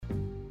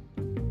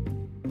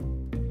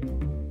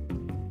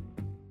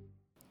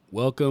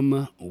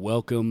Welcome,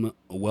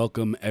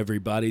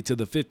 everybody, to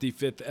the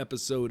 55th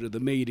episode of the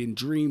Made in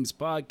Dreams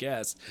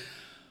podcast.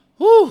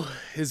 Whew,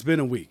 it's been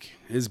a week.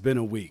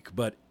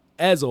 But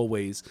as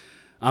always,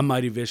 I'm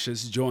Mighty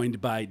Vicious, joined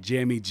by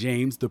Jamie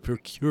James, the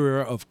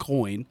procurer of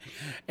coin.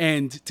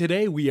 And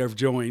today we are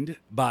joined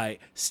by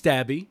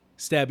Stabby.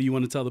 Stabby, you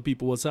want to tell the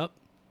people what's up?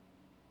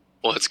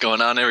 What's going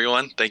on,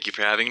 everyone? Thank you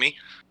for having me.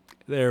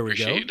 There we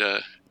go.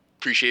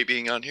 Appreciate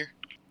being on here.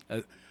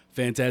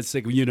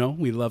 Fantastic. You know,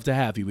 we love to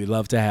have you.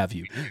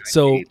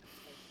 So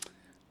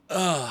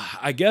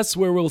I guess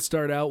where we'll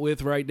start out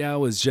with right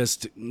now is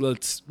just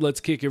let's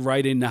kick it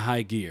right into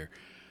high gear.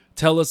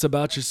 Tell us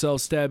about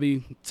yourself,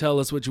 Stabby. Tell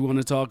us what you want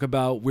to talk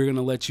about. We're going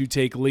to let you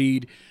take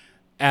lead.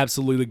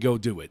 Absolutely go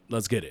do it.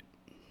 Let's get it.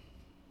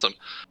 Awesome.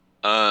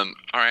 All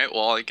right.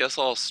 Well, I guess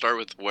I'll start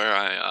with where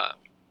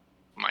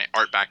my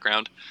art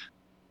background.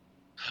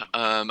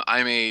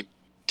 I'm a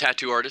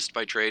tattoo artist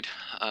by trade.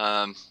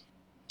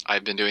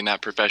 I've been doing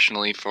that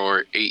professionally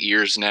for 8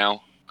 years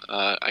now.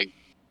 I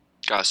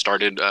got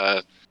started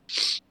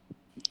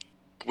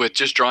with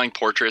just drawing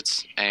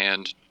portraits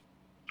and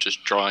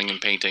just drawing and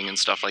painting and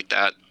stuff like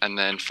that, and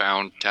then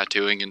found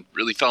tattooing and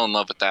really fell in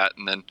love with that,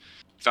 and then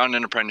found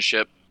an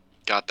apprenticeship,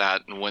 got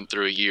that, and went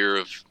through a year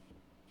of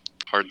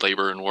hard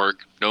labor and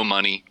work, no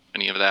money,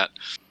 any of that.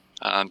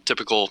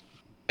 Typical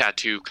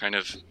tattoo kind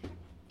of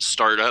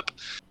startup.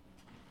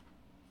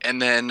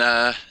 And then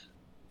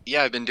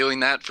I've been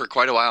doing that for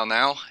quite a while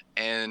now,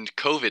 and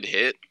COVID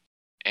hit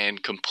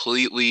and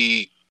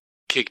completely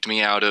kicked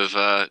me out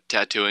of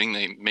tattooing.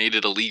 They made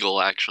it illegal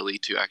to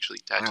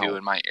tattoo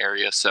in my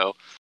area, so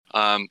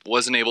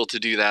wasn't able to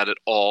do that at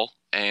all,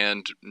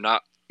 and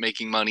not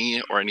making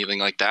money or anything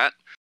like that.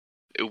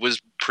 It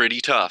was pretty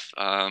tough.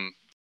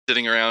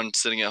 Sitting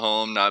at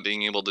home, not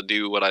being able to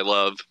do what I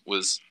love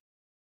was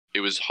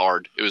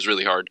hard. It was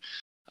really hard.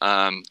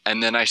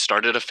 And then I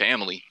started a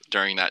family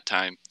during that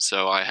time,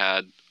 so I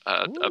had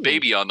a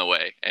baby on the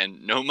way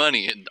and no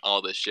money and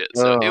all this shit.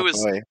 So it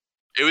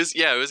was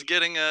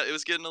getting a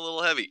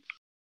little heavy.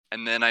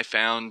 And then I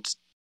found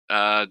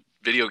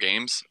video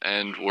games,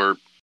 and we're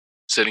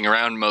sitting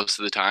around most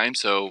of the time,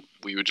 so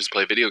we would just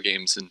play video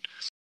games. And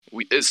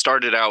it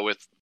started out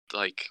with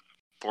like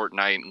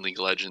Fortnite and League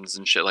of Legends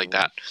and shit like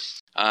that.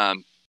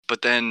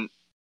 But then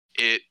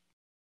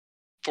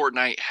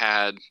Fortnite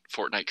had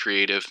Fortnite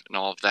Creative and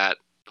all of that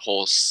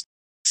whole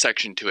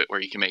section to it where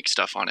you can make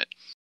stuff on it.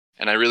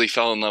 And I really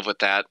fell in love with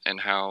that and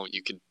how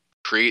you could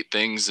create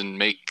things and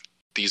make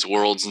these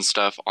worlds and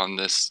stuff on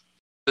this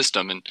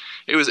system. And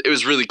it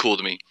was really cool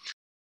to me.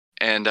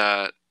 And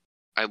I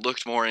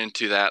looked more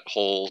into that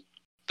whole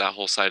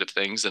side of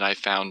things, and I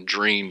found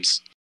Dreams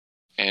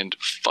and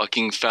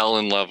fucking fell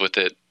in love with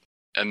it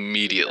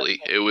immediately.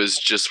 It was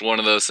just one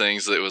of those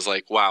things that was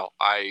like, wow,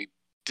 I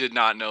did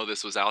not know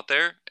this was out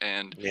there.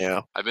 And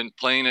I've been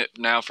playing it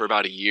now for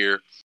about a year,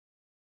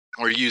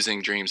 or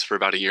using Dreams for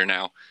about a year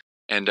now.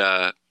 And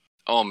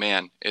oh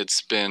man,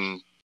 it's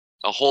been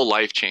a whole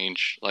life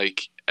change.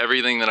 Like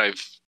everything that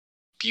I've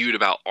viewed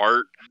about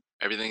art,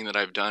 everything that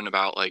I've done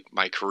about like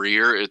my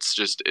career, it's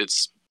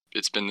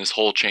been this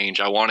whole change.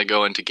 I want to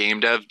go into game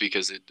dev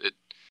because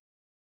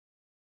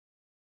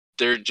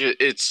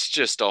it's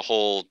just a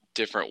whole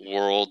different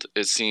world.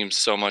 It seems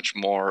so much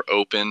more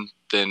open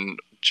than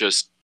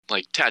just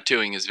like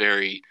tattooing is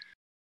very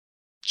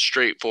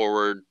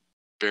straightforward,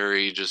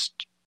 very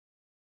just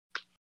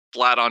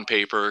flat on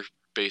paper,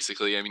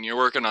 basically. I mean, you're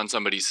working on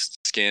somebody's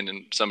skin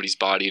and somebody's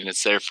body, and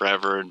it's there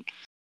forever, and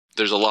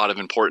there's a lot of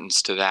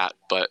importance to that.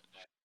 But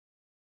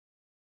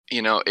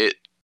you know,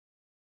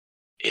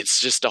 it's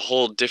just a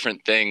whole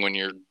different thing when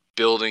you're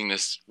building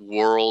this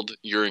world.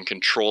 You're in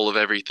control of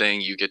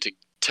everything. You get to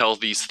tell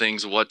these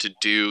things what to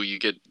do.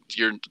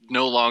 You're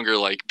no longer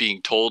like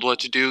being told what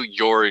to do.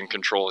 You're in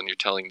control, and you're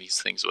telling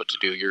these things what to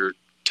do. You're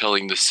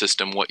telling the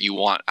system what you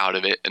want out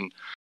of it, and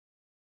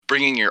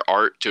bringing your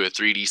art to a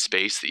 3D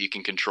space that you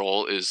can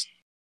control is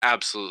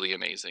absolutely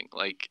amazing.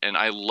 Like, and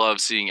I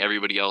love seeing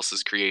everybody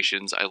else's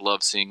creations. I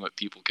love seeing what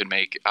people can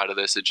make out of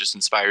this. It just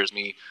inspires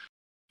me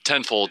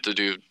tenfold to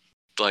do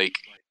like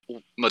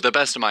the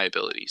best of my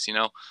abilities, you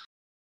know?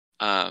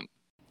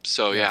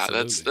 So yeah,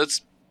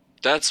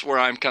 that's where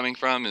I'm coming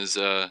from, is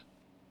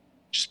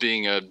just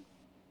being a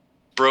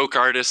broke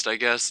artist, I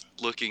guess,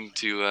 looking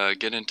to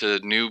get into a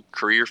new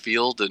career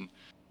field and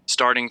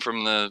starting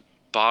from the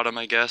bottom,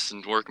 I guess,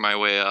 and work my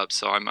way up.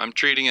 So I'm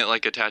treating it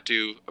like a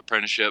tattoo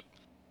apprenticeship,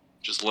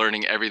 just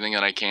learning everything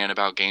that I can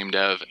about game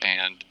dev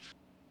and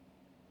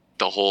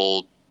the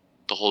whole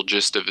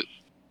gist of it,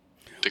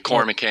 the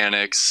core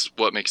mechanics,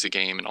 what makes a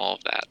game, and all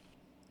of that.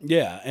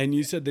 Yeah, and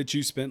you said that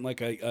you spent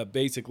like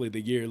basically the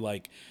year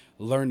like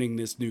learning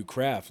this new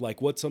craft.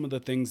 Like, what's some of the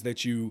things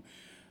that you've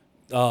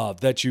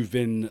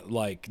been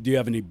like? Do you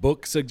have any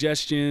book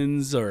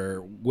suggestions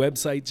or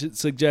website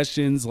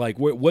suggestions? Like,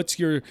 what's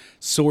your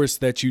source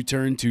that you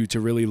turn to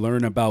really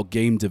learn about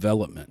game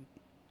development?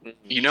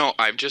 You know,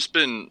 I've just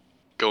been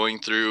going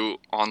through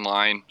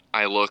online.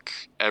 I look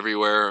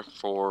everywhere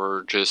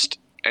for just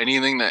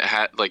anything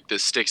that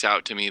this sticks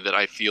out to me that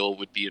I feel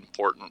would be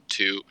important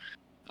to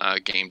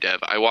game dev.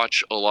 I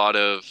watch a lot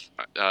of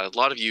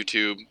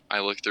YouTube. I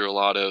look through a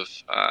lot of.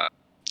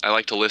 I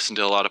like to listen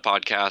to a lot of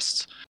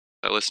podcasts.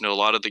 I listen to a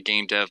lot of the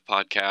game dev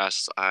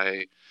podcasts.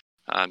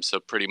 So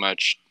pretty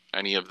much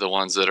any of the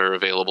ones that are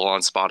available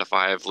on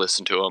Spotify, I've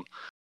listened to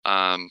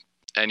them.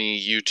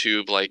 Any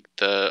YouTube like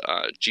the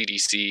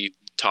GDC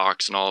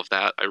talks and all of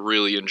that, I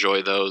really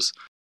enjoy those.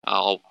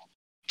 I'll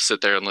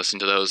sit there and listen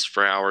to those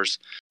for hours.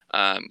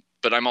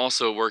 But I'm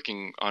also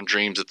working on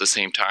Dreams at the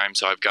same time,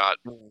 so I've got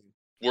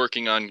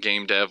working on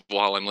game dev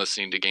while I'm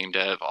listening to game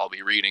dev. I'll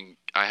be reading.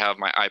 I have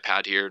my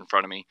iPad here in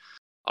front of me.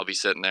 I'll be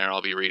sitting there.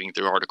 I'll be reading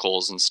through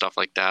articles and stuff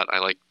like that. I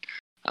like.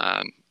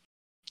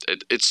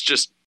 It's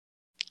just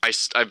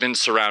I've been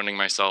surrounding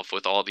myself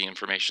with all the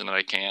information that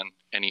I can,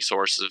 any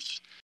source of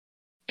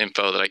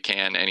info that I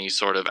can, any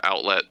sort of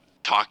outlet,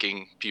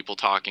 people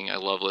talking. I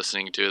love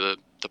listening to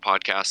the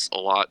podcasts a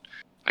lot.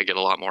 I get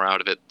a lot more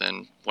out of it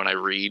than when I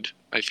read,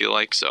 I feel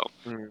like. So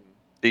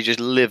you just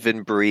live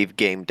and breathe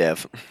game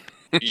dev.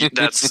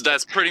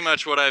 That's pretty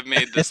much what I've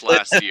made this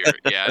last year.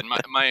 Yeah, and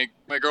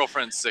my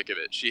girlfriend's sick of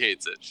it. She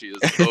hates it. She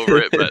is over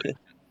it, but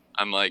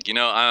I'm like,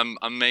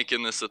 I'm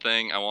making this a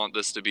thing. I want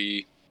this to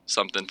be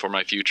something for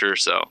my future,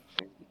 so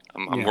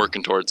I'm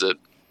working towards it.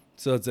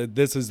 So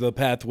this is the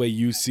pathway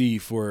you see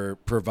for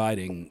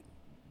providing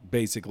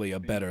basically a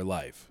better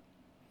life.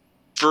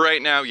 For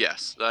right now,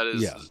 yes. That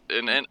is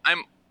and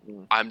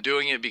I'm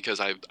doing it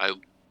because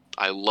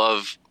I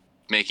love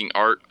making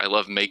art. I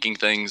love making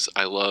things.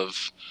 I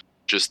love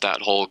just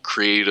that whole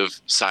creative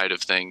side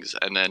of things,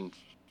 and then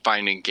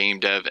finding game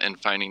dev and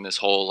finding this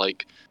whole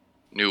like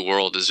new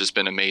world has just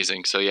been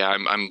amazing. So yeah,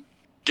 I'm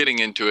getting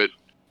into it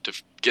to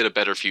get a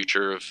better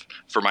future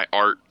for my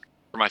art,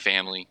 for my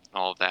family,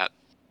 all of that.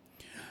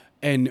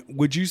 And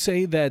would you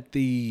say that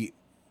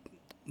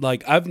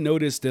I've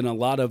noticed in a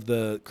lot of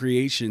the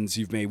creations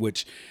you've made,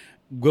 which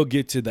we'll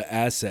get to the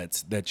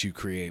assets that you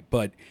create,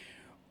 but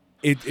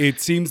it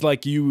seems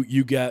like you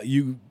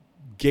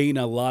gain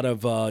a lot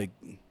of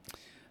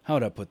how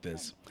would I put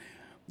this?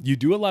 You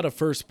do a lot of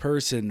first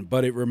person,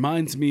 but it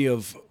reminds me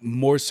of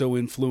more so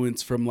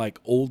influence from like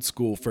old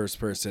school first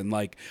person,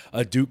 like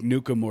a Duke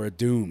Nukem or a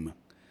Doom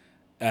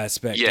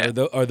aspect. Yeah.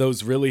 Are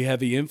those really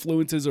heavy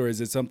influences, or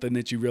is it something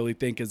that you really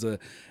think is a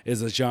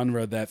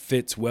genre that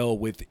fits well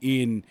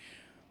within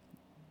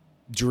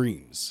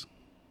Dreams?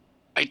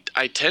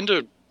 I tend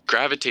to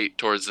gravitate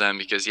towards them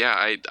because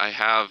I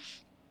have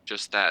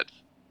just that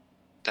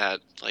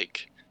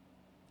like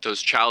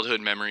those childhood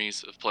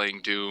memories of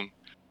playing Doom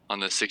on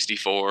the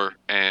 64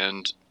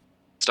 and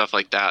stuff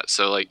like that.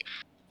 So like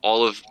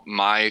all of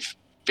my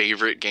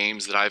favorite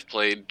games that I've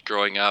played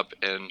growing up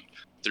and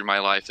through my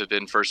life have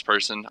been first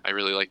person. I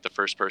really like the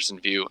first person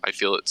view. I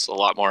feel it's a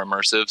lot more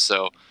immersive,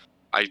 so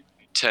I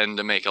tend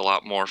to make a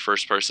lot more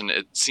first person.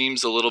 It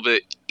seems a little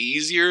bit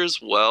easier as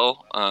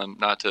well.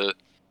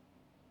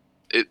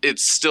 It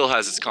still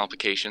has its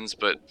complications,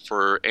 but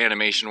for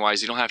animation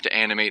wise, you don't have to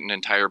animate an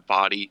entire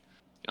body.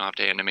 You don't have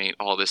to animate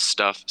all this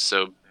stuff.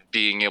 So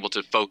being able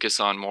to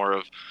focus on more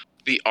of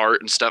the art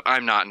and stuff.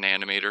 I'm not an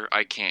animator.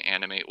 I can't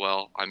animate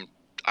well.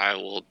 I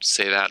will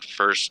say that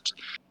first.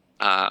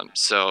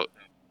 So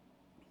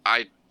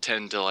I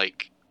tend to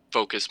like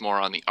focus more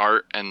on the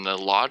art and the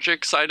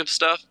logic side of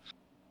stuff.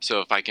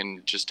 So if I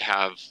can just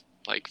have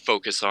like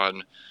focus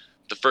on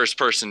the first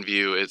person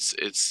view,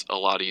 it's a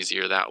lot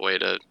easier that way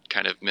to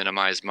kind of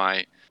minimize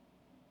my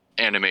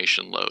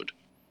animation load.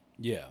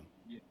 Yeah.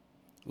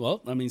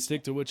 Well, I mean,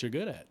 stick to what you're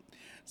good at.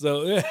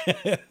 So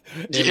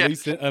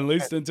at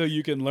least until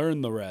you can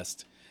learn the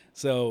rest.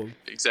 So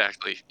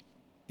exactly.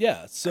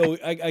 Yeah. So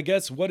I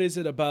guess what is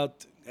it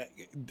about?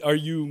 Are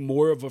you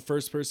more of a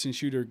first-person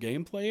shooter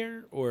game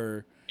player,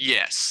 or?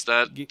 Yes,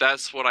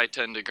 that's what I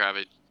tend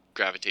to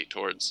gravitate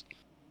towards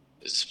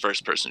is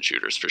first-person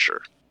shooters for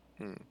sure.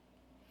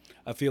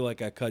 I feel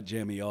like I cut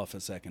Jamie off a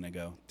second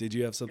ago. Did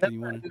you have something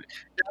you wanted?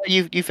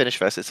 You finish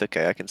first. It's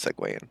okay. I can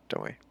segue in.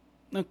 Don't worry.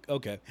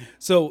 Okay.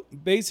 So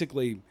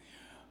basically,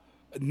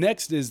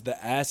 next is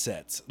the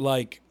assets.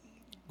 Like,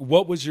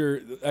 what was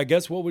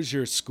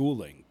your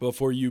schooling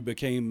before you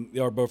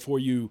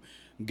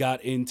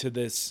got into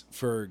this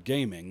for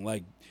gaming?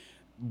 Like,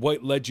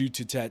 what led you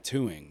to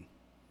tattooing?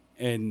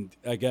 And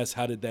I guess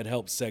how did that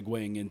help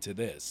segueing into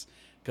this?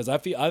 Because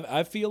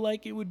I feel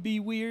like it would be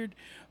weird,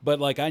 but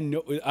like I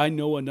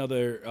know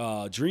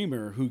another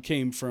dreamer who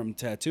came from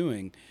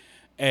tattooing,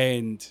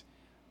 and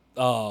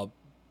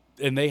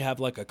they have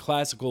like a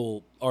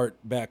classical art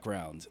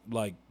background.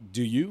 Like,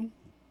 do you?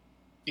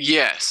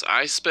 Yes,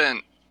 I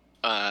spent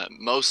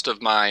most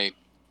of my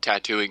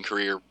tattooing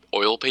career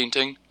oil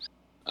painting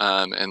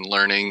and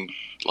learning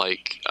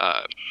like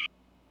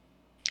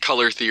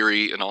color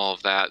theory and all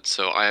of that.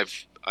 So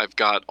I've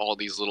got all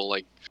these little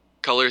like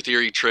color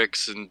theory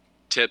tricks and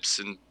tips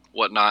and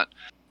whatnot.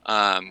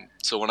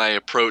 So when I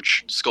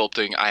approach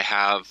sculpting,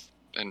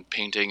 and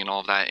painting and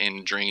all of that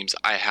in Dreams,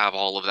 I have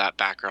all of that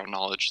background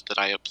knowledge that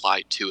I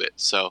apply to it.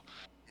 So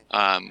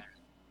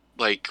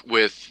like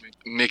with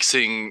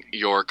mixing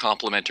your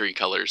complementary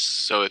colors.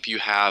 So if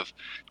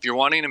you're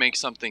wanting to make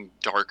something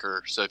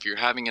darker, so if you're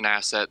having an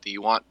asset that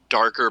you want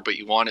darker but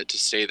you want it to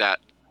stay that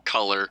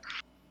color,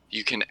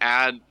 you can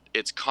add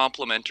its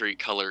complementary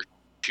color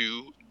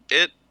to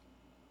it.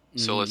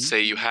 So let's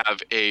say you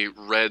have a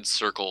red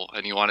circle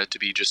and you want it to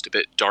be just a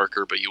bit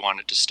darker but you want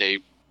it to stay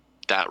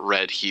that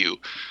red hue.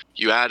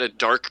 You add a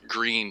dark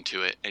green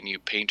to it and you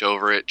paint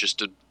over it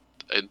just a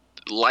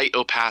light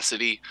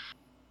opacity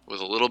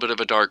with a little bit of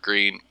a dark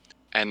green,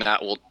 and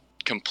that will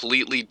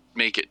completely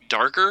make it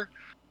darker,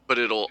 but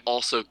it'll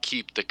also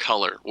keep the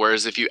color.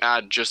 Whereas if you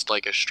add just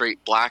like a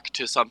straight black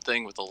to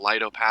something with a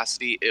light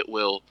opacity, it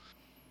will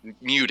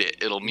mute it.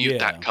 It'll mute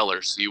that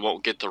color, so you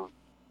won't get the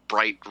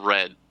bright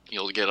red.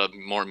 You'll get a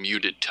more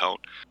muted tone.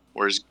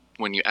 Whereas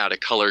when you add a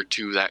color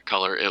to that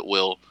color, it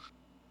will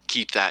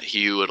keep that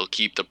hue. It'll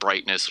keep the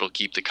brightness. It'll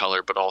keep the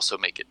color, but also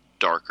make it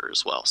darker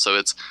as well.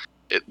 So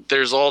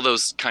there's all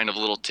those kind of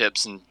little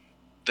tips and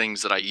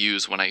things that I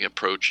use when I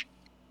approach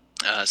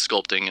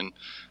sculpting and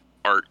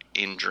art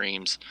in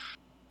Dreams.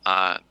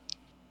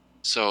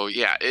 So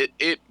yeah,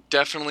 it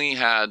definitely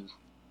had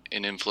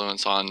an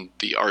influence on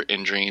the art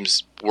in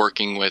Dreams,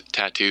 working with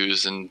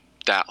tattoos and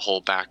that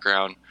whole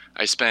background.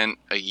 I spent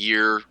a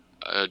year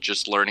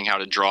just learning how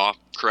to draw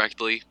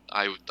correctly.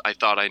 I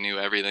thought I knew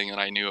everything that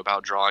I knew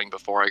about drawing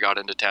before I got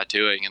into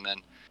tattooing, and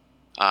then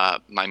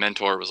my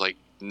mentor was like,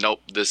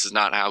 nope, this is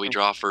not how we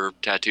draw for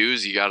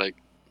tattoos. You gotta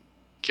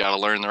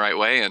learn the right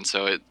way. And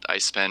so I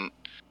spent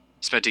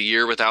a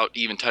year without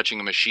even touching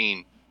a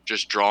machine,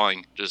 just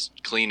drawing,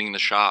 just cleaning the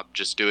shop,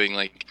 just doing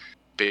like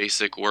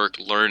basic work,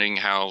 learning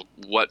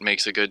what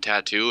makes a good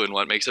tattoo and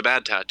what makes a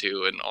bad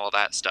tattoo and all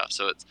that stuff.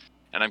 So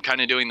and I'm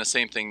kind of doing the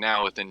same thing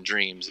now within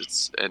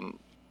Dreams. And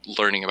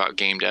learning about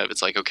game dev.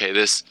 It's like, okay,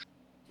 this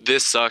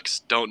sucks.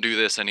 Don't do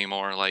this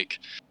anymore. Like,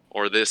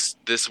 or this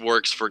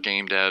works for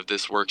game dev.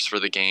 This works for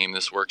the game.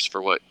 This works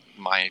for what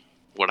I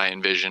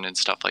envision and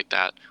stuff like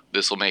that.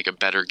 This will make a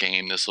better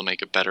game. This will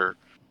make a better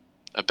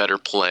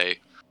play.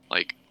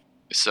 Like,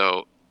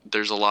 so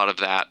there's a lot of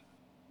that.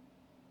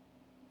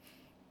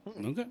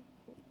 Okay.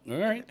 All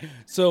right.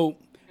 So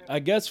I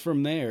guess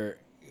from there,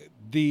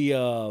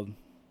 the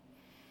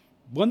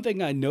one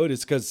thing I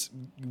noticed, because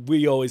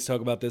we always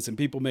talk about this and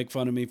people make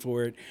fun of me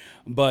for it,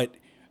 but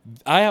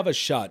I have a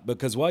shot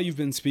because while you've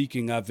been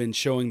speaking, I've been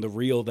showing the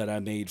reel that I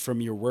made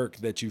from your work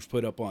that you've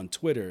put up on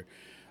Twitter,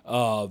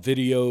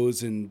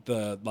 videos and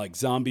the like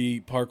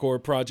zombie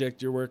parkour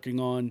project you're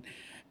working on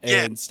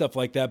and stuff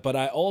like that. But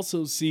I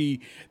also see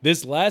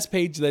this last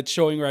page that's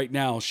showing right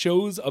now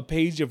shows a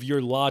page of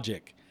your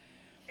logic.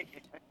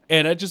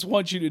 And I just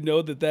want you to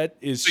know that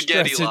is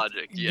spaghetti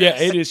logic. Yes.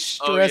 Yeah, it is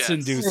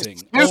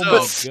stress-inducing.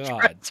 Oh my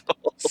God.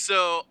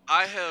 So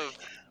I have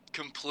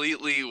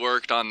completely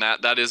worked on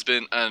that. That has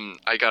been, I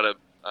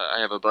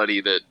have a buddy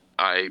that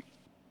I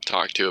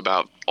talk to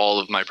about all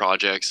of my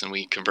projects, and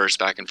we converse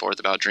back and forth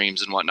about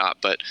Dreams and whatnot.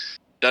 But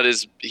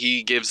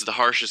he gives the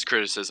harshest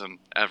criticism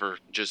ever.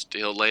 Just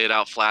he'll lay it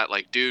out flat,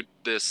 like, dude,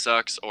 this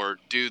sucks, or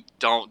dude,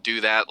 don't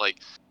do that, like.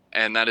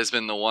 And that has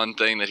been the one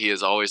thing that he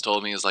has always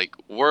told me is like,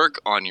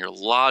 work on your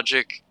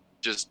logic,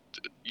 just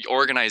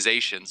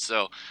organization.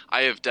 So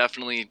I have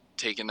definitely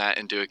taken that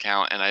into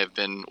account, and I have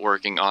been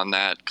working on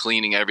that,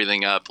 cleaning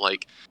everything up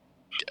like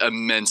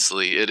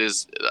immensely. It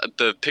is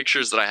the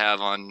pictures that I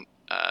have on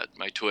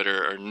my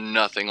Twitter are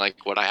nothing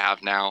like what I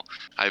have now.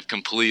 I've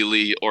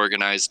completely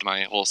organized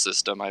my whole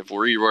system. I've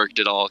reworked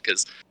it all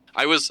because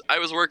I was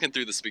working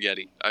through the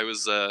spaghetti. I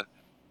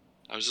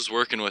was just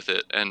working with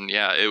it, and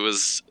yeah, it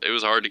was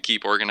hard to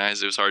keep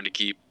organized. It was hard to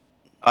keep.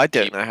 I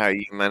don't know how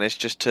you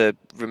managed just to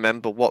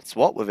remember what's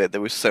what with it.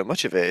 There was so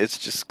much of it. It's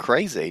just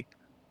crazy.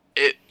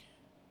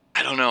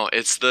 I don't know.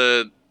 It's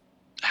the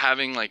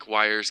having like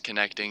wires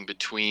connecting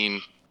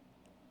between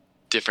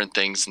different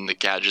things and the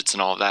gadgets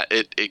and all of that.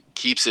 It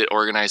keeps it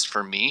organized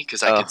for me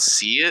because I could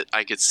see it.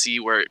 I could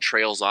see where it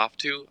trails off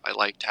to. I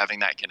liked having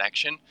that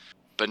connection,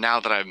 but now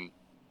that I'm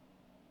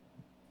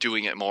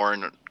doing it more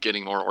and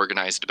getting more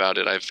organized about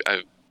it,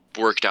 I've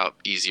worked out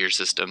easier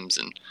systems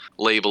and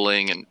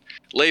labeling and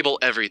label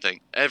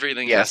everything.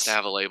 Everything has to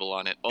have a label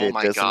on it. Oh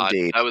my God.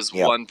 Indeed. That was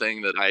one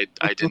thing that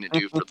I didn't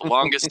do for the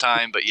longest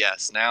time, but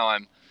yes, now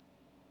I'm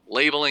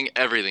labeling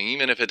everything.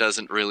 Even if it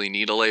doesn't really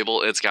need a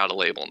label, it's got a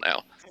label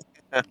now.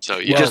 So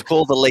you just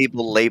call the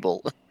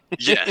label.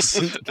 Yes.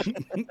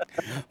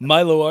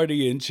 Milo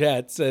Artie in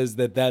chat says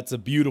that's a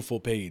beautiful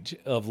page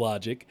of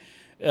logic.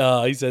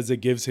 He says it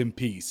gives him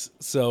peace.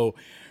 So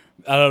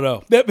I don't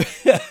know.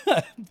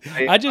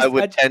 I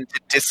would tend to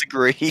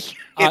disagree.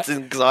 It's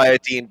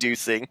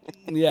anxiety-inducing.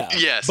 Yeah.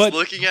 Yes. But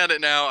looking at it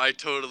now, I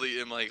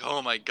totally am like,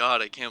 oh my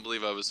God, I can't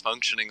believe I was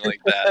functioning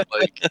like that.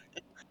 Like,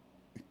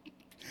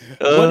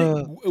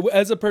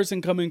 as a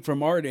person coming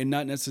from art and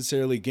not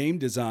necessarily game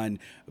design,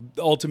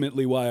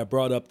 ultimately why I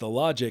brought up the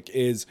logic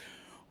is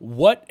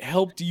what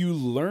helped you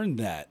learn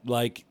that?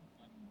 Like,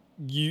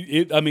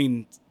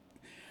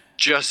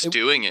 just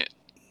doing it.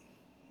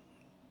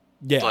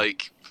 Yeah.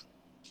 Like,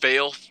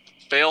 fail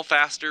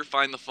faster,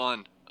 find the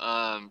fun.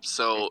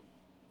 So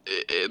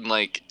and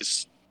like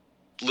it's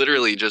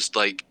literally just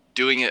like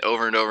doing it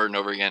over and over and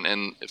over again.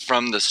 And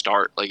from the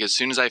start, like as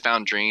soon as I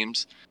found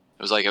Dreams,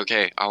 it was like,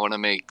 okay, I want to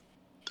make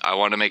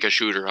a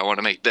shooter. I want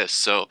to make this.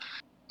 So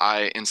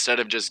instead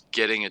of just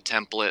getting a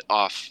template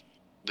off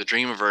the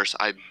Dreamiverse,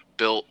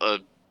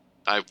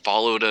 I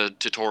followed a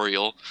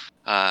tutorial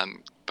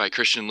by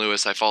Christian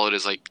Lewis. I followed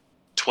his like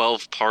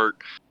 12-part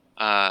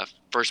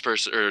first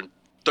person or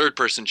third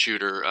person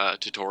shooter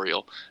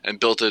tutorial and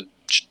built a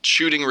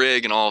shooting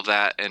rig and all of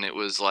that. And it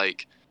was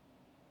like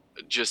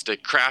just a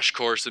crash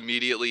course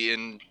immediately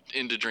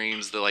into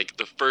Dreams.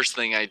 The first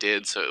thing I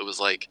did. So it was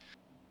like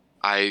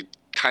I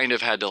kind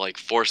of had to like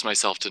force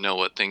myself to know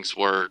what things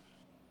were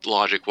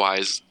logic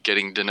wise,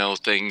 getting to know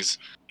things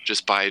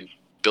just by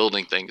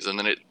building things. And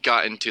then it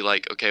got into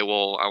like, okay,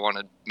 well, I want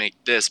to make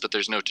this, but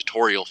there's no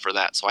tutorial for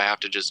that, so I have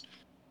to just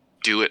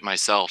do it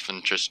myself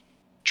and just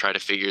try to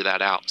figure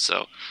that out.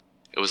 So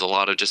it was a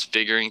lot of just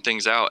figuring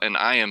things out. And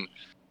I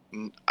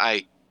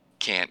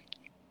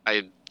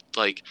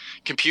like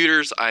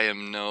computers. I have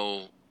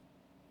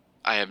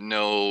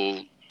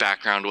no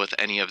background with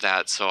any of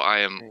that, so I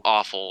am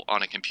awful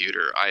on a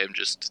computer. I am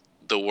just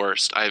the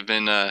worst. I've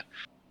been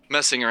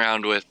messing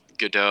around with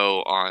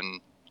Godot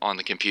on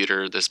the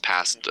computer this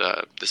past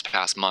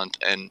month,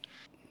 and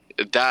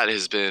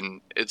it's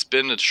been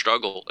a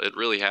struggle. It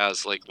really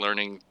has, like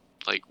learning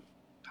like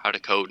how to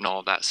code and all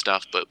of that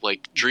stuff. But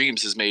like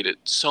Dreams has made it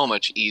so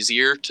much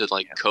easier to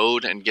like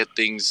code and get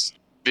things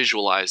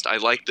visualized. I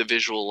like the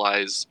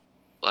visualized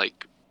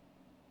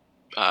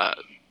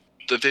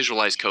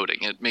coding.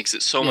 It makes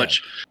it so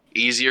much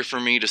easier for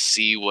me to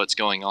see what's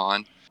going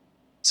on.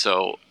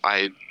 So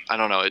I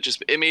don't know.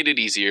 It made it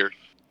easier.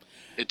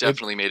 It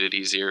definitely made it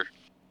easier.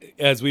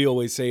 As we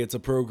always say, it's a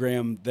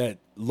program that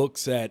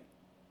looks at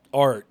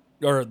art,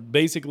 or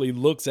basically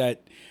looks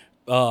at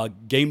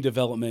game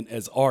development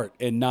as art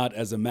and not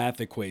as a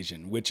math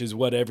equation, which is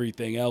what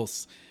everything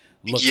else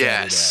looks at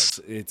it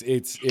as.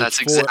 It's that's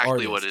for exactly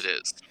artists. What it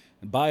is.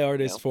 By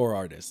artists, for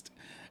artists.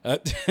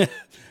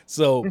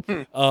 So,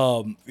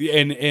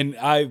 and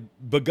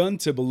I've begun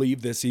to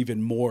believe this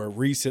even more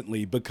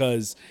recently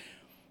because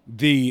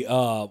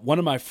one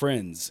of my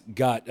friends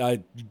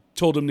I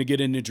told him to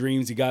get into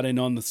Dreams. He got in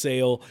on the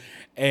sale,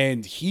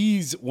 and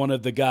he's one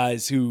of the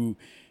guys who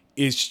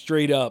is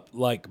straight up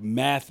like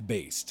math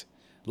based.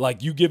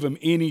 Like you give him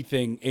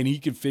anything and he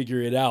can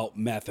figure it out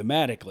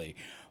mathematically.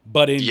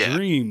 But in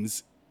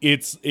Dreams,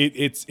 it's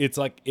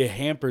like it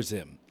hampers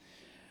him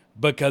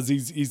because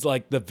he's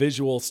like the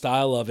visual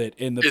style of it,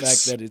 and the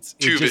fact that it's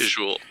too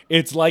visual.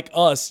 It's like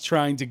us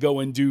trying to go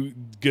and do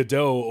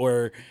Godot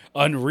or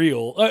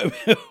Unreal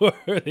or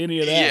any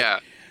of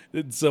that.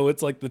 Yeah. So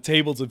it's like the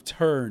tables have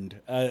turned.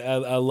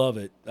 I love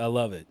it. I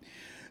love it.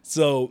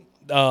 So,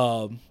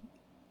 but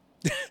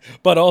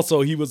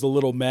also he was a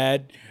little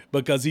mad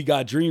because he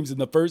got Dreams, and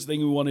the first thing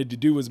he wanted to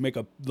do was make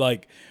a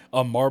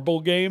marble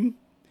game,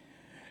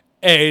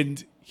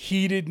 and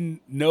he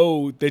didn't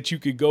know that you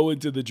could go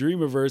into the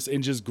Dreamiverse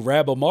and just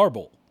grab a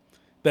marble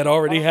that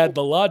already had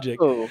the logic.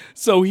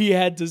 So he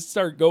had to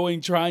start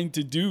trying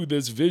to do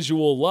this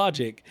visual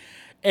logic.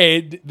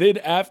 And then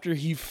after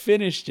he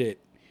finished it,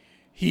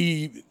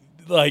 he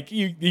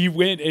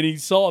went and he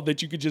saw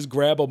that you could just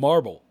grab a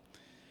marble.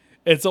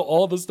 And so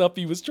all the stuff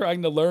he was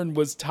trying to learn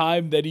was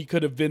time that he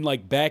could have been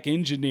like back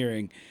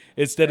engineering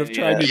instead of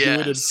trying to do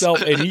it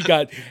himself. And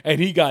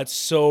he got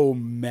so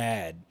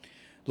mad.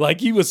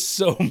 Like he was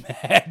so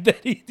mad that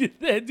he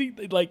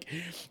like,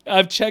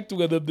 I've checked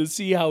with him to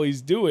see how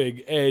he's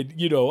doing. And,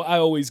 I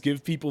always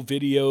give people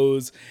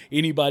videos.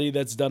 Anybody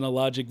that's done a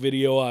logic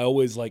video, I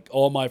always like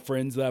all my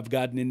friends that I've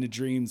gotten into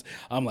Dreams.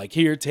 I'm like,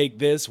 here, take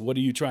this. What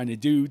are you trying to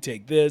do?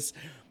 Take this,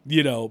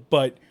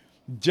 but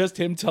just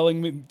him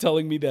telling me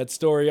that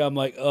story, I'm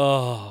like,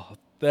 oh,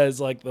 that is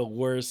like the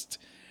worst.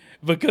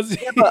 Because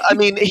but, I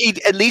mean,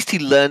 at least he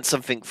learned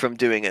something from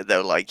doing it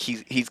though. Like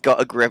he's got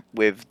a grip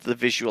with the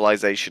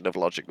visualization of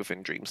logic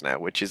within Dreams now,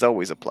 which is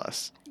always a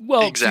plus.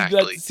 Well,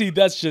 exactly.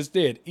 That's just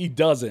it. He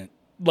doesn't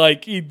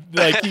he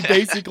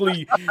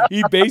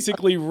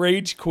basically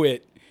rage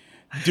quit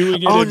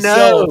doing it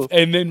himself,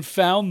 and then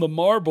found the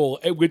marble,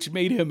 which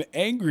made him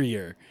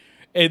angrier.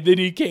 And then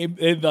he came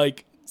and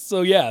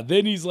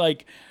then he's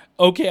like,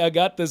 okay, I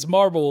got this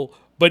marble,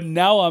 but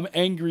now I'm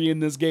angry and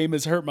this game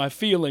has hurt my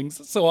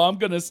feelings, so I'm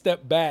going to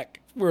step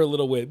back for a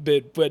little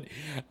bit. But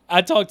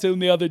I talked to him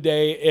the other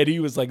day, and he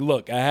was like,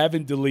 look, I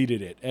haven't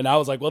deleted it. And I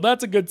was like, well,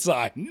 that's a good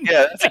sign.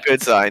 Yeah, that's a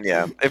good sign,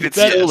 yeah. If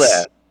it's still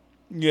there.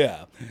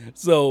 Yeah.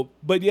 So,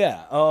 but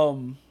yeah,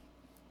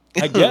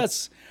 I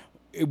guess,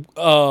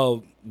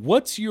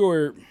 what's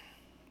your...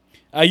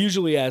 I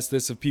usually ask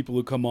this of people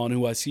who come on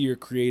who I see are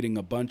creating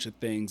a bunch of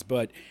things,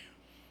 but...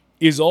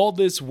 is all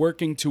this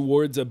working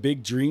towards a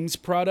big Dreams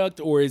product,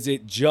 or is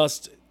it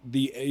just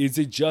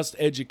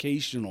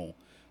educational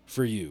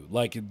for you?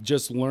 Like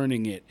just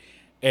learning it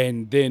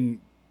and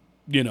then,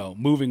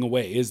 moving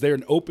away. Is there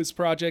an Opus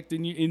project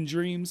in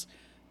Dreams?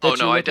 Oh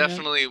no,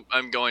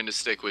 I'm going to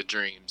stick with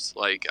Dreams.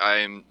 Like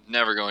I'm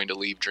never going to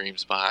leave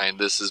Dreams behind.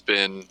 This has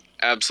been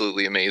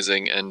absolutely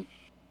amazing, and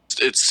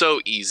it's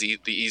so easy,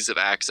 the ease of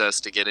access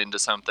to get into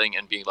something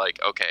and be like,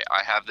 okay,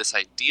 I have this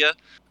idea,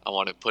 I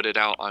want to put it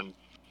out on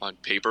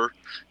paper,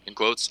 in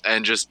quotes,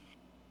 and just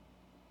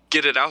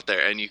get it out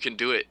there, and you can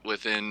do it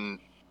within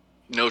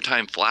no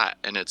time flat.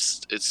 And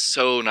it's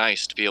so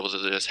nice to be able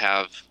to just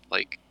have,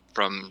 like,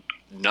 from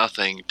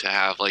nothing to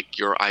have, like,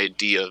 your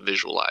idea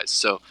visualized.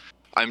 So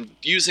I'm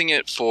using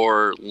it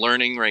for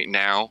learning right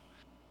now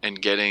and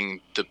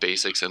getting the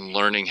basics and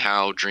learning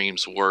how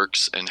Dreams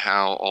works and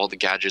how all the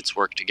gadgets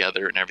work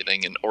together and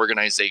everything, and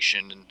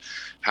organization, and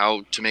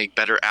how to make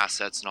better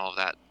assets and all of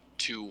that,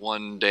 to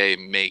one day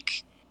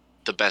make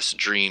the best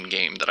Dream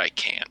game that I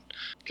can,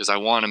 because I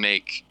want to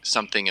make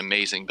something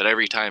amazing. But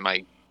every time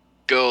I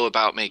go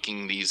about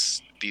making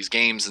these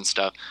games and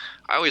stuff,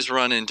 I always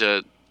run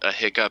into a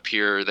hiccup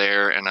here or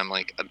there, and I'm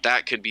like,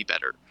 that could be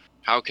better.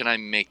 How can I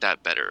make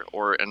that better?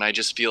 And I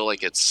just feel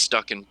like it's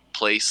stuck in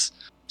place.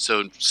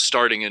 So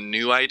starting a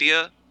new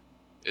idea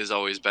is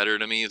always better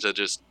to me, to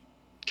just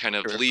kind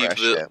of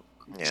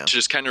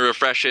just kind of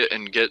refresh it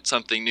and get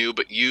something new,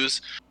 but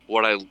use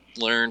what I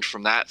learned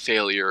from that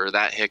failure or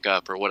that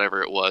hiccup or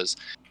whatever it was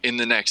in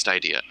the next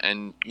idea,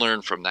 and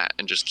learn from that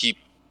and just keep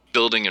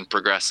building and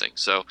progressing.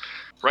 So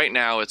right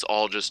now it's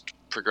all just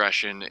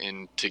progression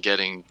into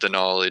getting the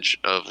knowledge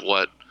of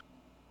what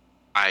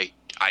I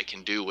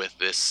can do with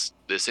this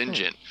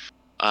engine.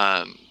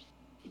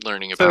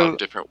 Learning about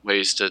different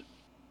ways to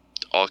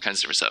all kinds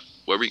of different stuff.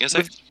 What were you gonna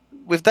say?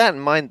 With that in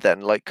mind,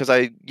 then, like,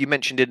 because you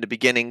mentioned in the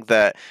beginning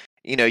that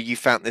you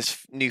found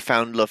this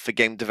newfound love for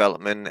game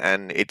development,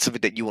 and it's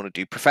something that you want to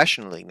do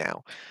professionally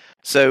now.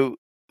 So,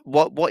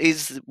 what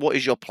is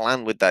your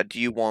plan with that? Do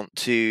you want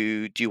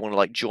to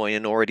like join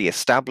an already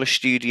established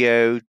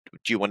studio?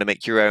 Do you want to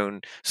make your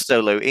own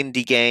solo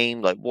indie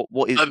game? Like,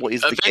 what is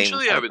the game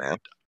plan now?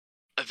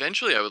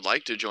 Eventually, I would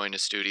like to join a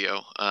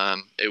studio.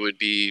 It would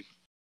be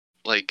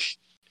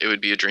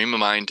a dream of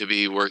mine to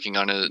be working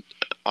on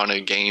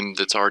a game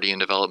that's already in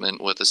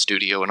development with a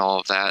studio and all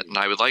of that. And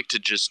I would like to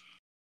just,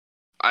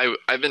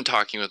 I've been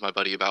talking with my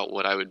buddy about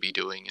what I would be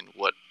doing and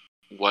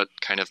what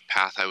kind of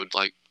path I would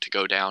like to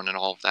go down and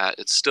all of that.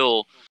 It's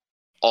still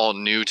all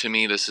new to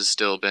me. This has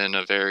still been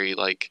a very,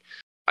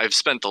 I've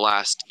spent the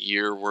last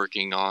year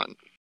working on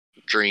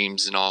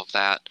Dreams and all of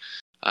that.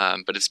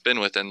 But it's been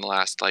within the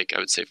last, I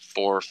would say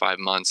 4 or 5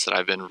 months that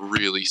I've been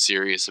really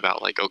serious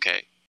about,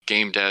 okay,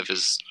 game dev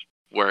is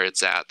where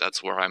it's at.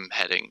 That's where I'm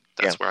heading.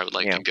 That's where I would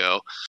like to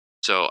go.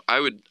 So I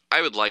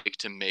would like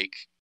to make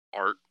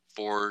art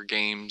for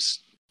games,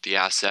 the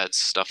assets,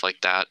 stuff like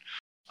that.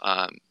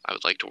 I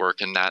would like to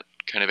work in that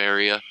kind of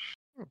area.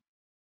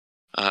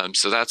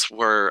 So that's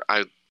where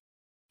I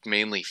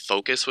mainly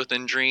focus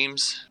within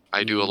Dreams.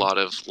 I do a lot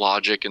of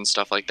Logic and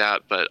stuff like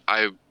that, but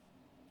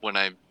when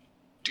I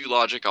do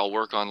Logic, I'll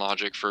work on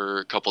Logic for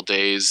a couple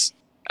days,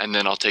 and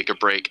then I'll take a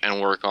break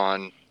and work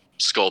on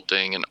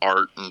sculpting and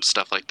art and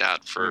stuff like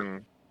that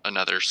for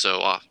another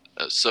so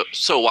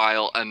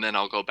while, and then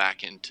I'll go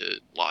back into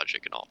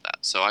Logic and all of that.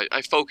 So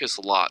I focus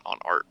a lot on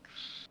art.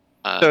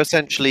 So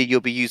essentially,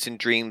 you'll be using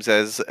Dreams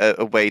as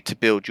a way to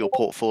build your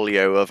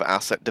portfolio of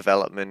asset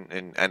development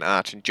and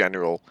art in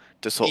general,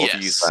 to sort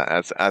of use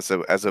that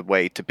as a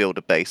way to build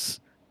a base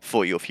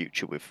for your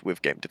future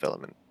with game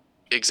development.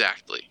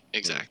 Exactly.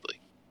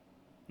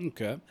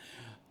 Okay.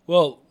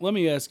 Well, let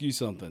me ask you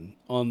something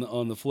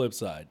on the flip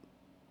side.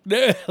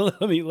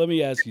 let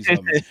me ask you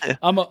something.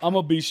 I'm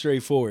gonna be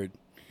straightforward.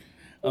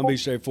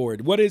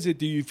 What is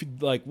it?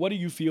 What do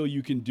you feel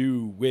you can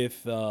do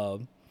with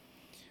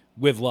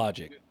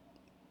Logic?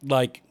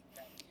 Like,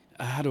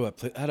 how do I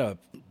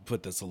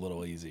put this a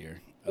little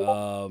easier?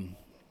 Are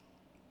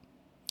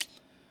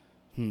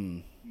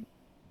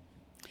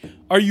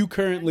you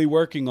currently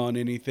working on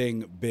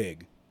anything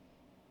big?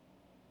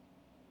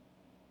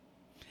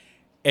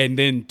 And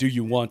then, do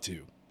you want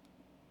to?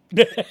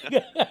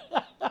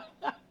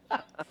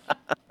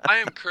 I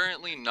am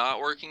currently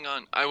not working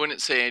on, I wouldn't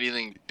say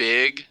anything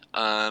big.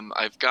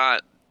 I've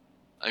got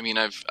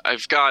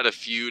a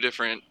few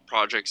different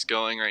projects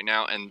going right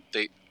now, and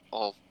they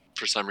all,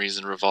 for some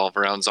reason, revolve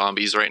around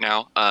zombies right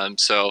now.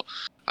 So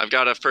I've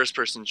got a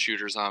first-person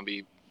shooter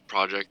zombie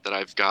project that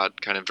I've got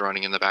kind of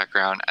running in the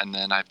background, and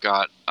then I've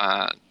got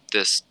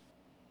this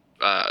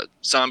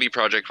zombie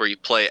project where you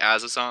play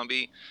as a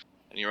zombie,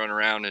 and you run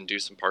around and do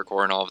some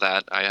parkour and all of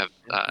that. I have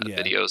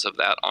videos of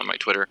that on my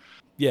Twitter.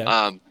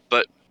 Yeah.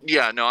 But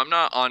yeah, no, I'm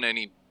not on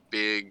any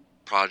big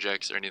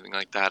projects or anything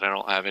like that. I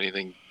don't have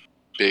anything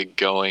big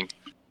going.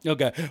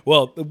 Okay.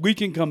 Well, we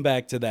can come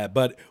back to that,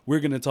 but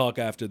we're going to talk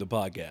after the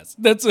podcast.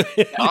 That's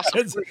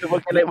awesome. We're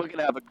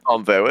gonna have a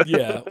convo.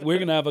 Yeah, we're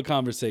gonna have a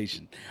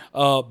conversation.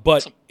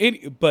 But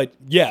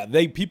yeah,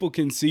 people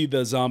can see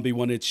the zombie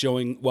when it's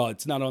showing. Well,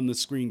 it's not on the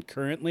screen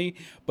currently,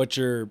 but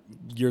your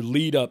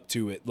lead up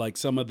to it, like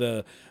some of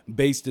the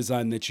base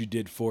design that you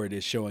did for it,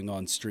 is showing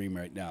on stream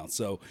right now.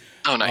 So,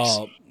 oh, nice.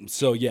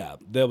 So yeah,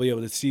 they'll be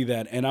able to see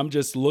that. And I'm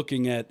just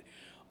looking at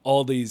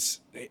all these.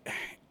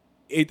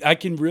 I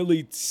can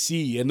really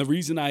see, and the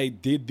reason I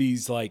did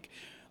these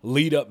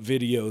lead up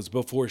videos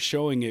before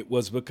showing it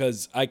was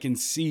because I can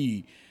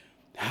see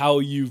how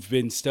you've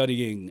been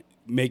studying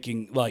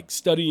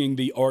studying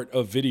the art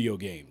of video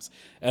games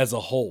as a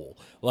whole,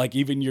 like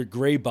even your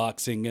gray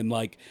boxing and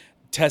like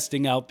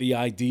testing out the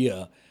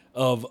idea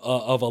of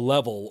a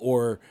level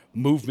or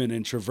movement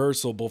and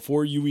traversal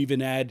before you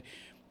even add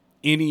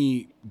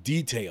any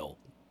detail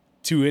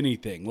to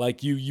anything.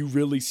 Like you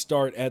really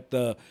start at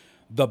the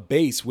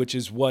base, which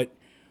is what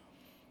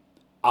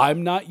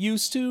I'm not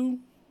used to.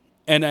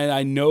 And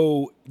I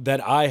know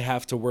that I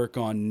have to work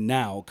on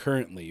now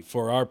currently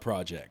for our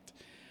project,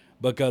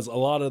 because a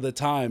lot of the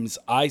times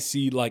I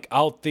see, like,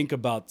 I'll think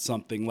about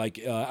something like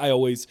I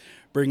always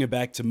bring it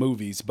back to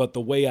movies, but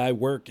the way I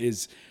work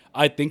is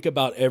I think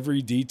about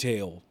every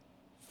detail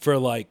for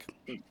like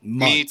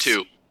months. Me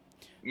too.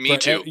 Me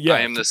too. Yeah. I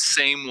am the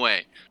same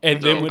way.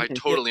 And So then when, I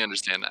totally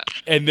understand that.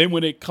 and then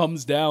when it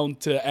comes down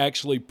to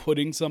actually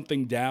putting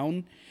something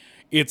down,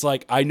 it's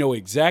like I know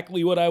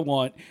exactly what I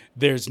want.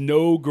 There's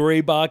no gray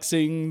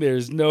boxing.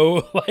 There's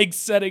no like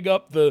setting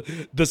up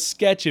the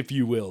sketch, if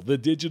you will, the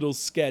digital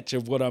sketch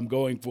of what I'm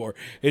going for.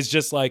 It's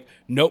just like,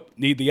 nope,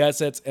 need the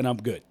assets and I'm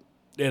good.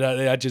 And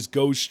I just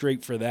go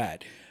straight for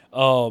that.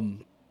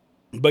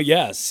 But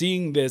yeah,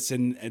 seeing this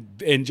and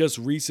just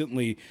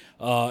recently,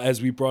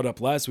 as we brought up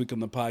last week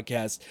on the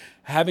podcast,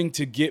 having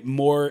to get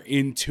more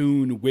in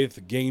tune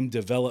with game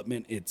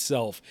development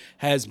itself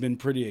has been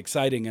pretty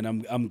exciting,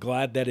 and I'm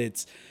glad that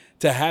it's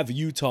to have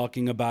you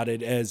talking about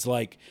it as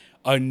like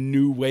a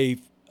new way,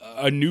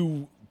 a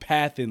new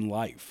path in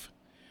life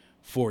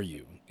for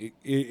you.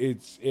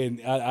 It's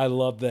and I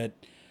love that.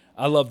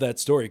 I love that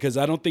story, because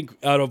I don't think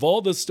out of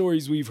all the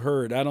stories we've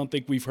heard, I don't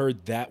think we've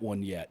heard that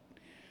one yet.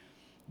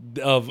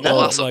 Of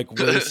Awesome. like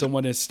where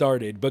someone has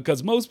started,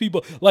 because most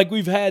people, like,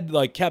 we've had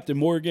like Captain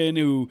Morgan,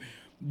 who,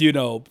 you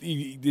know,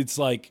 it's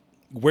like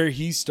where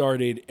he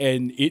started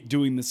and it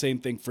doing the same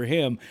thing for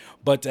him,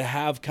 but to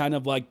have kind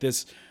of like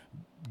this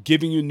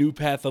giving you a new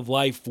path of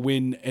life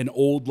when an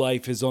old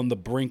life is on the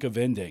brink of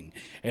ending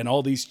and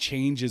all these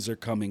changes are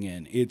coming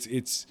in.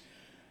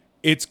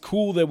 It's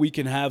cool that we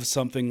can have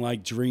something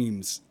like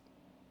Dreams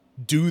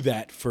do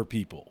that for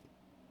people.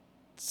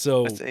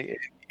 So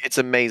It's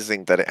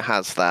amazing that it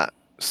has that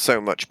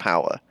so much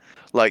power.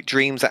 Like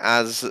Dreams,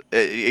 as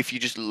if you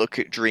just look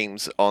at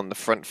Dreams on the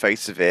front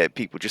face of it,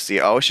 people just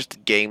see, oh, it's just a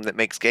game that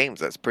makes games.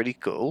 That's pretty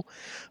cool.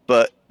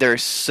 But there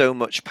is so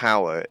much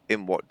power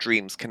in what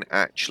Dreams can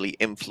actually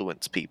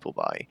influence people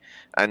by.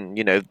 And,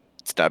 you know,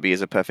 Stabby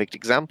is a perfect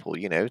example.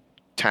 You know,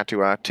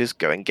 tattoo artist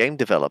going game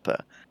developer.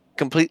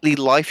 Completely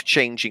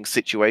life-changing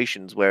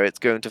situations where it's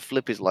going to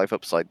flip his life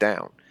upside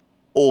down.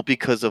 All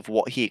because of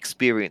what he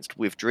experienced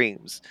with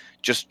Dreams.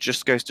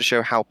 Just goes to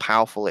show how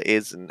powerful it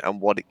is and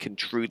what it can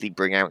truly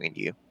bring out in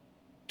you.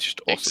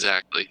 Just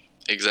awesome.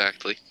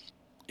 Exactly.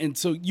 And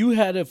so you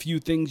had a few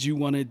things you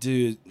wanted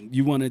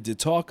to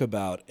talk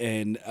about,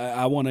 and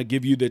I want to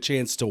give you the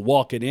chance to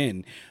walk it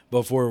in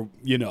before,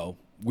 you know,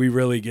 we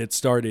really get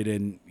started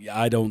and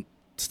I don't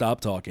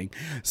stop talking.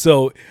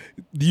 So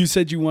you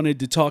said you wanted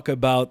to talk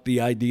about the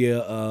idea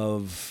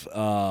of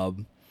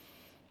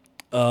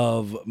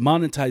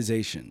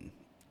monetization,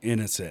 in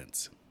a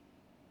sense.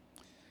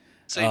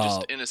 Say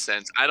just in a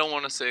sense. I don't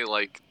want to say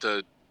like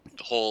the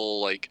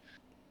whole like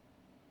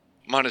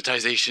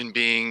monetization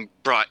being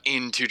brought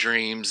into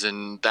Dreams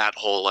and that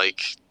whole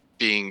like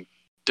being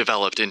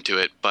developed into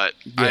it, but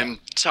Yeah. I'm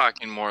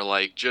talking more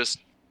like just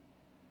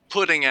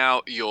putting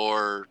out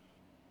your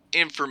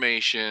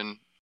information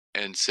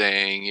and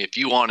saying if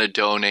you want to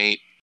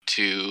donate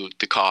to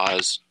the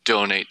cause,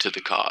 donate to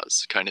the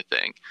cause, kind of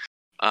thing.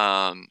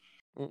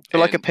 So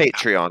like a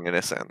Patreon in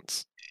a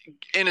sense.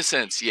 In a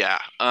sense, yeah.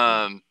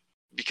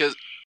 Because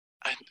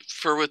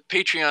with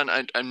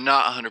Patreon, I'm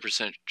not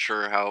 100%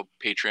 sure how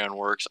Patreon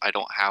works. I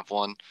don't have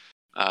one,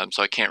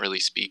 so I can't really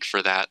speak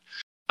for that.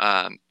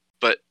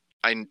 But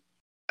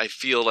I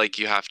feel like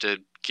you have to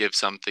give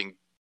something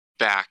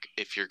back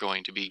if you're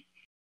going to be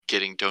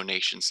getting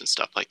donations and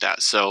stuff like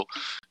that. So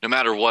no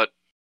matter what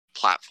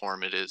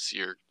platform it is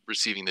you're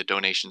receiving the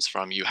donations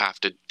from, you have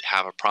to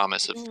have a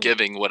promise of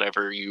giving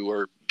whatever you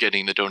are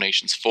getting the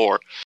donations for.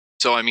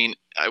 So, I mean,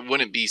 I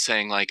wouldn't be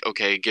saying like,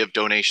 okay, give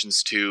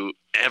donations to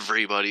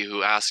everybody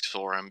who asks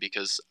for them,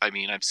 because, I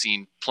mean, I've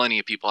seen plenty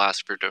of people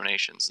ask for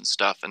donations and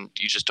stuff, and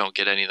you just don't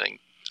get anything.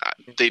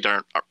 They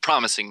aren't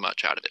promising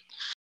much out of it.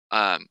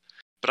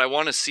 But I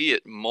want to see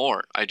it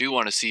more. I do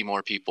want to see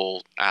more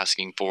people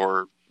asking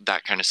for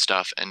that kind of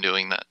stuff and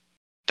doing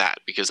that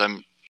because I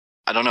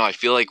don't know, I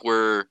feel like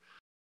we're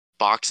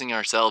boxing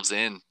ourselves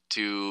in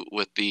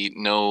with the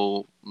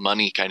no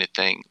money kind of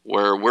thing,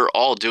 where we're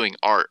all doing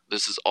art.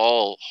 This is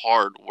all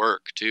hard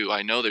work too.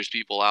 I know there's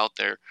people out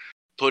there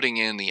putting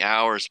in the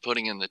hours,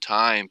 putting in the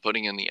time,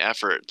 putting in the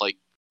effort. Like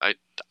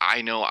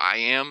I know I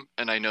am,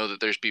 and I know that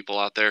there's people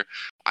out there.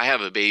 I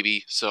have a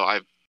baby, so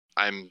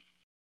I'm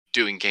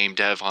doing game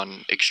dev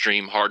on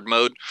extreme hard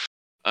mode.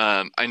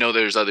 I know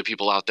there's other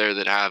people out there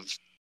that have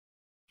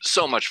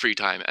so much free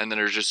time and then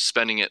are just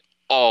spending it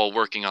all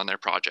working on their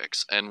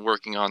projects and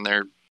working on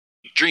their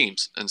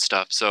dreams and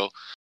stuff. So,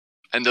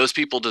 and those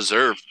people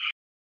deserve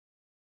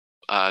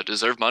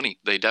money.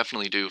 They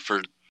definitely do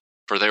for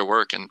their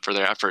work and for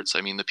their efforts.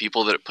 I mean, the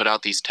people that put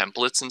out these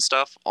templates and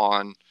stuff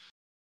on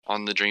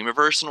the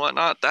Dreamiverse and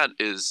whatnot, that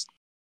is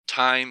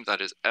time,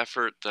 that is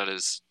effort, that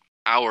is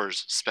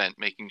hours spent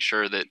making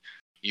sure that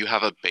you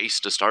have a base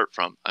to start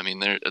from. I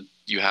mean,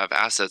 you have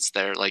assets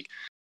there. Like,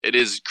 it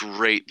is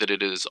great that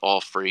it is all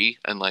free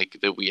and like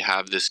that we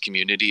have this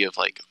community of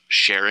like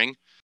sharing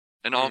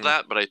and all of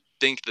that. But I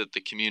think that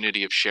the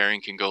community of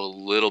sharing can go a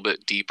little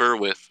bit deeper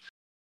with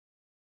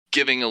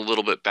giving a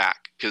little bit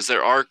back, because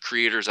there are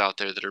creators out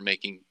there that are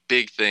making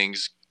big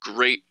things,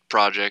 great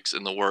projects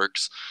in the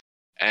works.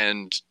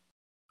 And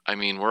I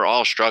mean, we're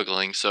all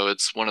struggling. So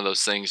it's one of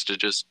those things to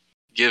just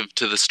give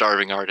to the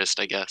starving artist,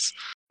 I guess.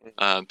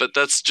 But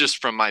that's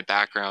just from my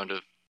background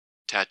of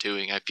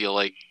tattooing. I feel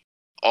like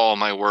all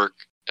my work,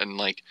 and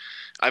like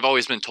I've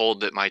always been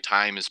told that my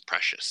time is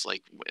precious.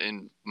 Like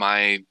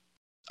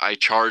I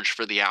charge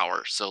for the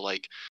hour. So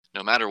like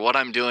no matter what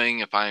I'm doing,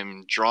 if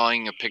I'm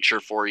drawing a picture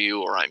for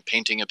you or I'm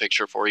painting a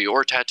picture for you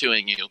or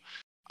tattooing you,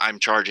 I'm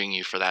charging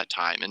you for that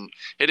time. And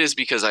it is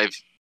because I've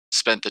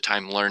spent the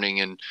time learning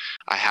and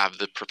I have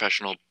the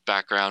professional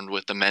background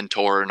with the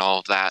mentor and all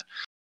of that.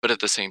 But at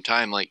the same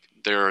time, like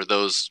there are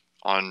those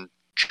on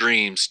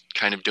Dreams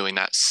kind of doing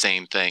that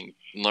same thing,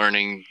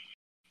 learning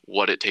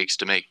what it takes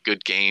to make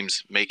good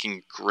games,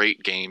 making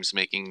great games,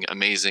 making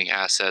amazing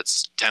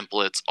assets,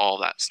 templates, all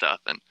that stuff.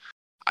 And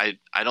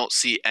I don't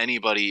see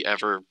anybody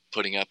ever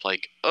putting up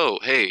like, oh,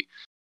 hey,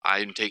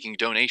 I'm taking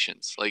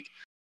donations. Like,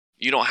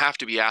 you don't have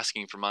to be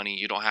asking for money.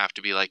 You don't have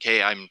to be like,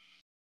 hey,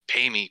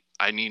 pay me.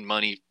 I need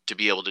money to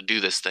be able to do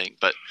this thing.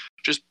 But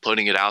just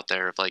putting it out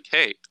there of like,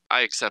 hey,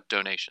 I accept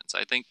donations.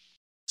 I think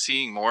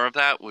seeing more of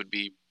that would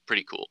be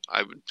pretty cool.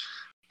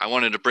 I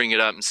wanted to bring it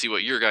up and see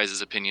what your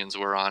guys' opinions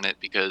were on it,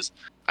 because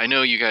I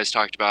know you guys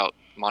talked about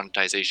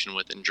monetization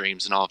within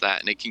Dreams and all of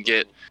that, and it could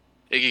get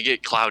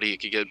cloudy,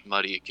 it could get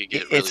muddy, it could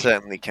get really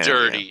certainly can,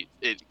 dirty.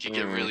 Yeah. It could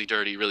get really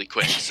dirty really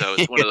quick. So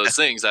it's one of those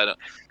things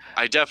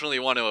I definitely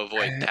want to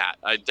avoid that.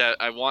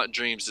 I want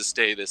Dreams to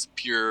stay this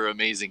pure,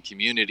 amazing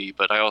community,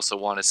 but I also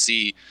want to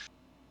see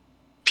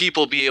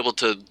people be able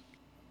to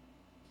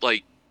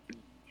like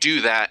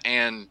do that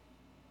and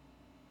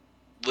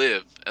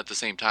live at the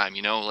same time,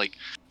 you know? Like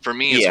for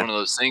me, it's one of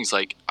those things.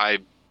 Like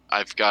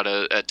I've got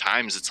to, at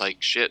times it's like,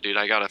 shit, dude,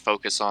 I got to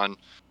focus on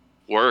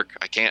work.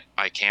 I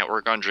can't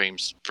work on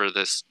Dreams for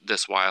this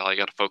while. I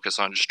got to focus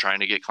on just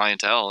trying to get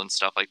clientele and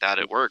stuff like that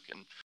at work.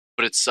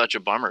 But it's such a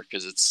bummer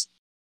because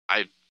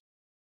I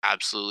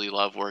absolutely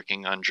love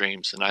working on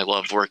Dreams, and I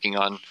love working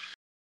on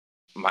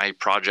my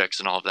projects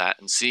and all of that,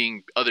 and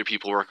seeing other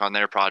people work on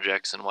their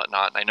projects and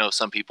whatnot. And I know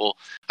some people,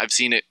 I've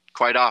seen it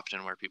quite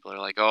often where people are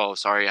like, oh,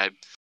 sorry, I've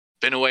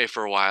been away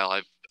for a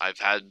while. I've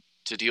had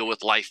to deal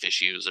with life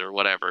issues or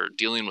whatever,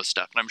 dealing with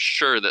stuff. And I'm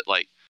sure that,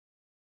 like,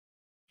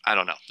 I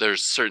don't know,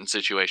 there's certain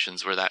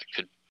situations where that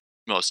could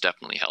most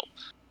definitely help.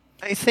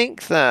 I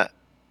think that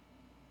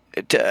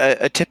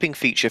a tipping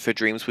feature for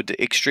Dreams would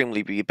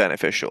extremely be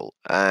beneficial,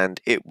 and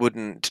it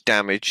wouldn't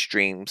damage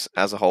Dreams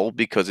as a whole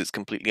because it's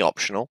completely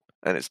optional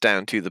and it's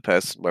down to the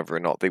person whether or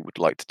not they would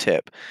like to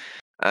tip.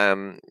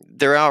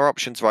 There are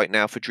options right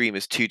now for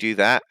Dreamers to do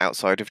that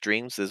outside of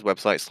Dreams. There's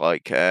websites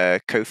like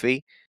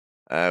Ko-fi,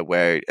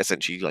 where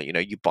essentially, like,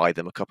 you buy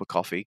them a cup of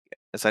coffee,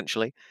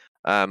 essentially,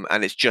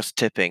 and it's just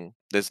tipping.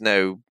 There's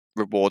no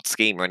reward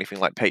scheme or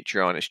anything like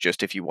Patreon. It's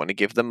just if you want to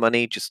give them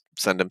money, just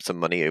send them some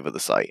money over the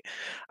site.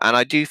 And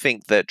I do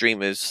think that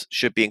Dreamers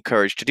should be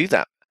encouraged to do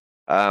that.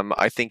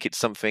 I think it's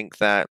something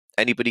that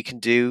anybody can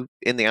do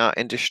in the art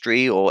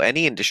industry or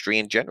any industry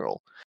in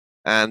general.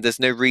 And there's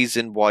no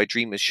reason why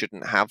Dreamers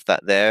shouldn't have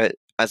that there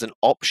as an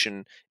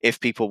option if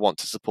people want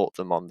to support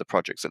them on the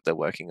projects that they're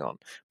working on.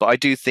 But I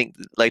do think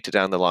that later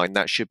down the line,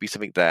 that should be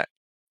something that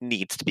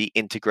needs to be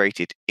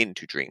integrated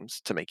into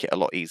Dreams to make it a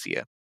lot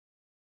easier.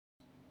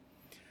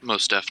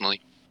 Most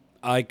definitely.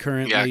 I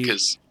currently... Yeah,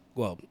 because...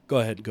 Well, go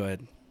ahead. Oh,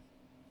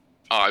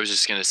 I was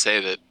just going to say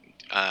that...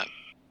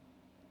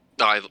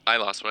 I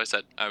lost what I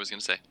said. I was going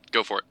to say.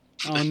 Go for it.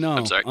 Oh no!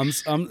 I'm sorry.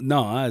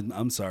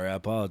 I'm sorry. I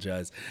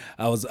apologize.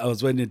 I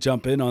was waiting to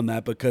jump in on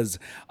that because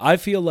I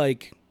feel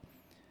like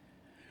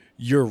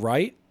you're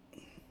right,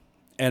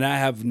 and I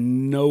have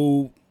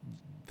no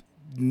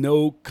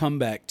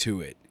comeback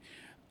to it.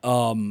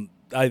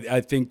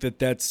 I think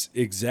that's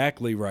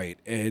exactly right,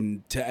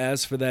 and to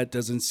ask for that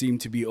doesn't seem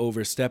to be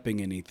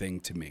overstepping anything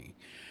to me.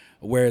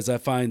 Whereas I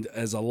find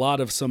as a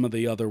lot of some of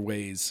the other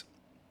ways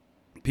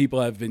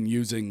people have been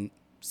using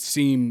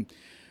seem.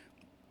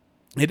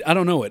 I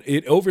don't know.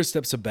 It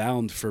oversteps a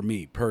bound for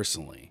me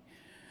personally,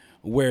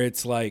 where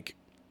it's like,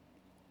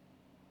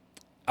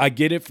 I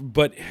get it,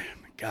 but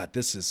God,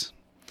 this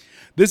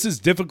is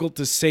difficult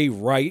to say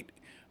right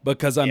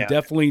because I'm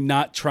definitely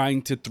not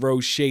trying to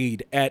throw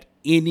shade at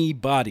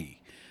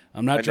anybody.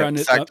 I'm not trying to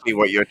exactly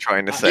what you're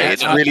trying to say.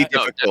 It's really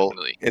difficult.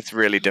 It's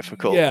really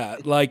difficult. Yeah,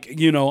 like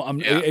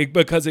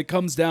because it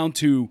comes down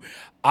to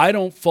I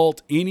don't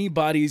fault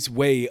anybody's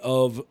way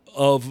of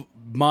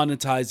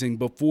monetizing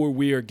before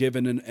we are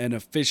given an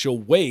official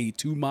way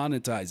to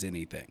monetize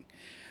anything.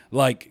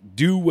 Like,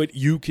 do what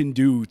you can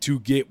do to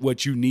get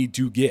what you need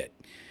to get.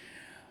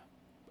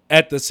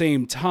 at the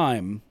same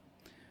time,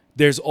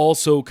 there's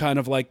also kind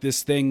of like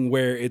this thing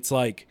where it's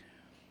like,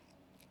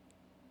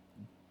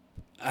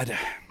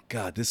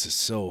 God, this is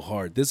so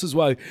hard. This is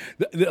why,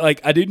 like,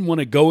 I didn't want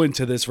to go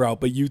into this route,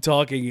 but you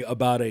talking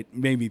about it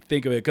made me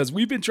think of it, because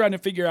we've been trying to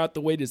figure out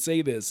the way to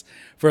say this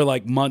for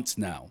like months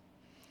now.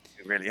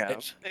 It really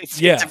has.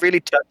 It's Yeah. a really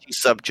touchy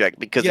subject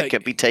because Yeah. it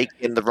can be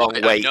taken the wrong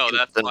way. No,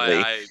 that's instantly.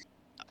 why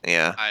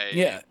Yeah.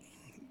 Yeah.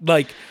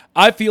 Like,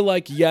 I feel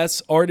like,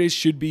 yes, artists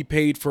should be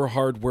paid for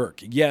hard work.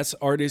 Yes,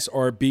 artists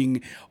are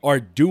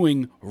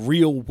doing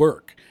real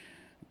work.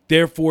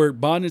 Therefore,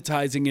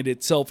 monetizing it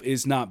itself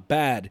is not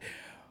bad.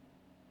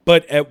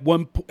 But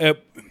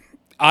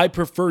I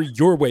prefer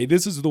your way.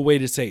 This is the way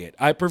to say it.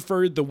 I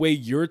prefer the way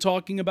you're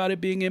talking about it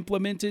being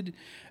implemented,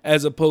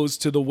 as opposed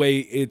to the way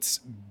it's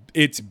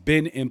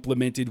been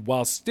implemented,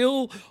 while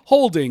still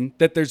holding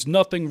that there's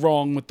nothing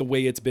wrong with the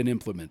way it's been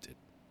implemented.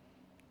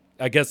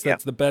 I guess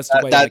that's the best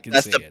way I can say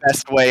it. That's the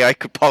best way I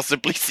could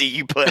possibly see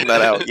you putting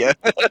that out, yeah.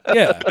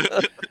 Yeah.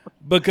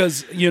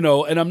 Because,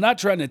 and I'm not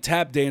trying to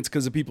tap dance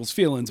because of people's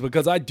feelings,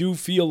 because I do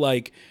feel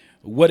like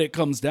what it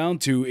comes down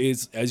to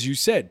is, as you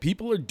said,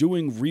 people are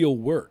doing real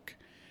work.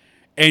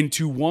 And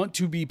to want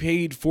to be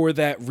paid for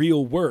that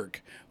real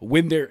work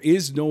when there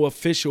is no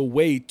official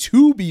way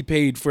to be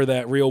paid for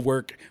that real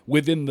work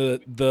within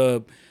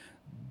the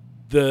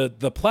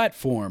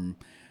platform,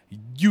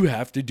 you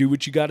have to do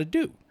what you got to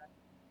do.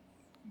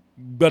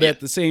 But at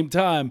the same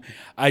time,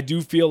 I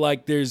do feel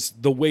like there's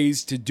the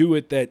ways to do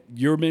it that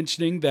you're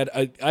mentioning, that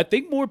I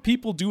think more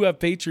people do have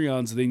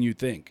Patreons than you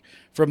think,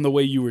 from the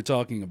way you were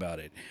talking about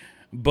it.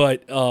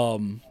 But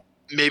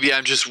maybe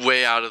I'm just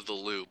way out of the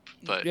loop.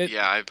 But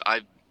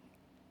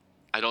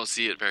I don't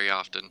see it very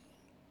often.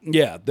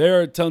 Yeah, there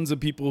are tons of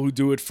people who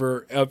do it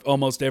for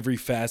almost every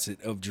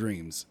facet of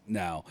Dreams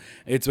now.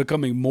 It's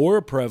becoming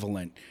more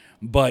prevalent.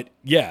 But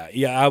yeah,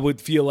 I would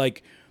feel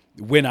like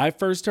when I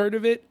first heard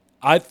of it,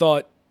 I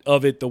thought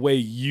of it the way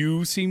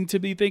you seem to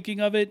be thinking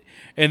of it,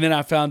 and then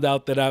I found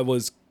out that I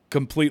was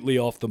completely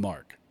off the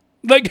mark.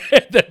 Like,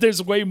 that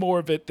there's way more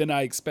of it than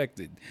I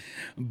expected.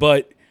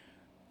 But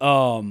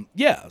so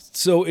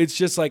it's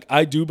just like,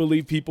 I do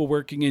believe people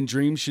working in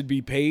Dreams should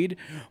be paid,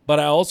 but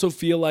I also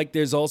feel like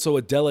there's also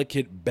a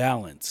delicate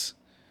balance.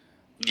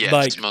 Yes,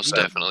 like, most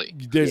definitely.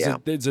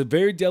 There's a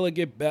very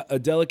delicate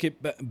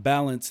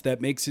balance that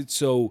makes it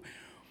so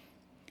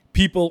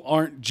people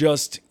aren't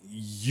just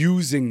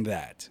using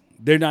that.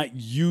 They're not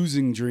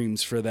using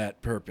Dreams for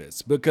that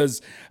purpose,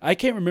 because I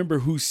can't remember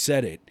who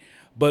said it,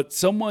 but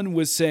someone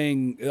was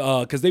saying,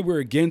 because they were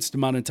against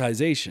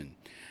monetization,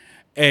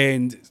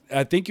 and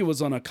I think it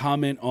was on a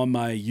comment on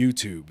my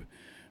YouTube,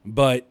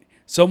 but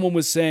someone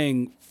was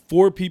saying,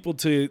 for people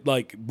to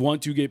like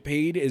want to get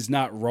paid is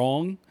not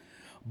wrong,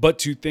 but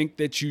to think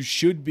that you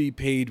should be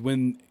paid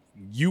when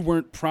you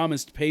weren't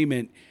promised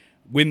payment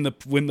when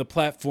the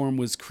platform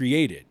was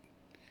created.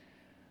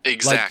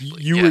 Exactly.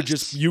 Like,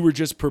 you were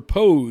just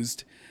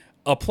proposed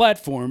a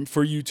platform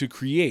for you to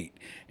create.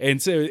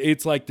 And so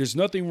it's like, there's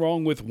nothing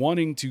wrong with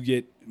wanting to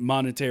get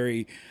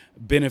monetary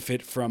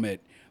benefit from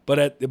it.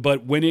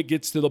 But when it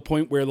gets to the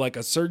point where like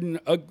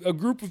a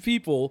group of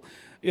people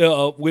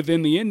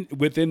within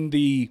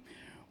the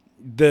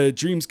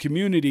Dreams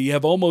community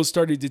have almost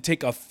started to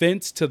take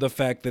offense to the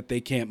fact that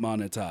they can't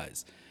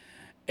monetize.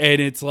 And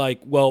it's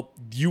like, well,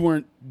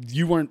 you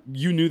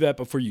knew that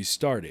before you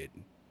started.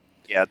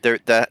 Yeah,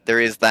 there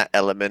is that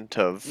element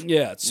of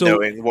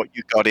knowing what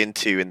you got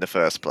into in the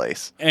first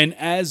place. And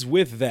as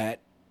with that,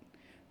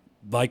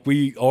 like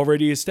we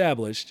already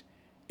established,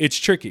 it's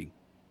tricky.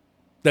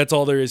 That's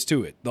all there is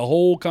to it. The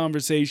whole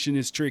conversation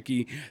is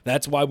tricky.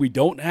 That's why we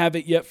don't have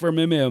it yet from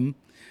MM.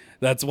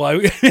 That's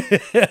why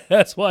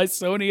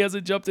Sony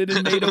hasn't jumped in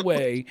and made a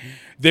way.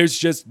 There's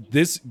just,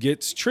 this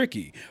gets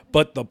tricky.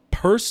 But the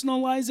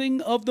personalizing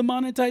of the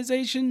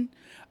monetization,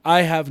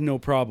 I have no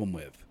problem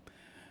with.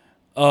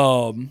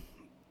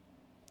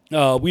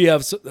 We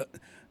have,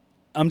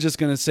 I'm just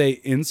going to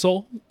say,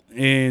 Insol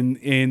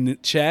in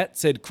chat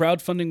said,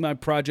 crowdfunding my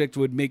project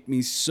would make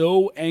me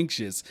so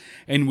anxious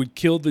and would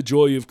kill the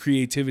joy of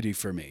creativity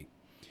for me.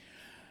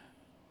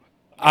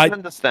 I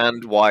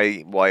understand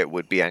why it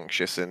would be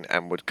anxious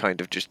and would kind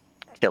of just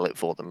kill it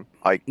for them.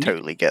 I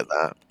totally get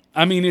that.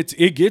 I mean,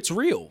 it gets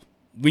real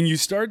when you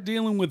start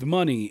dealing with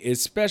money,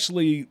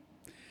 especially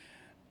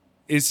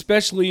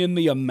in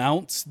the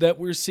amounts that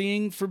we're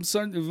seeing from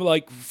certain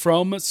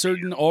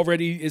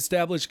already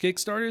established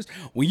Kickstarters.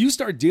 When you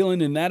start dealing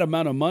in that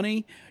amount of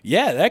money,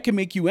 yeah, that can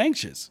make you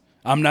anxious.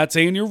 I'm not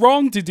saying you're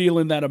wrong to deal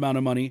in that amount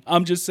of money.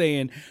 I'm just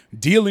saying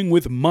dealing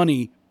with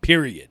money,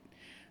 period,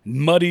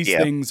 muddies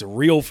things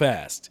real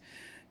fast.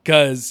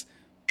 Because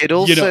it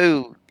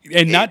also,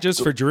 not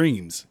just for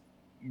Dreams.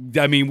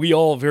 I mean, we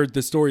all have heard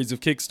the stories of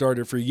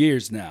Kickstarter for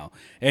years now,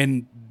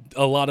 and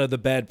a lot of the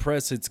bad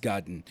press it's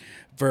gotten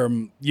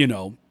from,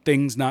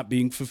 things not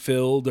being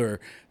fulfilled or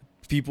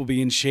people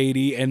being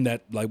shady, and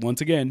that, like,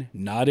 once again,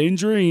 not in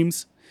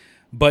Dreams,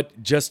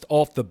 but just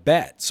off the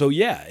bat. So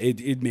yeah,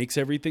 it makes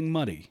everything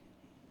muddy.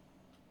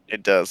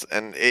 It does,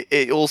 and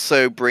it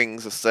also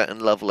brings a certain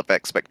level of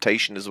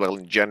expectation as well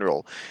in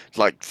general,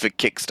 like for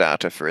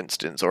Kickstarter, for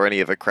instance, or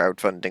any other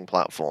crowdfunding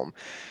platform.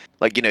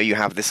 Like, you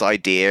have this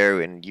idea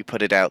and you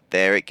put it out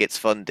there, it gets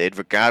funded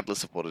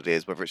regardless of what it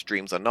is, whether it's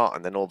dreams or not,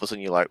 and then all of a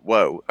sudden you're like,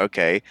 whoa,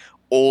 okay,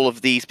 all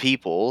of these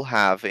people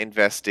have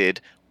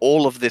invested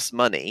all of this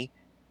money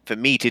for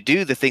me to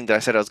do the thing that I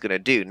said I was going to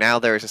do. Now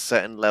there is a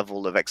certain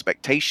level of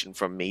expectation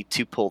from me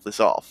to pull this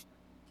off.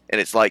 And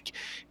it's like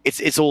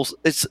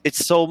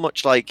it's so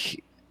much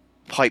like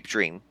pipe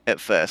dream at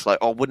first, like,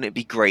 oh, wouldn't it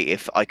be great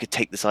if I could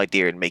take this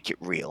idea and make it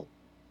real?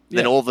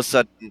 Then all of a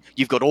sudden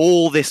you've got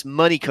all this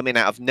money coming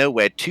out of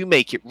nowhere to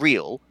make it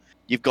real.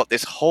 You've got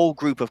this whole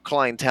group of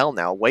clientele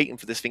now waiting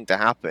for this thing to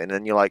happen,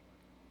 and you're like,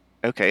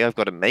 okay, I've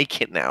got to make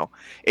it now.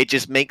 It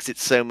just makes it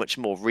so much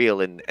more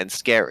real and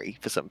scary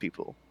for some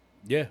people.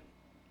 Yeah,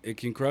 it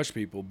can crush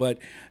people. But,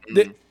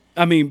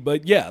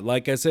 but yeah,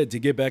 like I said, to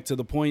get back to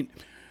the point,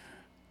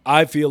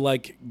 I feel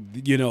like,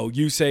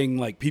 you saying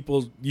like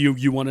people,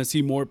 you want to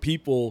see more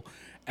people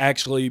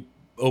actually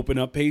open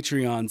up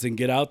Patreons and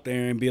get out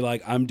there and be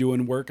like, I'm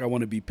doing work, I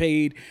want to be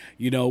paid.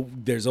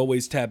 There's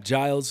always Tap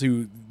Giles,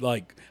 who,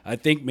 like, I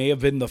think may have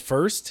been the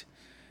first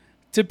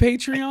to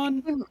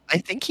Patreon. I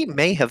think he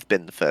may have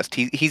been the first.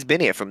 He's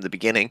been here from the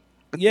beginning.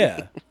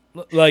 Yeah.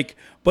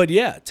 But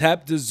yeah,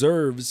 Tap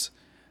deserves,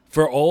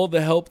 for all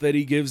the help that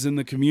he gives in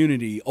the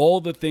community, all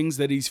the things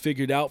that he's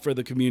figured out for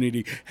the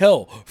community.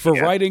 Hell, for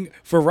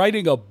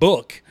writing a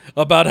book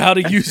about how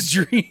to use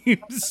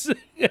dreams,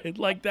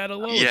 like that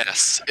alone.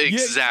 Yes,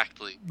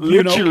 exactly.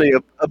 Literally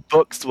a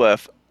book's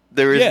worth.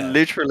 There is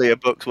literally a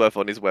book's worth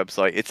on his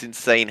website. It's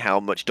insane how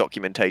much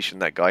documentation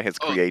that guy has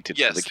created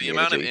for the community. The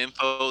amount of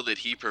info that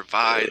he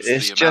provides,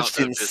 it's just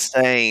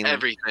insane.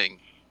 Everything.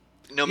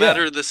 No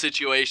matter the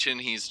situation,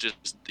 he's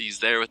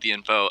there with the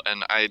info,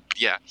 and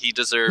he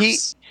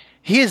deserves.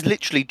 He is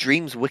literally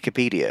Dreams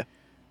Wikipedia.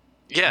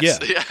 Yes,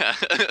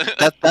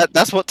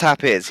 that's what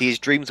Tap is. He's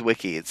Dreams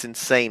Wiki. It's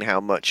insane how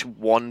much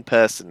one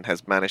person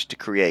has managed to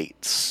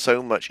create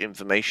so much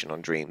information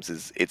on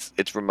Dreams.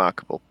 It's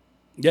remarkable.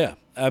 Yeah,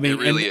 I mean, it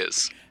really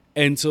is.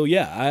 And so,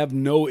 I have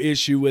no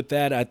issue with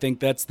that. I think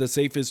that's the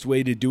safest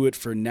way to do it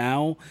for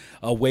now.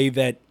 A way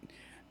that,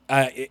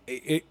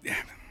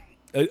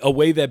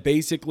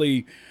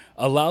 basically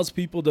allows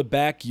people to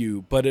back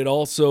you, but it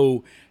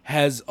also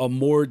has a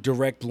more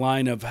direct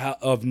line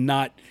of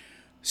not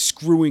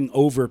screwing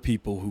over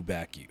people who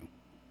back you.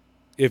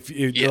 If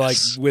like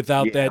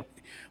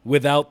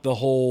without the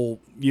whole,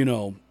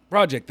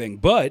 project thing.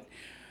 But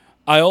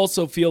I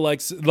also feel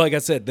like I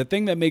said, the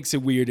thing that makes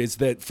it weird is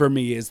that for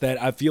me is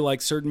that I feel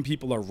like certain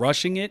people are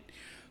rushing it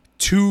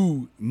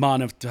to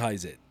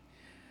monetize it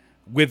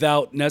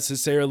without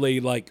necessarily,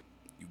 like,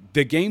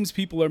 the games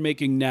people are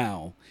making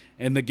now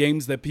and the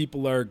games that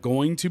people are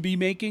going to be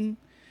making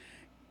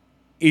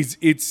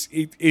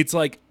it's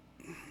like,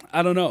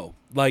 I don't know,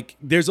 like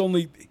there's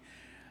no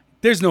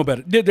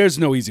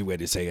easy way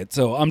to say it,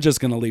 so I'm just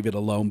gonna leave it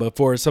alone. But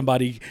for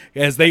somebody,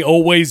 as they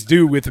always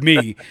do with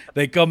me,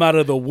 they come out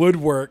of the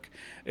woodwork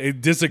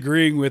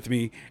disagreeing with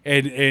me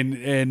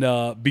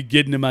and be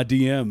getting in my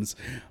DMs.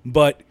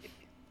 But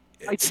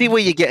I see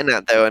where you're getting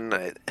at though,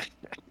 and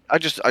I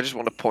just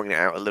want to point it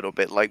out a little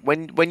bit. Like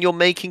when you're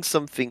making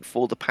something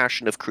for the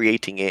passion of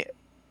creating it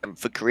and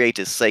for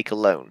creators' sake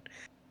alone,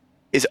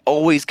 is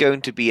always going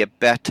to be a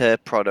better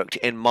product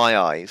in my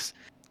eyes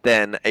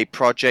than a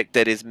project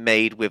that is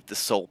made with the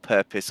sole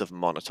purpose of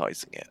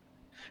monetizing it.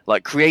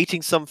 Like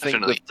creating something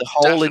with the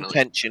whole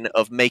intention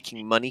of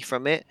making money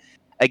from it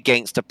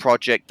against a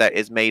project that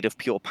is made of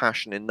pure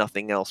passion and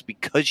nothing else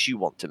because you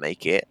want to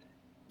make it.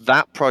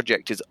 That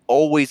project is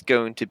always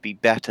going to be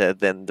better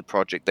than the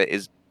project that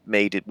is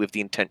made it with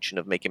the intention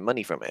of making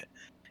money from it.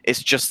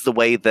 It's just the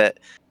way that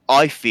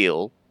I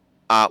feel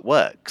art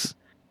works.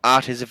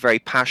 Art is a very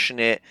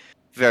passionate,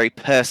 very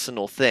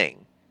personal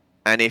thing,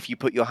 and if you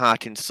put your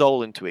heart and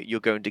soul into it,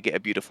 you're going to get a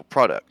beautiful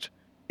product.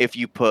 If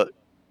you put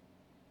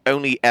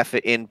only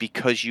effort in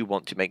because you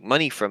want to make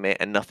money from it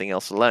and nothing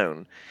else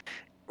alone,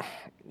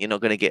 you're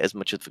not going to get as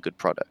much of a good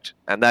product.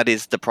 And that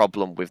is the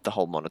problem with the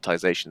whole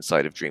monetization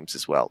side of Dreams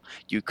as well.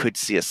 You could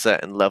see a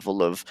certain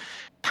level of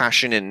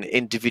passion and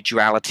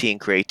individuality and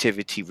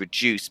creativity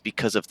reduce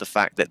because of the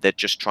fact that they're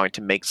just trying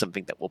to make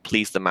something that will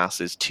please the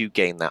masses to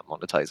gain that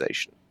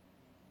monetization.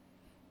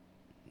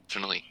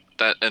 Definitely.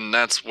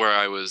 That's where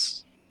I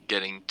was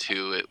getting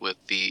to it with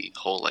the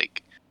whole,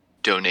 like,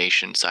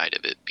 donation side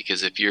of it.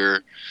 Because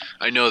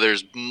I know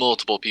there's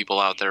multiple people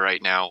out there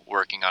right now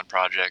working on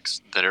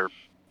projects that are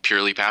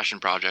purely passion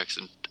projects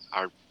and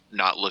are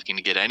not looking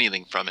to get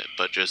anything from it,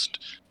 but just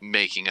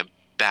making a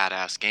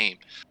badass game.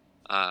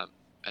 And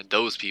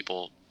those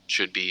people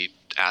should be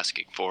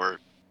asking for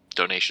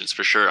donations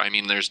for sure. I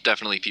mean, there's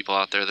definitely people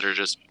out there that are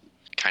just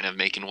kind of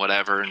making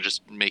whatever and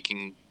just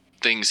making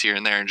things here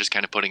and there and just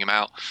kind of putting them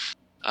out.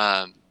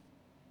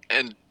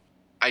 And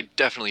I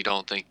definitely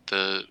don't think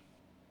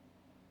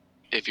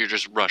if you're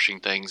just rushing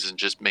things and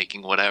just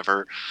making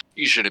whatever,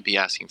 you shouldn't be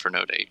asking for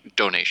no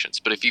donations.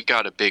 But if you've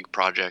got a big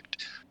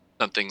project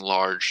something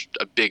large,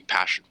 a big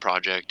passion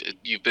project.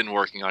 You've been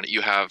working on it.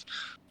 You have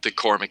the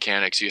core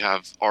mechanics. You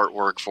have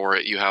artwork for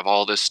it. You have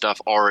all this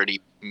stuff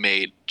already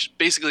made.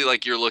 Basically,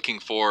 like you're looking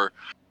for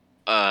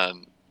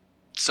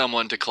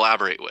someone to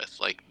collaborate with.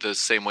 Like the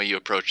same way you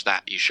approach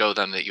that. You show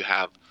them that you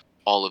have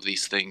all of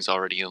these things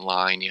already in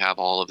line. You have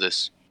all of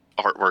this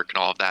artwork and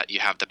all of that. You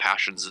have the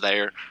passions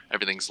there.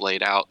 Everything's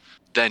laid out.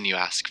 Then you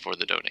ask for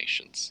the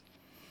donations.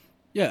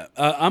 Yeah,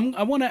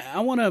 I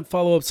wanna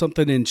follow up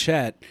something in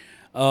chat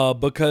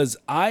because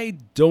I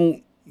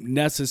don't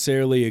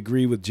necessarily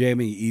agree with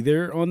Jamie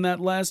either on that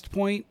last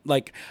point.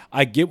 Like,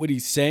 I get what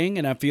he's saying,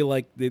 and I feel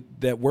like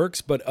that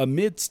works. But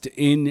Amidst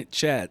in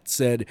chat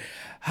said,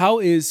 "How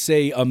is,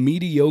 say, a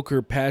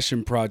mediocre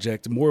passion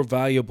project more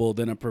valuable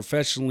than a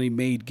professionally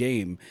made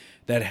game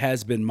that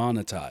has been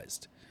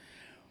monetized?"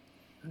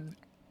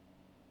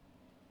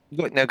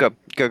 No, go.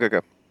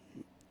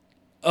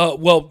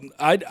 Well,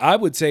 I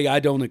would say I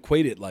don't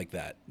equate it like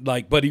that.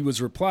 Like, but he was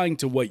replying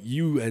to what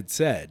you had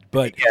said.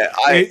 But Yeah,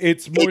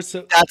 it's more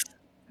so.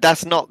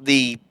 That's not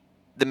the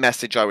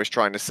message I was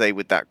trying to say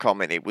with that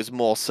comment. It was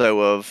more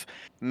so of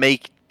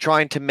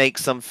trying to make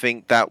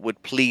something that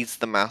would please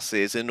the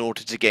masses in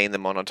order to gain the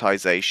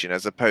monetization,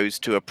 as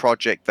opposed to a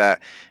project that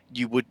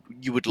you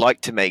would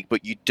like to make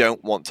but you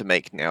don't want to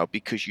make now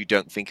because you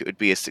don't think it would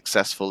be as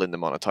successful in the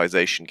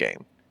monetization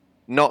game.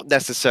 Not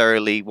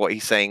necessarily what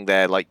he's saying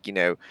there, like, you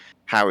know,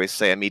 how is,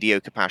 say, a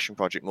mediocre passion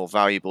project more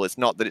valuable? It's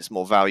not that it's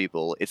more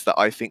valuable, it's that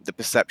I think the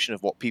perception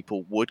of what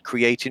people would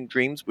create in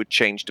Dreams would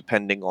change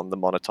depending on the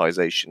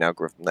monetization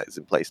algorithm that is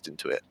placed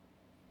into it.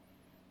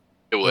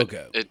 It would.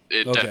 Okay. It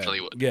Okay.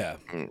 definitely would. Yeah.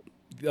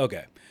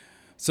 Okay.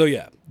 So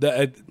yeah,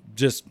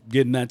 just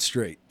getting that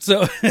straight.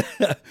 So,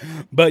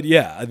 but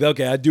yeah,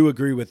 okay, I do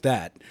agree with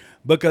that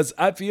because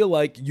I feel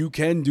like you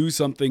can do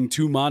something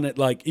to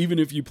like even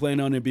if you plan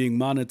on it being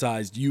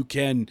monetized, you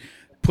can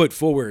put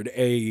forward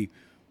a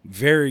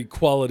very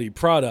quality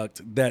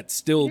product that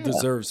still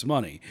deserves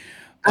money.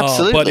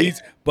 Absolutely.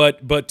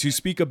 But to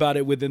speak about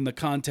it within the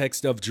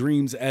context of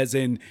Dreams, as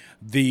in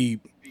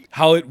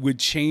how it would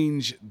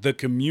change the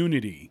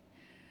community.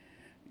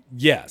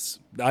 Yes,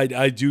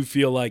 I do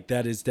feel like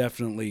that is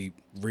definitely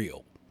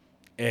real,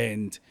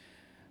 and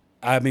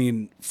I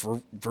mean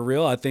for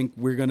real, I think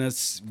we're gonna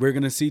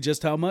see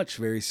just how much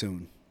very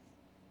soon.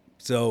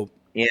 So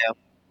Yeah.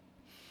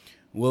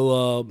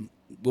 we'll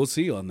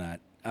see on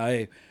that.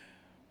 I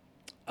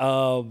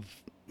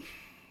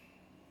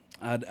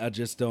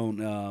just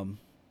don't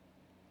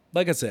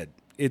like I said,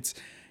 it's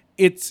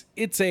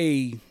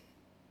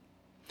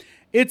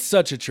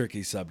such a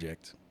tricky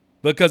subject.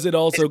 Because it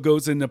also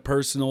goes into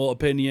personal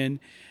opinion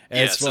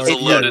as far it's a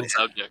as loaded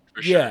subject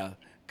for sure. Yeah,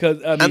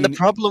 because I mean, And the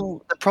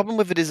problem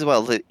with it is,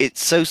 well, that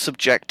it's so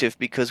subjective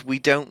because we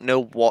don't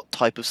know what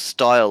type of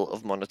style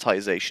of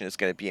monetization is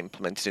going to be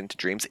implemented into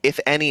Dreams, if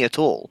any at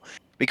all.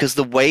 Because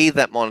the way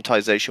that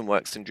monetization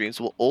works in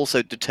Dreams will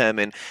also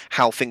determine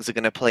how things are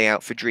going to play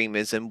out for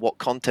Dreamers and what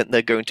content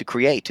they're going to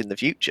create in the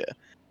future.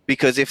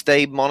 Because if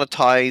they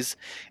monetize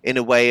in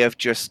a way of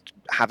just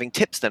having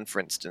tips, then, for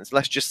instance,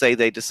 let's just say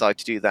they decide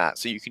to do that,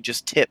 so you can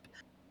just tip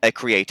a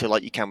creator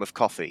like you can with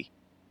coffee,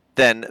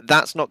 then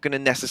that's not going to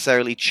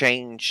necessarily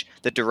change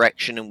the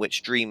direction in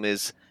which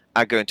Dreamers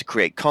are going to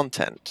create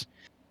content.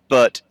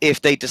 But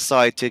if they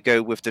decide to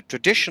go with the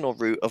traditional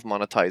route of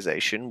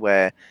monetization,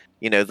 where,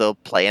 you know, they'll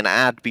play an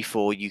ad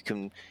before you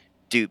can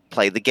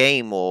play the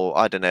game, or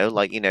I don't know,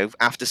 like, you know,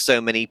 after so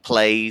many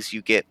plays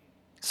you get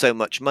so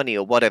much money,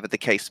 or whatever the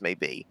case may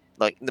be,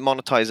 like the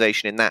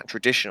monetization in that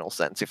traditional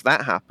sense, if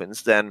that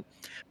happens, then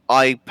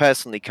I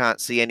personally can't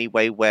see any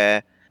way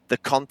where the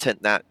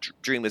content that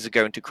Dreamers are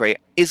going to create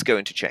is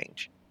going to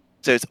change.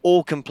 So it's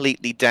all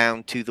completely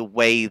down to the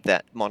way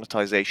that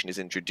monetization is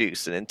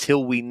introduced, and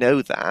until we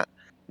know that,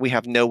 we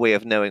have no way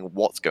of knowing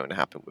what's going to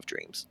happen with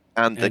Dreams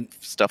and the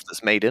stuff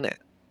that's made in it.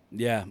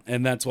 Yeah,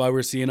 and that's why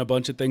we're seeing a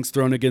bunch of things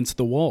thrown against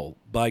the wall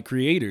by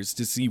creators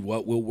to see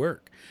what will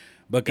work.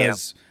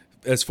 Because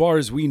as far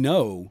as we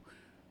know,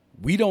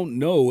 we don't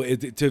know.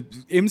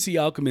 MC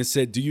Alchemist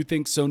said, "Do you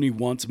think Sony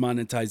wants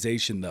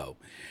monetization though?"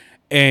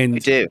 And We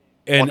do.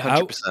 and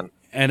 100%.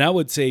 I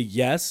would say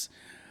yes,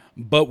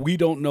 but we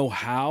don't know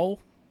how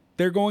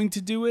they're going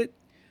to do it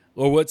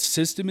or what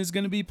system is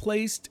going to be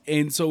placed,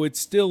 and so it's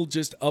still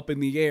just up in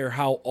the air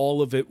how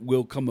all of it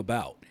will come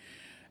about.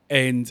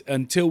 And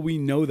until we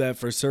know that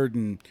for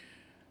certain,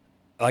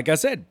 like I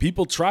said,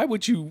 people try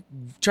what you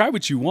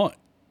want.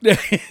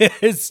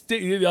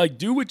 Like,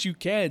 do what you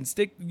can,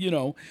 stick, you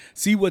know,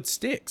 see what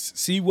sticks,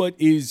 see what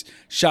is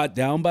shot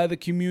down by the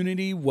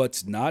community,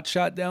 what's not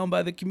shot down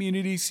by the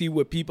community, see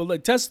what people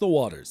like, test the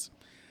waters,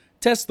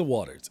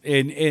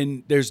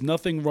 and there's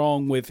nothing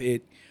wrong with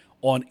it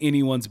on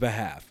anyone's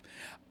behalf.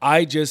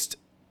 I just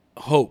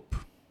hope,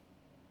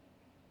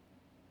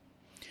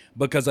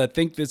 because I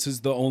think this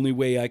is the only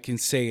way I can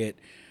say it,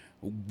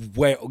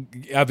 where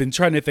I've been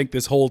trying to think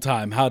this whole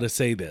time how to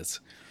say this.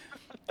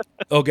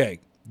 Okay.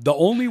 The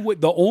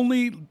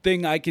only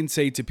thing I can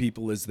say to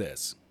people is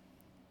this.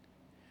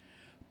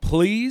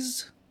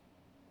 Please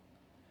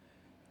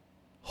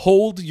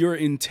hold your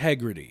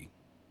integrity.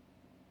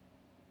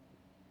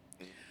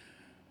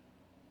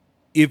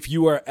 If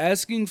you are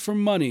asking for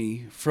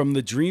money from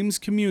the Dreams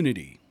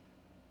community,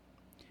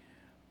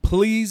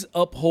 please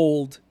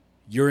uphold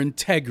your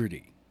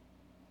integrity.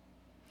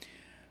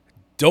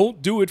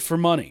 Don't do it for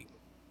money.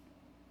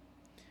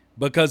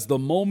 Because the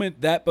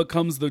moment that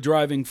becomes the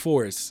driving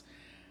force,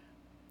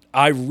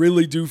 I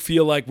really do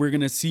feel like we're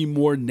going to see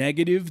more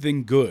negative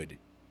than good.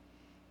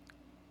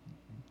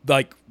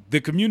 Like, the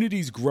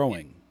community's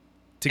growing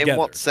together. In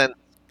what sense?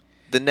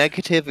 The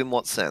negative in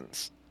what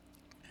sense?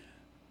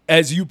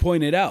 As you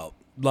pointed out,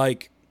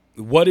 like,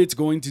 what it's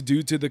going to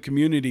do to the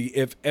community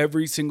if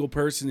every single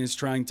person is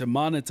trying to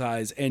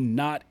monetize and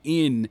not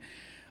in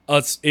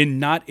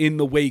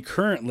the way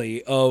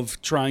currently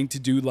of trying to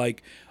do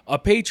like a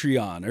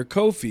Patreon or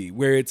Ko-fi,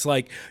 where it's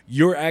like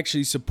you're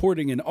actually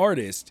supporting an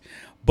artist.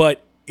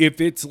 But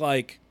if it's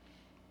like,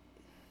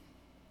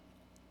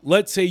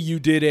 let's say you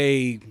did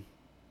a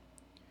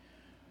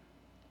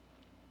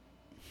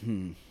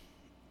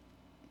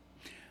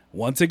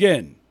once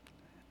again,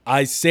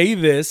 I say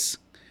this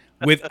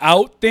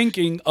without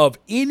thinking of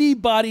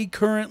anybody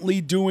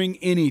currently doing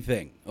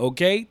anything,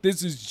 okay?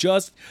 This is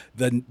just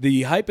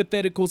the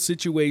hypothetical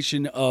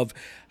situation of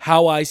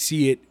how I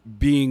see it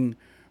being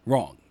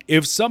wrong.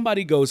 If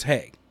somebody goes,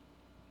 hey,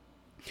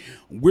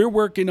 we're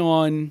working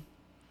on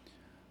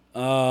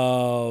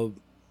a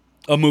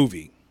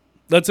movie.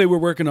 Let's say we're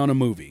working on a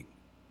movie.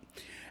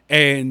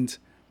 And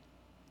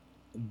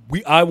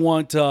I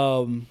want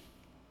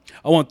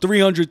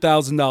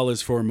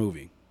 $300,000 for a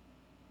movie.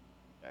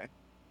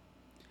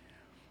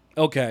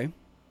 Okay.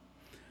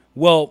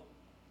 Well,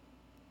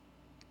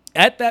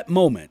 at that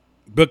moment,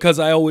 because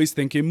I always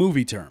think in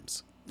movie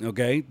terms,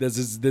 okay? This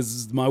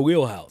is my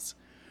wheelhouse.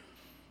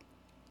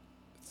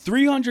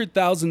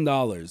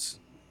 $300,000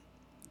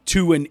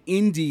 to an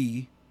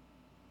indie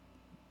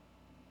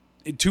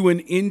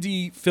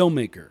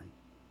filmmaker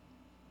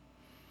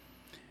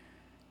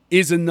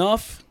is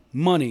enough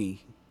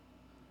money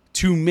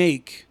to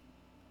make.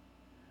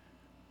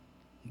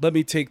 Let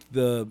me take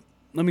the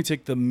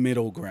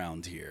middle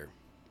ground here.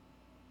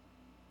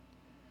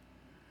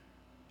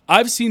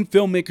 I've seen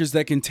filmmakers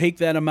that can take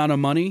that amount of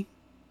money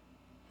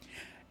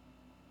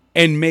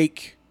and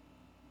make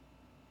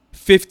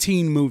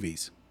 15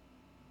 movies.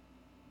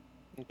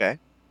 Okay.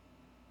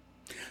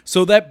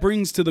 So that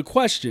brings to the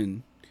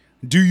question,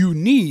 do you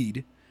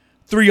need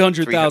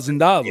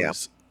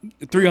 $300,000?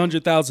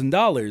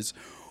 $300,000,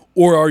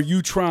 or are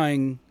you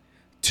trying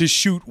to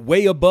shoot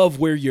way above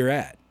where you're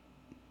at?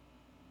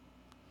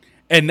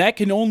 And that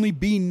can only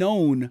be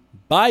known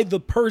by the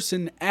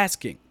person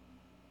asking.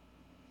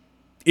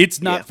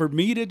 It's not for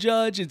me to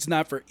judge. It's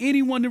not for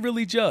anyone to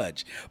really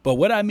judge. But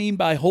what I mean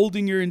by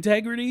holding your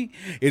integrity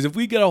is if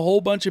we get a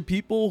whole bunch of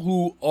people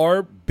who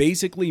are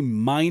basically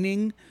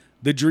mining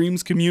the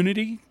Dreams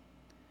community.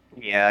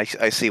 Yeah,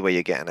 I see where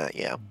you're getting at,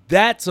 yeah.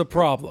 That's a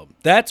problem.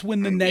 That's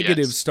when the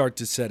negatives start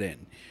to set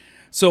in.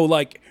 So,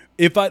 like,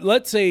 if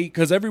let's say,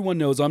 because everyone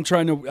knows I'm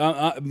trying to,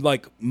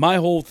 like, my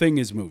whole thing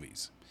is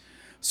movies.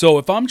 So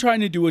if I'm trying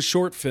to do a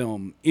short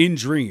film in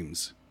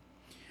Dreams,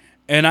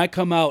 and I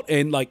come out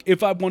and, like,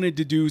 if I wanted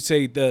to do,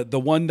 say, the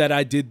one that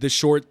I did, the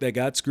short that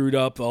got screwed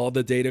up, all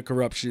the data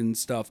corruption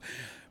stuff,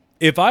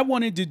 if I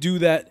wanted to do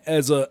that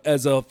as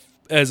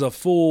a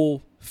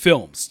full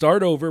film,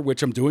 start over,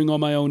 which I'm doing on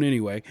my own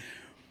anyway.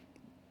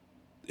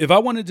 If I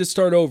wanted to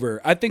start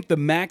over, I think the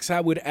max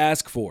I would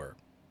ask for,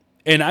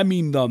 and I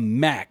mean the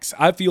max,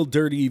 I feel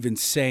dirty even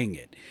saying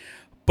it,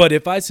 but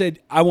if I said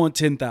I want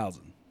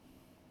 10,000,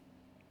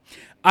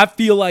 I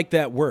feel like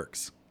that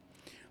works.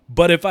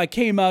 But if I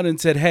came out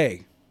and said,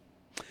 hey,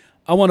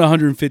 I want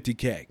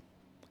 150K,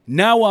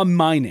 now I'm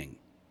mining.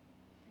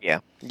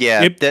 Yeah.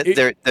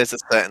 There's a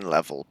certain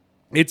level.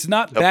 It's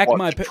not back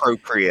my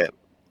appropriate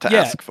to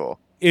ask for.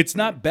 It's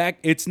not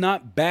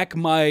back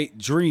my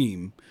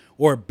dream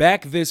or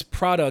back this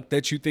product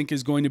that you think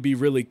is going to be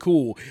really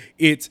cool.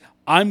 It's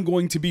I'm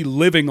going to be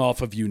living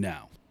off of you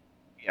now.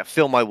 Yeah,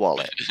 fill my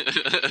wallet.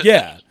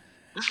 Yeah.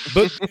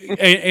 But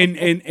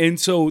and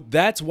so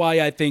that's why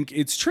I think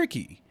it's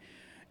tricky.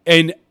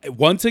 And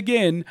once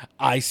again,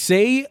 I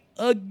say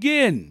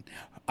again,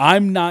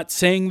 I'm not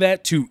saying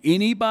that to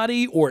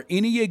anybody or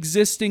any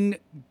existing,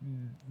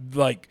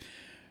 like,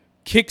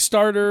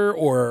 Kickstarter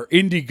or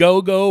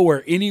Indiegogo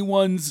or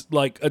anyone's,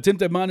 like,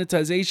 attempt at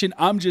monetization.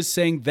 I'm just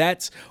saying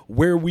that's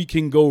where we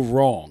can go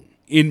wrong,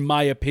 in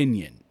my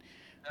opinion.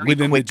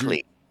 Within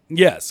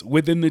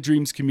the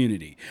Dreams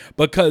community.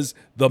 Because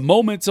the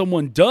moment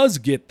someone does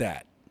get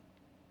that,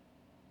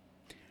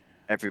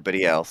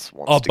 everybody else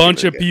wants a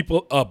bunch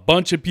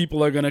of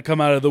people are going to come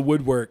out of the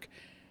woodwork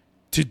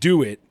to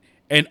do it,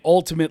 and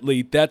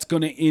ultimately that's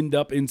going to end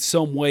up in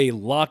some way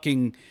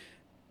locking.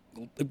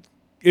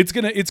 It's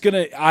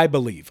gonna I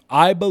believe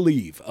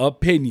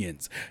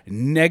opinions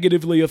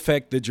negatively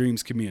affect the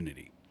Dreams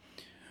community.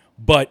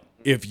 But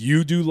if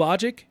you do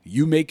logic,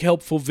 you make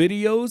helpful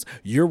videos,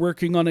 you're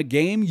working on a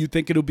game, you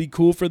think it'll be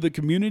cool for the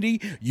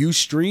community, you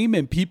stream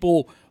and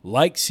people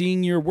like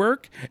seeing your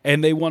work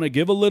and they want to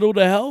give a little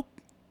to help,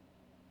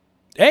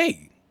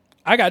 hey,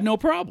 I got no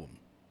problem.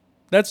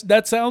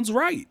 That sounds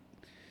right.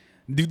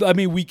 I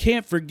mean, we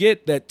can't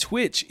forget that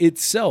Twitch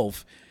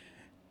itself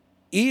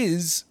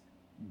is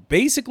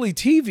basically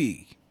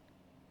TV.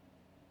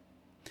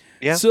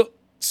 Yeah.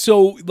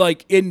 So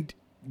like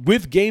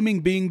with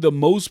gaming being the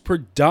most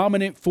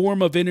predominant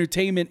form of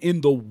entertainment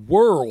in the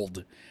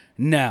world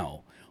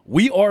now,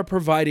 we are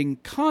providing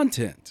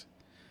content.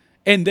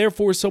 And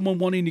therefore someone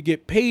wanting to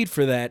get paid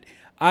for that,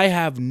 I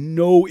have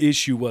no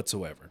issue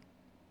whatsoever.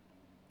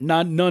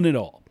 None at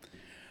all.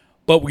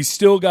 But we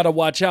still got to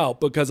watch out,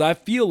 because I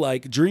feel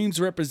like Dreams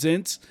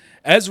represents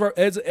as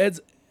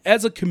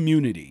a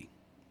community.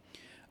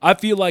 I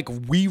feel like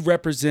we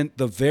represent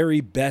the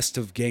very best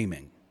of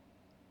gaming.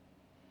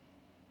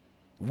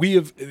 We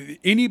have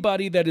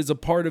anybody that is a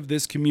part of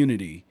this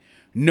community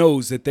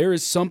knows that there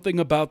is something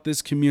about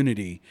this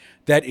community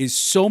that is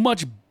so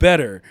much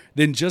better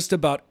than just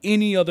about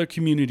any other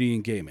community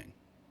in gaming.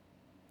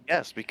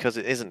 Yes, because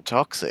it isn't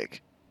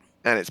toxic,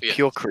 and it's Yeah.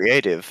 pure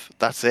creative.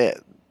 That's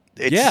it.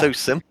 It's so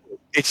simple.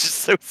 It's just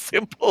so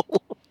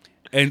simple.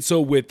 And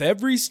so with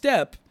every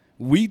step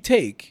we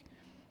take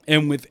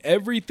and with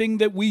everything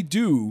that we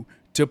do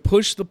to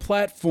push the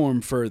platform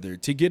further,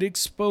 to get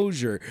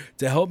exposure,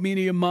 to help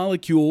Media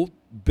Molecule,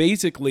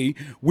 basically,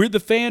 we're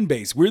the fan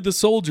base. We're the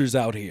soldiers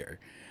out here.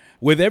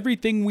 With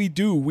everything we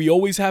do, we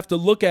always have to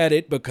look at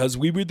it, because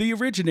we were the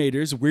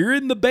originators. We're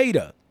in the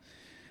beta.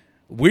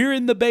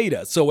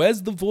 So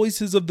as the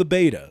voices of the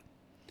beta,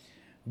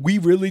 we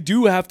really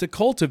do have to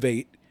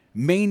cultivate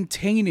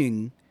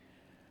maintaining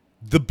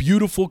the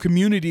beautiful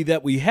community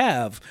that we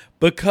have,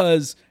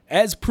 because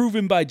as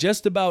proven by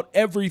just about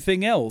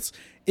everything else,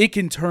 it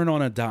can turn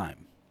on a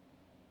dime.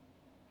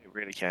 It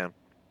really can.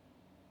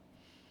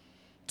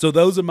 So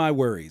those are my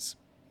worries.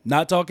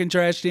 Not talking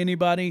trash to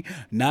anybody,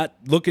 not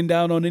looking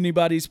down on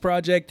anybody's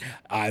project.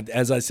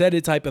 As I said,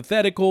 it's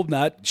hypothetical,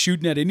 not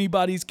shooting at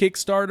anybody's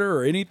Kickstarter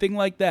or anything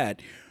like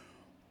that.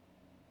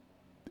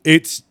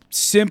 It's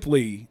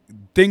simply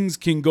things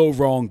can go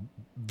wrong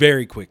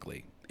very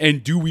quickly.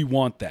 And do we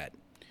want that?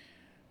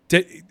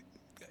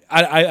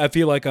 I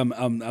feel like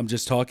I'm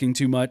just talking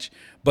too much,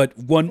 but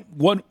one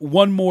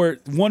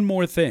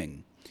more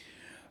thing.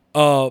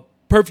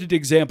 Perfect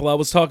example. I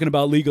was talking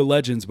about League of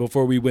Legends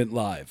before we went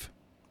live.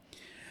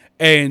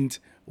 And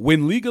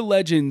when League of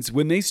Legends,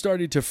 when they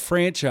started to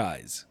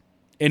franchise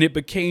and it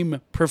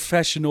became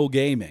professional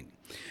gaming,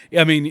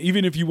 I mean,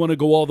 even if you want to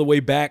go all the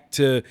way back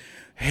to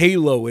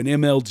Halo and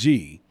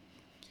MLG,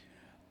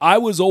 I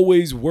was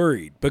always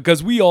worried,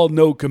 because we all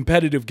know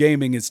competitive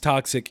gaming is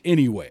toxic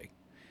anyway.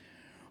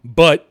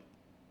 But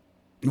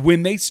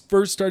when they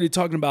first started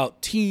talking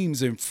about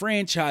teams and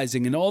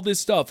franchising and all this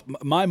stuff,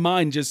 my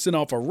mind just sent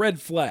off a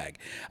red flag.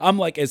 I'm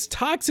like, as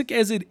toxic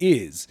as it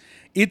is,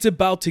 it's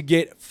about to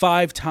get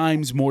 5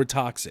 times more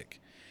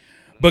toxic,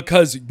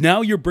 because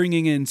now you're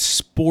bringing in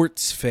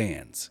sports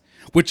fans,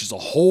 which is a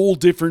whole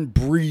different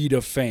breed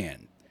of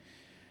fan.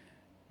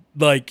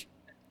 Like,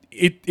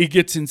 it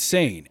gets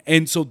insane.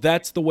 And so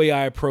that's the way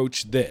I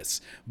approach this,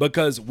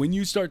 because when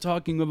you start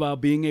talking about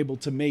being able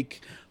to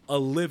make a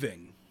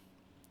living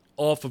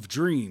off of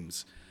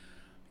Dreams,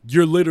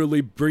 you're literally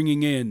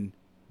bringing in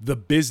the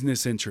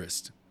business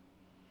interest.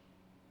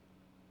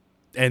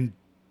 And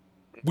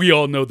we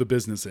all know the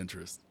business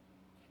interest.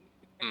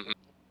 Mhm.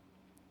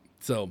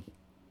 So,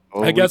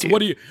 Oh, I guess we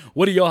do.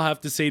 what do y'all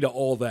have to say to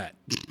all that?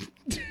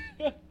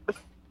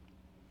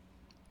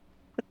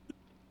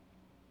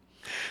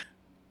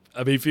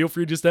 I mean, feel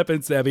free to step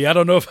in, Savvy. I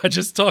don't know if I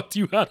just talked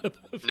you out of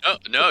the...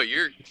 No,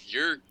 you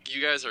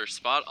guys are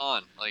spot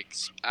on. Like,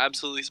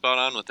 absolutely spot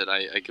on with it.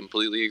 I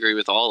completely agree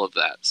with all of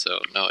that. So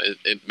no,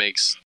 it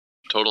makes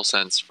total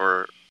sense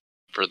for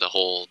the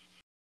whole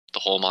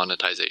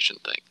monetization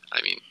thing.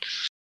 I mean,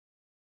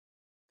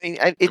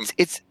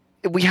 It's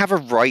we have a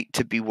right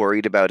to be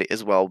worried about it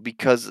as well,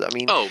 because I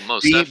mean, oh,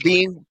 most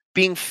definitely.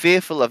 being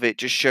fearful of it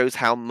just shows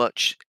how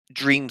much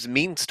Dreams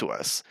means to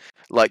us.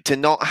 Like, to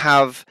not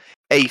have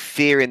a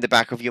fear in the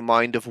back of your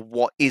mind of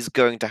what is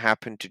going to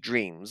happen to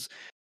Dreams,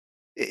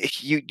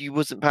 you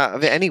wasn't part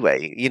of it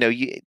anyway. You know,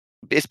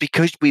 it's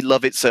because we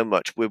love it so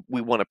much.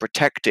 We want to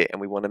protect it, and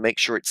we want to make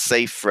sure it's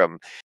safe from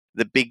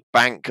the big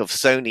bank of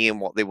Sony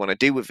and what they want to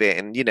do with it.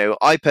 And you know,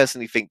 I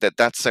personally think that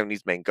that's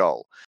Sony's main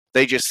goal.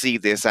 They just see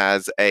this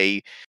as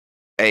a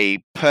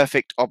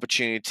perfect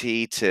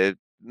opportunity to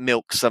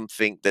milk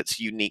something that's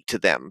unique to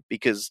them,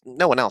 because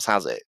no one else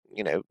has it.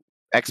 You know,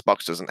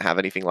 Xbox doesn't have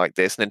anything like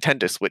this.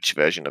 Nintendo Switch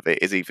version of it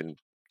is even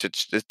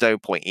there's no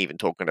point even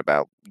talking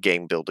about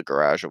Game Builder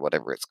Garage or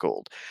whatever it's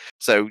called.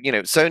 So, you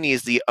know, Sony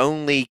is the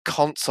only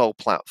console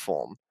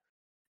platform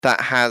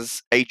that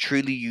has a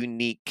truly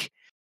unique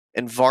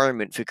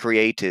environment for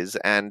creators,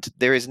 and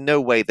there is no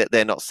way that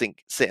they're not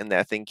sitting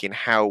there thinking,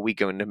 how are we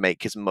going to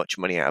make as much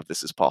money out of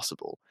this as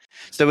possible?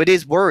 So it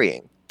is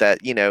worrying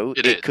that, you know,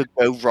 it could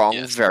go wrong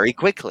Yes. very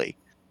quickly.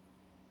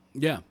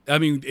 Yeah, I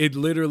mean, it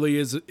literally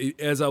is,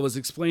 as I was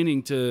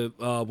explaining to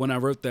when I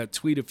wrote that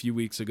tweet a few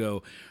weeks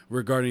ago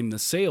regarding the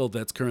sale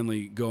that's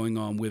currently going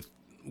on with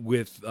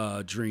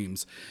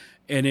Dreams,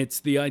 and it's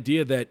the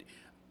idea that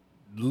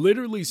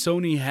literally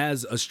Sony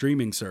has a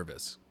streaming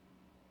service.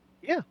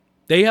 Yeah.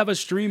 They have a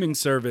streaming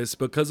service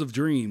because of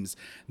Dreams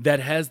that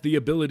has the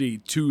ability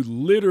to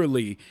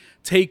literally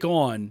take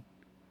on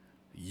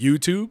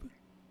YouTube,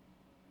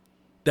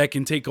 that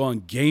can take on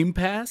Game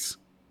Pass.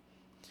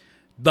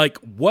 Like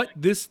what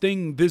this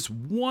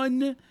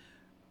one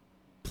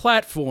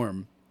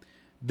platform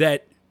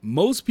that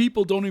most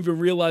people don't even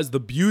realize the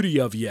beauty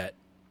of yet.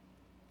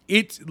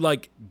 It's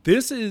like,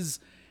 this is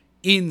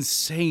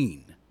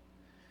insane.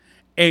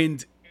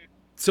 And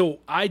so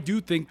I do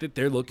think that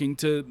they're looking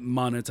to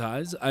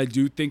monetize. I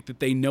do think that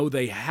they know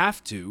they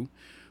have to,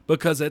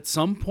 because at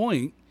some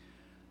point,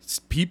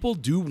 people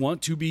do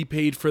want to be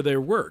paid for their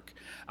work.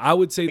 I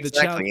would say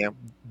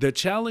the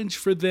challenge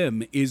for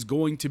them is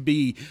going to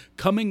be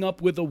coming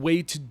up with a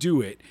way to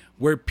do it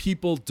where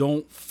people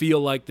don't feel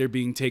like they're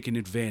being taken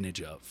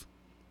advantage of.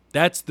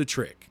 That's the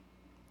trick.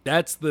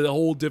 That's the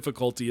whole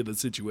difficulty of the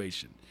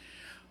situation.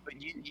 But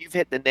you've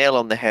hit the nail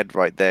on the head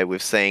right there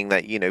with saying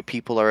that, you know,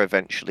 people are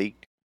eventually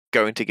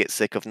going to get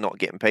sick of not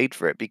getting paid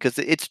for it, because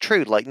it's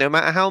true. Like, no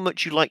matter how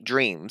much you like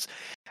Dreams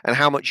and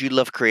how much you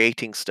love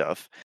creating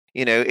stuff,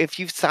 you know, if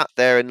you've sat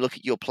there and look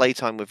at your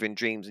playtime within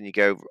Dreams and you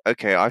go,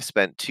 okay, I've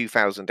spent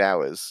 2,000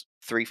 hours,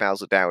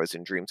 3,000 hours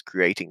in Dreams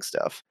creating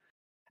stuff,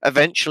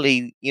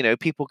 eventually, you know,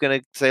 people are going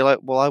to say like,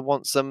 well, I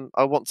want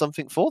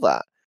something for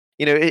that.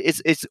 You know,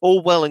 it's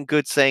all well and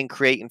good saying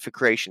creating for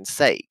creation's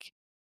sake.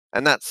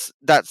 And that's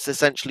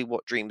essentially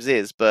what Dreams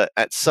is. But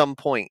at some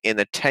point in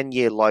a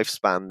 10-year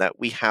lifespan that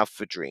we have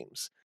for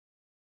Dreams,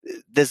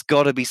 there's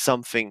got to be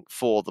something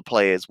for the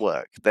player's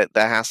work. That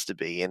there has to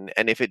be. And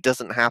if it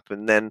doesn't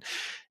happen, then,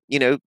 you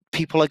know,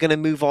 people are going to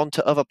move on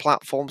to other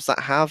platforms that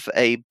have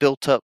a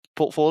built-up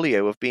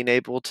portfolio of being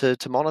able to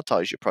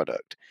monetize your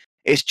product.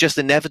 It's just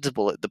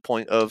inevitable at the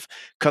point of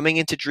coming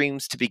into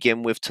Dreams to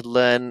begin with. To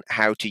learn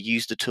how to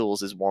use the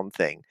tools is one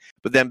thing,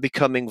 but then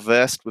becoming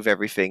versed with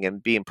everything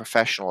and being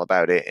professional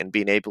about it and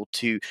being able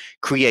to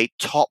create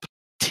top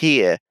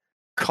tier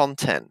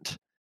content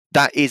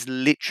that is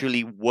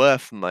literally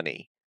worth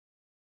money,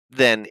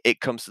 then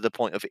it comes to the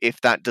point of, if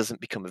that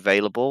doesn't become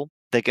available,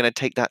 they're going to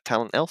take that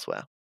talent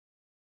elsewhere.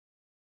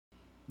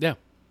 Yeah.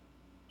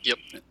 Yep.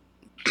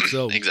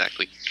 So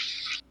exactly.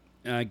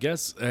 I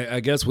guess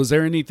was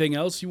there anything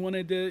else you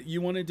wanted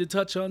to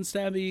touch on,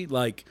 Stabby?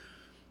 Like,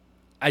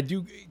 I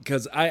do,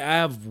 because I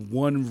have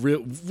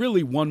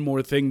really one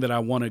more thing that I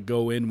want to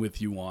go in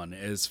with you on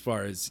as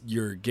far as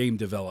your game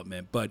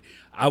development, but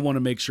I want to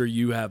make sure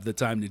you have the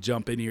time to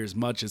jump in here as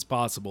much as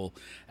possible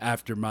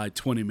after my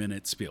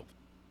 20-minute spiel.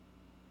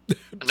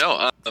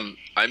 No,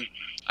 I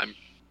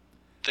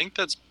think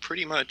that's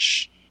pretty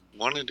much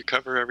wanted to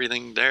cover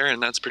everything there,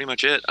 and that's pretty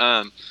much it.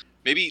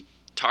 Maybe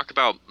talk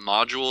about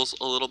modules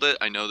a little bit.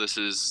 I know this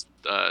is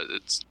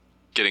it's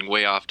getting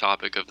way off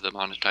topic of the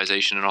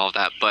monetization and all of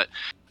that, but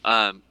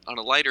on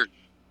a lighter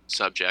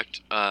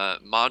subject,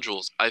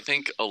 modules. I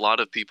think a lot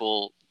of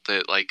people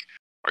that like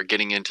are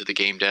getting into the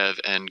game dev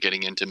and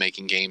getting into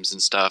making games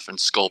and stuff and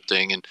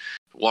sculpting and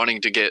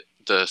wanting to get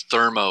the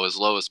thermo as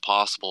low as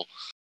possible,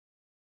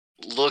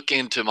 look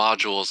into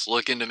modules,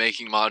 look into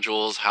making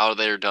modules, how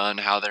they're done,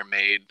 how they're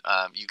made.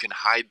 You can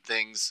hide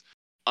things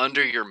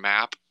under your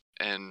map,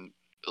 and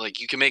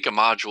like you can make a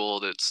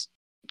module that's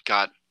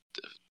got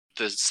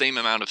the same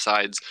amount of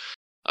sides,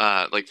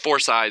 like 4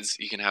 sides.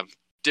 You can have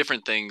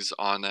different things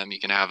on them. You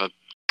can have a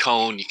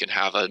cone, you can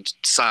have a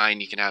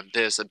sign, you can have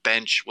this, a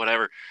bench,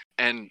 whatever.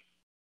 And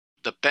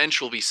the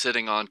bench will be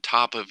sitting on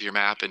top of your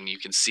map and you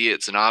can see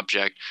it's an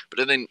object,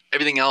 but then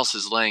everything else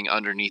is laying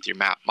underneath your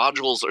map.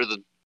 Modules are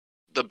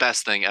the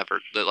best thing ever.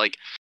 That, like,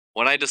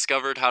 when I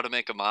discovered how to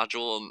make a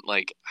module and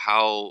like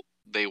how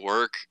they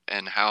work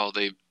and how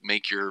they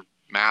make your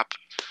map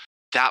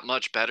that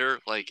much better,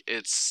 like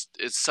it's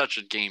such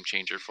a game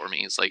changer for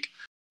me. It's like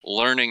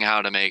learning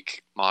how to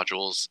make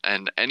modules.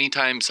 And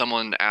anytime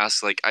someone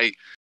asks, like I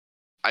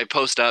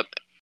post up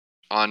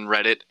on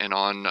Reddit and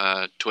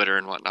on Twitter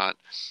and whatnot,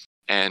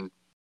 and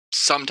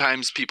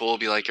sometimes people will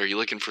be like, are you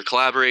looking for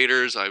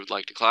collaborators? I would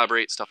like to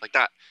collaborate, stuff like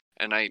that.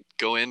 And I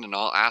go in and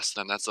I'll ask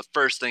them. That's the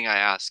first thing I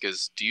ask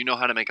is, do you know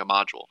how to make a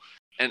module?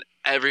 And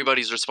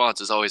everybody's response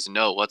is always,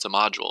 no, what's a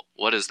module?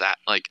 What is that?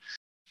 Like,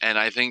 and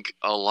I think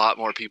a lot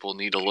more people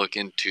need to look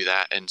into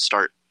that and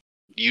start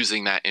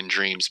using that in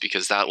Dreams,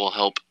 because that will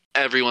help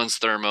everyone's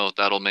thermo.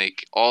 That'll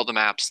make all the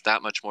maps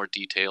that much more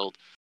detailed.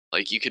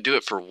 Like, you could do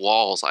it for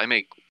walls. I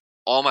make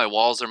all my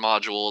walls are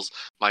modules.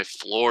 My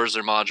floors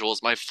are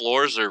modules. My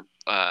floors are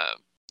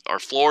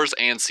floors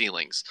and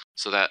ceilings,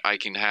 so that I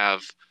can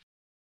have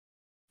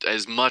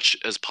as much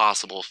as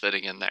possible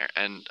fitting in there.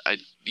 And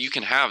you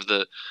can have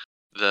the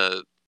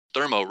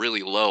thermo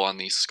really low on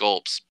these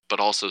sculpts, but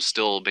also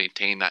still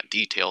maintain that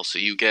detail. So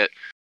you get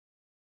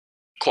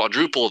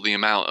quadruple the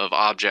amount of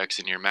objects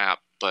in your map,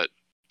 but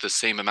the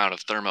same amount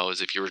of thermo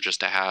as if you were just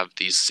to have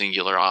these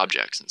singular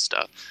objects and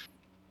stuff.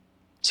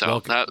 So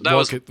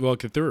walk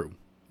it through.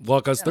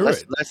 Walk us through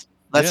it.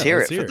 Let's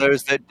hear it. For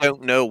those that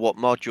don't know what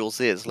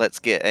modules is, let's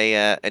get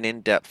an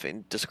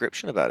in-depth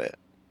description about it.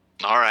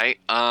 All right.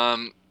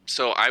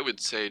 So I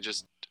would say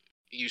just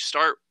you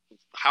start.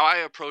 How I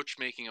approach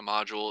making a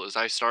module is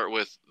I start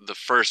with the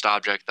first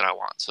object that I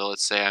want. So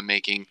let's say I'm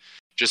making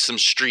just some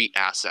street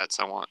assets.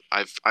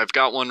 I've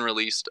got one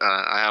released.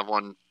 I have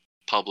one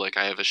public.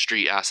 I have a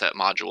street asset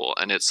module,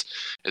 and it's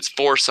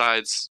 4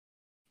 sides,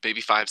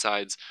 maybe 5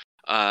 sides,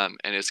 and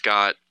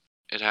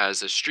it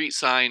has a street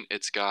sign.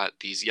 It's got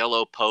these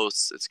yellow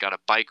posts. It's got a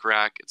bike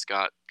rack. It's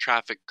got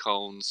traffic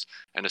cones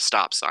and a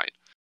stop sign.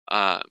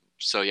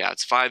 So yeah,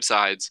 it's 5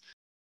 sides,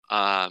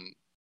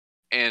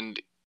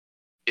 and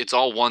it's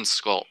all one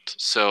sculpt.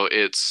 So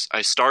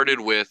I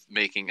started with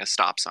making a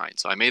stop sign.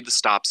 So I made the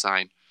stop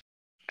sign,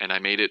 and I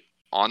made it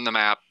on the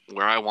map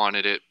where I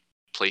wanted it,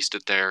 placed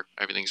it there.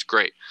 Everything's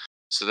great.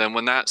 So then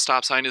when that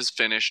stop sign is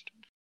finished,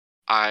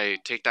 I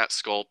take that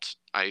sculpt,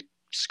 I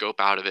scope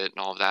out of it and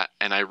all of that,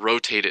 and I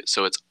rotate it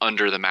so it's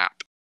under the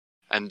map.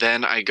 And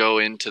then I go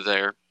into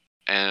there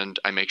and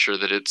I make sure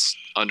that it's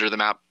under the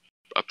map,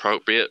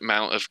 appropriate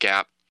amount of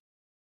gap.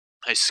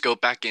 I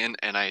scope back in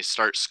and I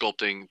start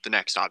sculpting the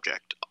next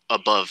object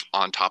above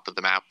on top of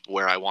the map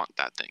where I want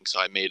that thing. So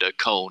I made a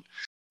cone.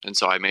 And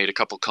so I made a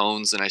couple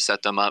cones and I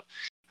set them up.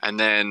 And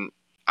then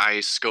I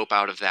scope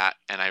out of that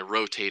and I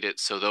rotate it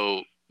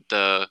so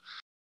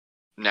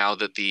now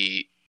that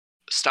the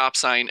stop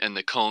sign and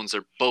the cones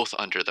are both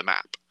under the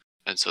map.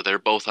 And so they're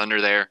both under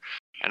there.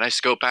 And I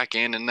scope back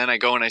in, and then I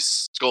go and I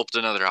sculpt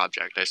another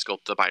object. I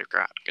sculpt the bike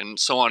rack and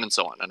so on and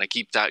so on. And I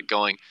keep that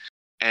going.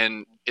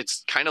 And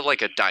it's kind of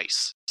like a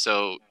dice.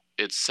 So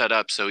it's set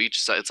up so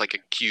each side, it's like a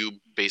cube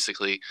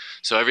basically.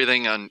 So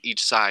everything on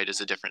each side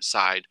is a different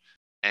side.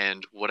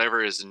 And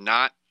whatever is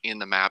not in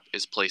the map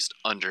is placed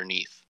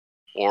underneath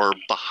or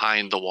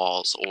behind the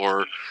walls,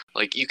 or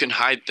like you can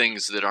hide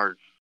things that are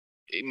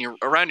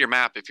around your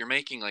map. If you're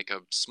making like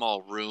a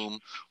small room,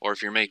 or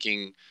if you're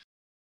making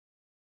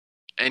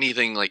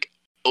anything like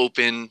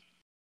open,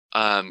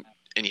 and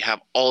you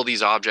have all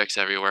these objects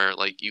everywhere,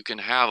 like you can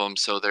have them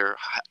so they're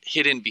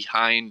hidden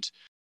behind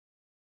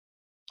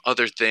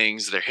other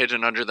things. They're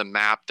hidden under the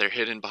map. They're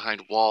hidden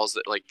behind walls.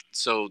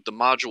 So the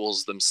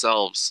modules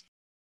themselves,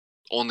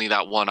 only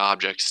that one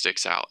object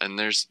sticks out. And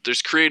there's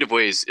creative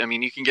ways. I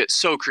mean, you can get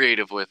so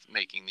creative with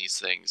making these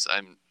things.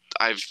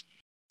 I've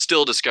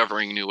still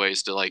discovering new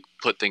ways to like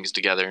put things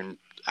together and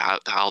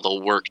how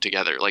they'll work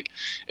together. Like,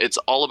 it's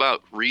all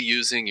about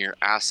reusing your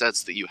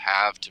assets that you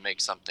have to make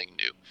something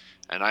new.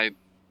 And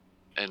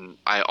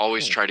I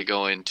always try to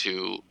go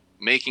into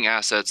making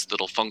assets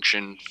that'll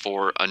function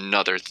for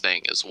another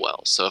thing as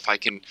well. So if I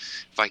can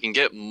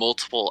get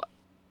multiple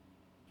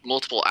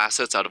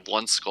assets out of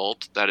one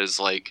sculpt, that is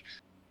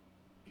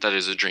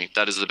a dream.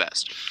 That is the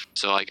best.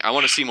 So like, I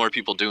want to see more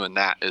people doing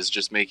that, is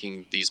just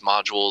making these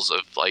modules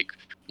of like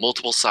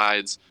multiple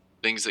sides,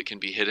 things that can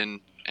be hidden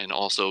and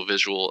also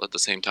visual at the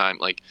same time.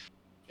 Like,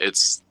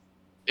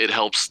 it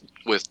helps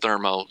with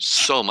thermo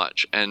so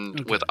much.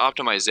 And with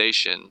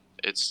optimization,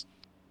 it's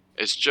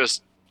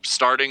just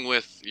starting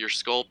with your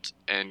sculpt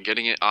and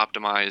getting it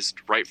optimized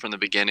right from the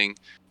beginning,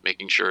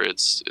 making sure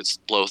it's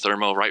low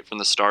thermo right from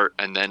the start,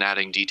 and then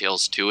adding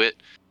details to it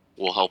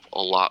will help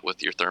a lot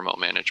with your thermo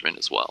management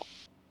as well.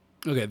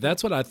 Okay,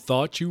 that's what I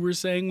thought you were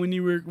saying when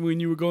you were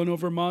going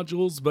over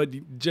modules,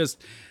 but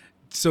just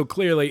so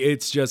clearly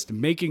it's just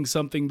making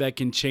something that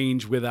can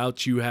change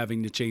without you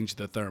having to change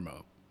the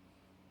thermo.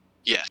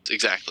 Yes,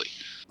 exactly.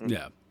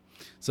 Yeah.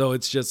 So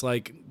it's just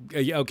like,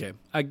 okay,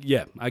 I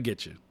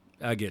get you.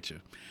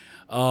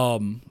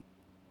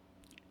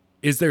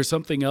 Is there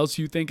something else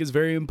you think is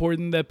very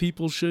important that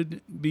people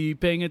should be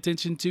paying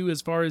attention to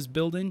as far as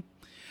building?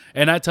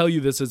 And I tell you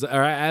this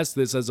I ask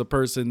this as a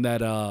person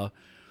that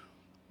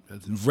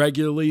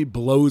regularly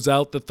blows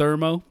out the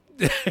thermo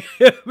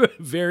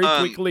very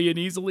quickly and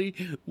easily.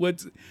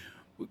 What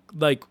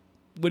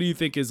do you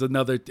think is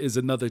another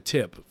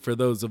tip for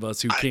those of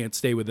us who can't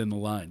stay within the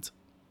lines?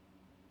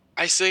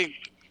 I say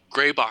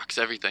gray box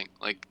everything.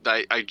 Like,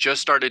 I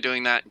just started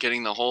doing that,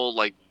 getting the whole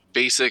like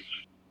basic,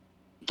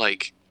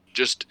 like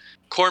just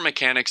core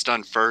mechanics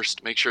done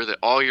first. Make sure that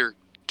all your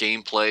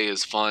gameplay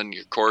is fun.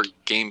 Your core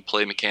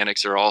gameplay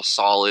mechanics are all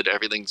solid.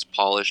 Everything's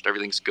polished.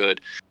 Everything's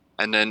good.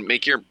 And then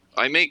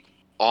I make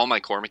all my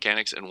core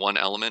mechanics in one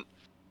element,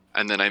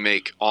 and then I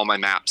make all my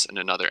maps in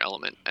another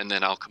element. And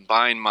then I'll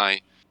combine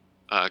my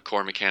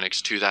core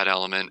mechanics to that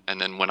element.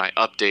 And then when I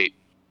update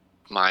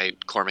my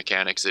core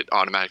mechanics, it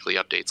automatically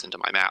updates into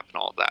my map and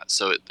all of that.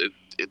 So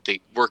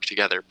they work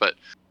together. But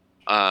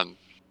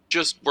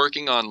just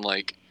working on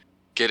like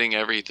getting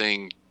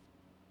everything,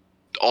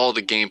 all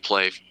the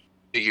gameplay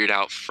figured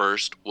out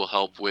first will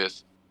help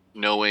with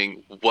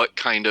knowing what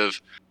kind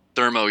of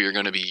thermo you're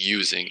going to be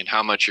using and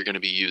how much you're going to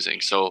be using.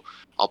 So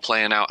I'll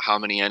plan out how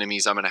many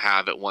enemies I'm going to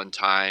have at one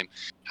time,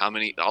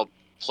 I'll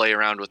play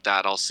around with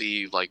that. I'll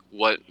see like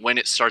when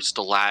it starts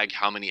to lag,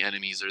 how many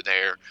enemies are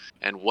there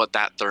and what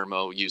that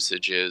thermo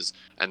usage is.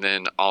 And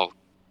then I'll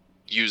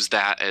use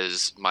that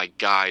as my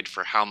guide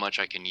for how much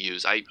I can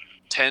use.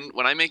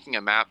 When I'm making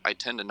a map, I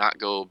tend to not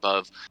go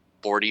above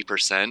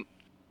 40%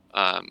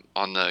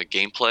 on the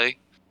gameplay,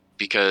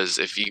 because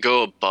if you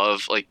go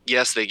above, like,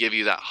 yes, they give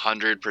you that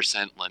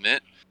 100%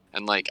 limit,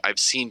 And like I've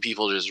seen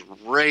people just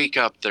rake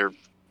up their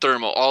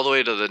thermal all the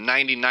way to the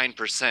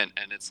 99%,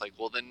 and it's like,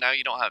 well, then now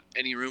you don't have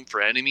any room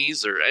for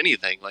enemies or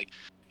anything. Like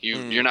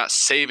you're not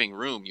saving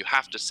room. You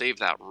have to save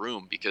that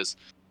room, because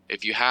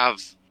if you have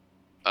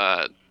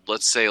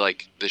let's say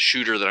like the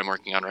shooter that I'm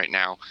working on right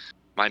now,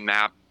 my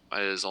map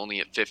is only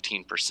at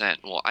 15%.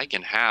 Well, I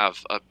can have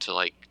up to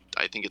like,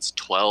 I think it's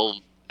 12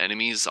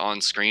 enemies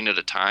on screen at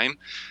a time,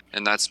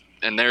 and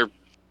they're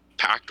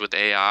packed with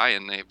AI,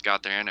 and they've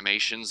got their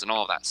animations and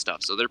all that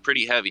stuff. So they're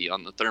pretty heavy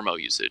on the thermo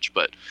usage,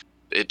 but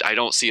I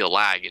don't see a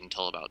lag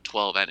until about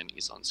 12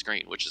 enemies on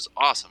screen, which is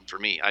awesome for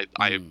me.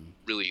 I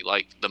really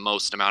like the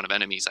most amount of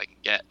enemies I can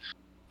get.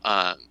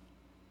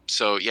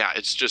 So yeah,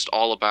 it's just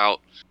all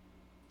about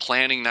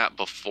planning that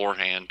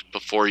beforehand,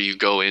 before you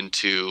go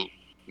into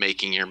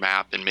making your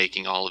map and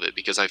making all of it,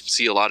 because I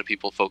see a lot of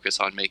people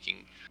focus on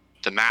making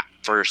the map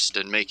first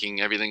and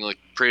making everything look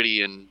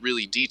pretty and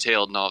really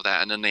detailed and all of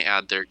that, and then they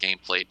add their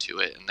gameplay to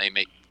it and they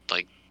make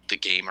like the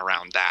game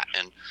around that.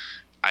 And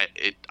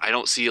I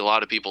don't see a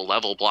lot of people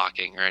level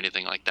blocking or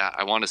anything like that.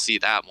 I want to see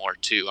that more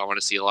too. I want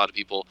to see a lot of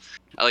people,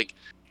 like,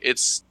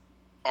 it's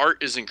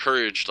art is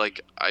encouraged.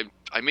 Like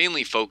I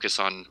mainly focus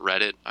on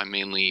Reddit. I'm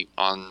mainly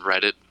on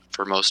Reddit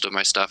for most of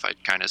my stuff. I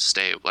kind of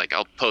stay, like,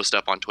 I'll post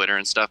up on Twitter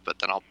and stuff, but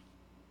then I'll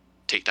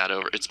take that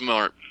over. It's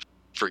more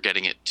for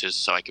getting it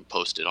just so I can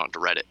post it onto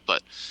Reddit.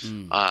 But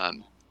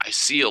I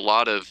see a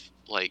lot of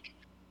like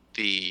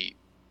the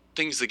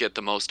things that get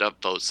the most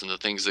upvotes and the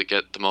things that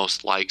get the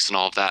most likes and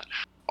all of that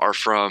are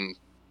from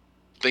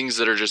things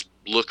that are just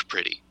look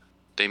pretty.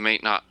 They may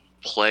not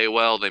play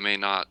well, they may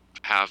not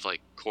have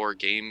like core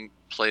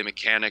gameplay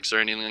mechanics or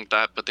anything like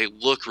that, but they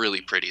look really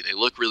pretty, they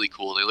look really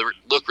cool, they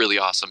look really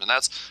awesome, and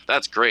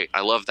that's great.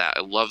 I love that.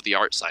 I love the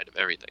art side of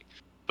everything.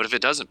 But if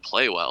it doesn't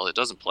play well, it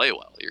doesn't play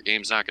well. Your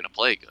game's not going to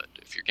play good.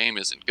 If your game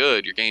isn't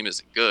good, your game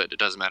isn't good. It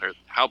doesn't matter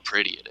how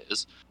pretty it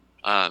is.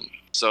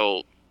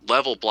 So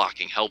level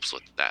blocking helps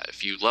with that.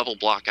 If you level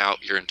block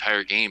out your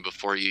entire game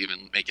before you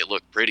even make it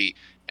look pretty,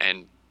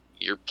 and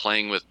you're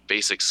playing with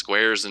basic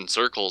squares and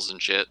circles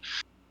and shit,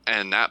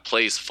 and that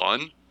plays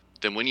fun,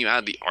 then when you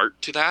add the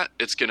art to that,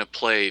 it's going to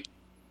play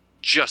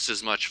just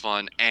as much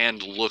fun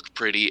and look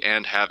pretty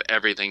and have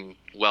everything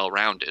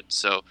well-rounded.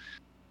 So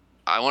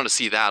I want to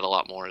see that a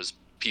lot more, as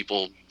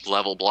people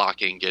level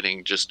blocking,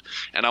 getting just,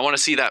 and I want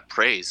to see that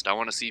praised. I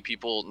want to see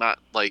people not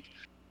like,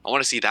 I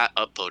want to see that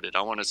upvoted.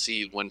 I want to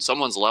see when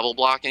someone's level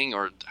blocking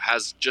or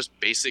has just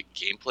basic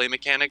gameplay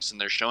mechanics and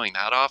they're showing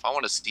that off, I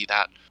want to see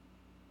that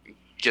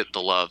get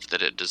the love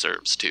that it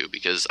deserves too,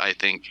 because I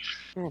think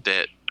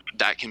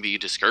that can be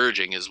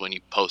discouraging, is when you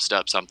post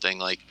up something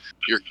like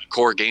your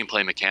core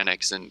gameplay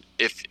mechanics, and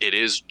if it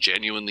is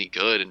genuinely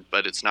good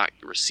but it's not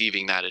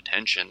receiving that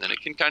attention, then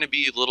it can kind of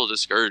be a little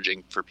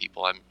discouraging for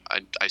people.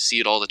 I see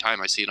it all the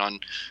time. I see it on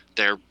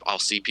there. I'll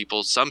see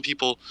some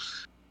people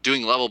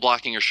doing level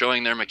blocking or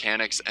showing their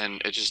mechanics, and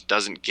it just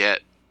doesn't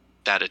get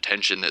that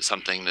attention that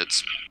something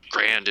that's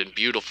grand and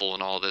beautiful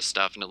and all this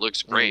stuff, and it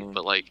looks great,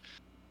 but like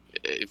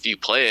if you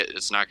play it,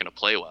 it's not going to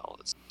play well.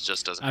 It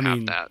just doesn't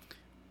have that.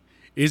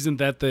 Isn't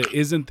that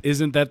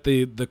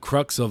the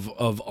crux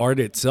of art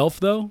itself,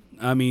 though?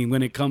 I mean,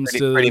 when it comes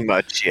to pretty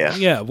much,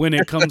 yeah, when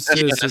it comes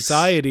to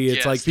society,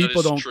 it's like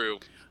people don't. True.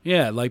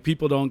 Yeah, like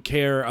people don't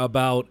care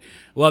about.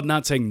 Well, I'm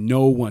not saying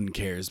no one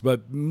cares,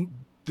 but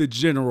the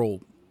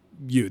general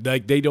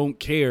like they don't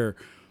care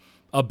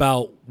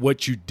about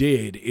what you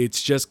did.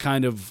 It's just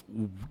kind of,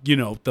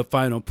 the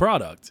final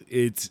product.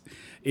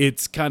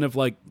 It's kind of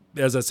like,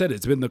 as I said,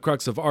 it's been the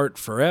crux of art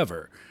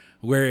forever,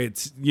 where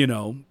it's,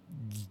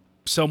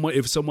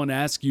 if someone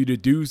asks you to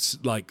do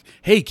like,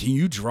 hey, can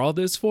you draw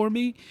this for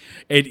me?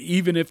 And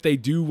even if they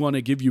do want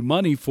to give you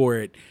money for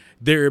it,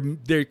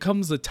 there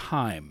comes a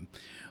time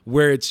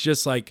where it's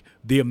just like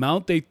the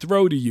amount they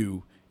throw to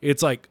you,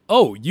 it's like,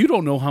 oh, you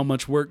don't know how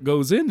much work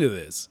goes into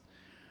this.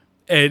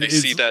 And I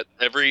see that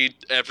every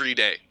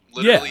day,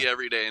 literally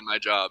every day in my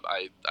job.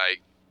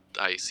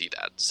 I see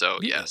that. So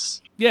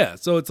yes. Yeah.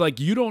 So it's like,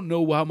 you don't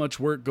know how much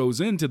work goes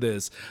into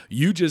this.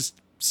 You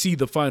just see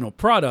the final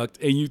product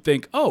and you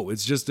think, oh,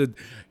 it's just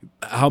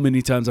how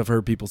many times I've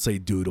heard people say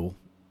doodle.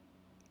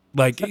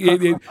 Like, oh,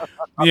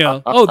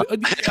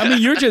 I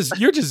mean, you're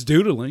just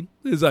doodling.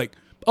 It's like,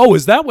 oh,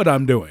 is that what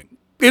I'm doing?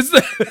 Is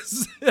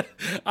this?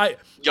 I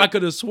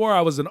could have swore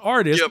I was an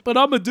artist, but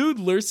I'm a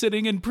doodler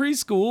sitting in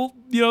preschool,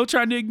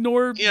 trying to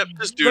ignore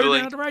just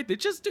doodling. How to write. They're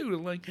just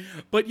doodling.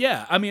 But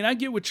yeah, I mean, I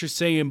get what you're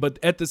saying, but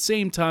at the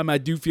same time, I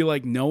do feel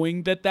like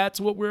knowing that that's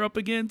what we're up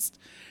against,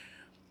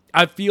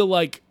 I feel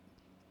like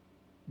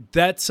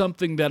that's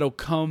something that'll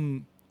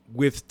come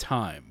with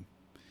time.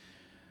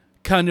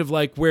 Kind of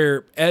like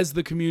where as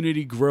the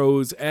community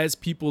grows, as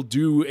people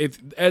do,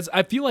 as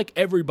I feel like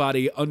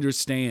everybody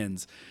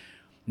understands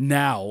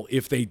now,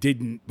 if they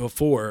didn't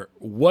before,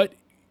 what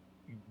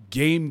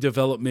game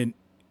development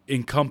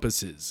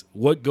encompasses,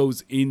 what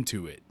goes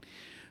into it.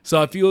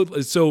 So I feel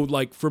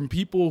like from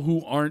people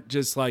who aren't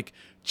just like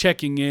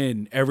checking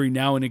in every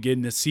now and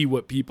again to see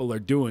what people are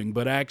doing,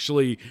 but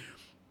actually,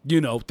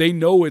 they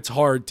know it's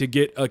hard to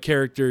get a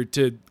character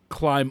to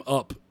climb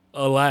up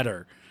a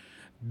ladder,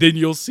 then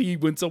you'll see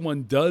when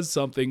someone does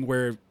something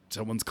where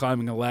someone's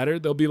climbing a ladder,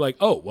 they'll be like,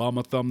 oh, well, I'm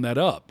going to thumb that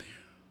up.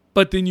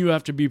 But then you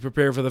have to be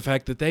prepared for the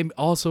fact that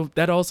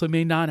that also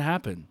may not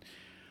happen.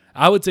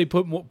 I would say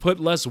put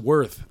less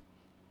worth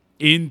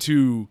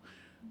into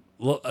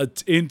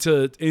likes,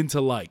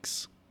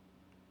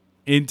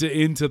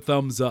 into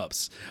thumbs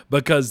ups,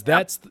 because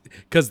that's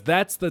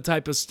the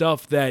type of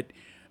stuff that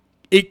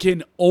it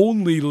can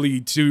only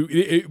lead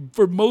to,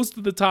 for most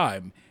of the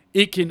time,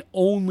 it can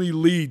only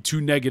lead to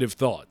negative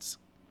thoughts.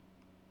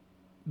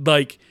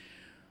 Like,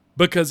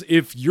 because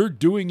if you're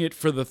doing it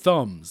for the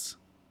thumbs,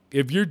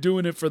 if you're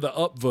doing it for the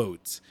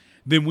upvotes,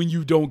 then when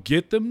you don't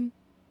get them,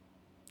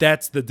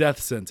 that's the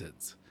death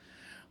sentence.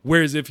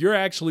 Whereas if you're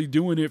actually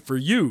doing it for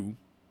you,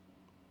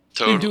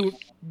 Totally.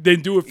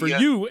 then do it for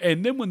you,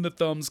 and then when the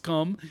thumbs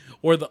come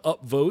or the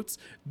upvotes,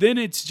 then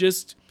it's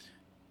just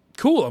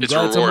cool. I'm It's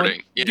glad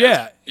rewarding.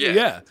 Yeah.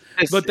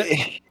 But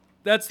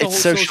that's the whole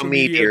social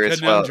media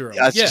as well.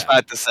 conundrum. I was just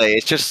about to say,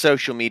 it's just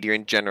social media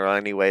in general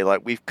anyway.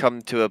 Like, we've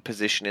come to a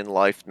position in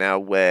life now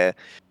where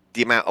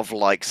the amount of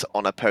likes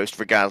on a post,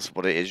 regardless of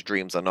what it is,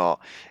 Dreams or not,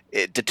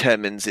 it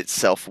determines its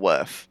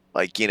self-worth.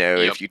 Like,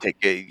 if you take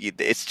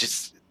it's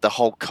just the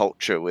whole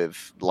culture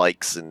with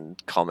likes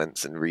and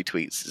comments and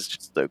retweets is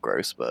just so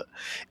gross. But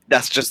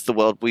that's just the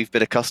world we've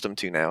been accustomed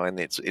to now, and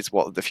it's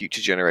what the future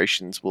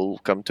generations will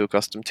come to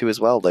accustom to as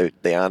well.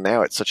 They are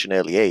now at such an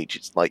early age.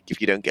 It's like,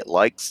 if you don't get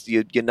likes,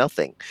 you're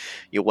nothing,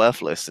 you're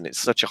worthless, and it's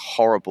such a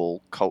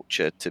horrible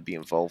culture to be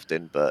involved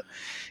in. But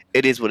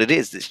it is what it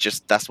is. It's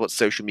just, that's what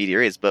social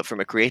media is. But from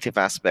a creative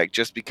aspect,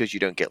 just because you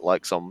don't get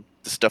likes on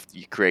the stuff that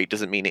you create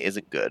doesn't mean it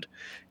isn't good.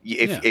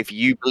 If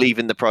you believe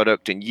in the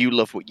product and you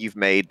love what you've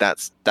made,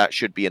 that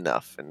should be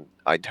enough. And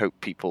I'd hope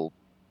people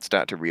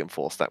start to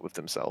reinforce that with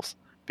themselves,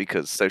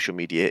 because social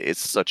media is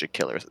such a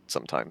killer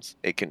sometimes.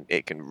 It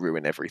can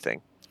ruin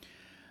everything.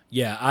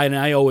 Yeah,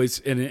 I always,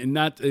 and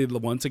not,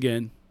 once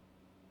again,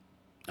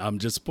 I'm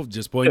just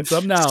pointing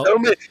something out.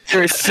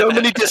 There are so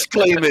many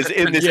disclaimers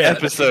in this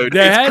episode.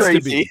 There it's has crazy.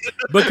 to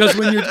be,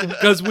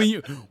 because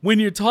when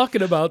you're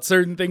talking about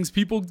certain things,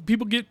 people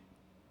get,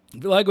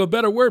 like a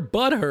better word,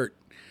 butthurt.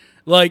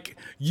 Like,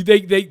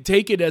 they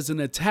take it as an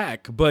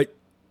attack. But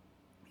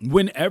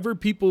whenever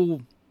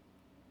people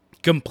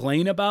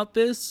complain about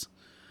this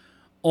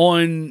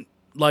on,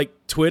 like,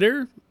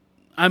 Twitter,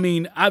 I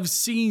mean, I've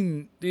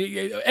seen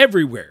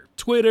everywhere,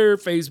 Twitter,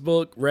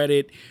 Facebook,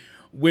 Reddit,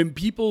 when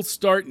people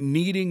start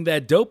needing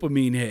that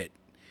dopamine hit,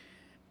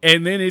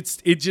 and then it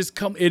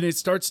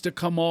starts to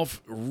come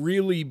off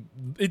really,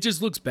 it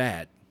just looks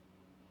bad.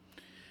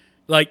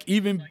 Like,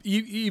 even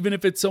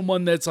if it's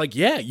someone that's like,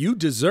 yeah, you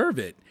deserve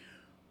it,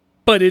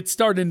 but it's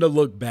starting to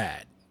look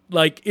bad.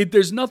 Like,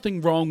 there's nothing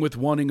wrong with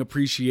wanting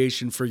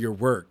appreciation for your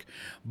work,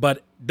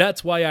 but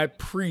that's why I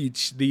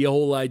preach the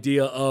whole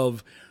idea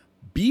of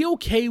be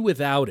okay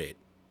without it.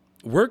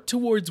 Work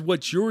towards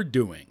what you're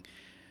doing,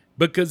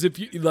 because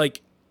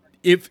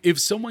if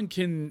someone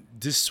can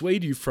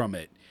dissuade you from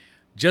it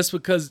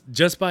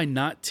just by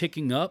not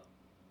ticking up,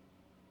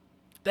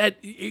 that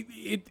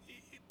it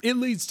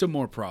leads to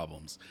more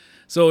problems.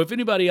 So if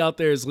anybody out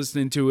there is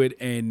listening to it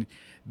and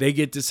they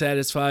get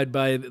dissatisfied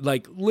by,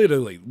 like,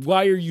 literally,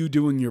 why are you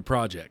doing your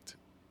project?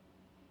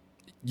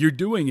 You're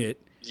doing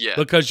it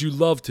because you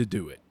love to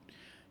do it.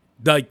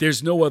 Like,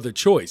 there's no other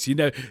choice,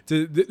 to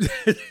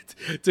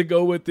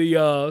go with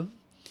the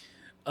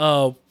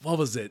what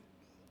was it?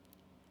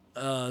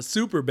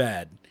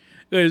 Superbad.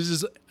 It's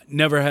just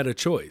never had a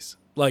choice.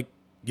 Like,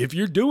 if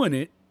you're doing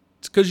it,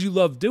 it's because you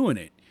love doing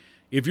it.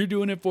 If you're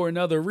doing it for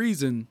another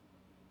reason,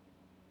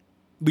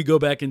 we go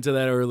back into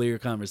that earlier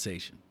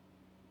conversation.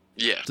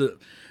 Yeah.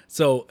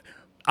 So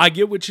I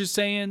get what you're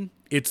saying.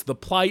 It's the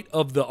plight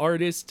of the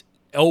artist.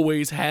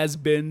 Always has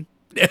been.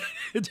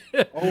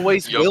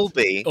 Always will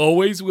be.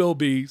 Always will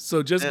be.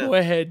 So just go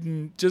ahead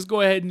and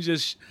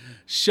just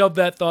shove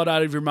that thought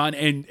out of your mind.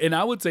 And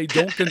I would say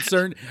don't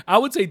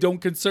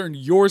concern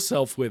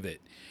yourself with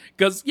it.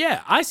 Because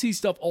I see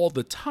stuff all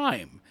the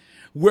time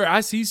where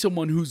I see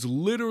someone who's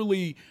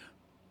literally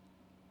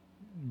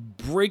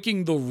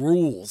breaking the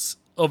rules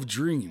of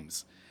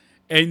Dreams,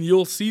 and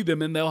you'll see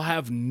them and they'll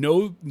have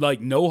no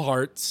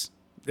hearts.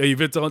 If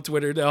it's on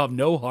Twitter, they'll have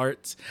no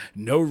hearts,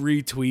 no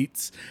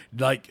retweets,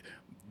 like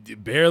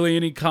barely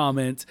any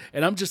comments.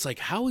 And I'm just like,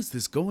 how is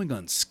this going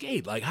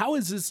unscathed? Like, how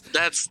is this?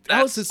 That's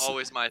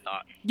always my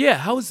thought. Yeah,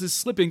 how is this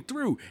slipping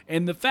through?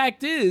 And the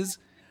fact is,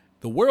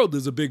 the world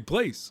is a big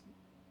place.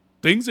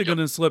 Things are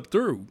gonna slip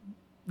through.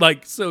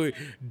 Like, so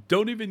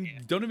don't even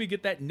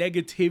get that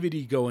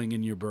negativity going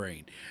in your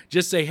brain.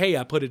 Just say, hey,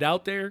 I put it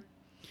out there.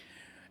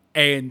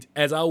 And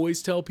as I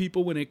always tell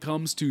people, when it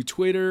comes to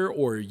Twitter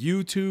or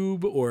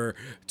YouTube or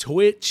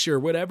Twitch or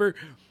whatever,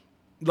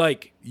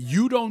 like,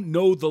 you don't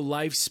know the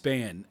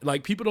lifespan.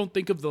 Like, people don't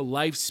think of the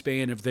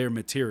lifespan of their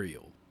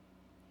material.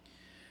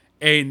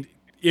 And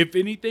if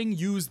anything,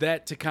 use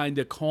that to kind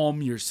of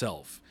calm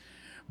yourself,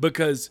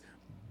 because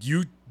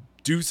you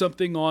do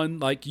something on,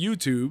 like,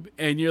 YouTube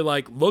and you're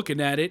like looking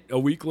at it a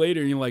week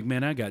later and you're like,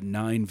 man, I got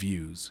 9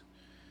 views.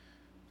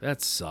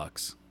 That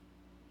sucks.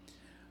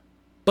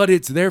 but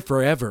it's there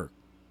forever.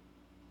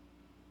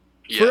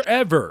 Yeah.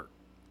 Forever.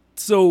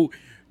 So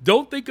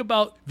don't think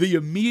about the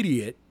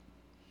immediate.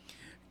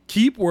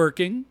 Keep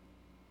working.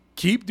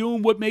 Keep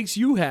doing what makes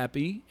you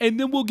happy. And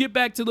then we'll get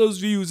back to those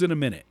views in a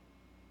minute.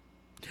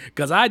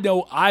 Because I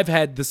know I've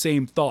had the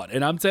same thought.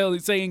 And I'm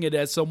saying it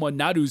as someone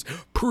not who's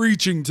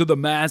preaching to the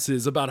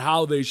masses about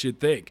how they should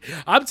think.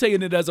 I'm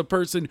saying it as a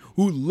person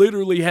who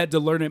literally had to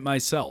learn it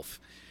myself.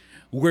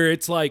 Where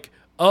it's like,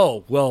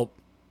 oh, well,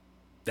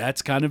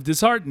 that's kind of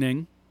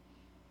disheartening.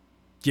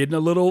 Getting a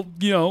little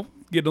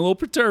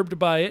perturbed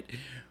by it.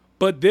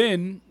 But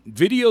then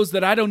videos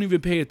that I don't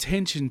even pay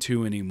attention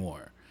to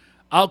anymore,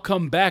 I'll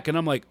come back and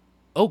I'm like,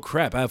 oh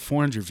crap, I have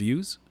 400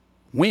 views?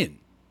 When?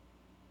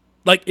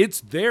 Like,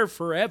 it's there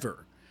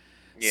forever.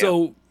 Yeah.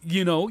 So,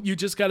 you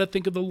just got to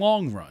think of the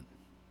long run,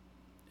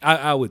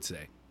 I would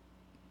say.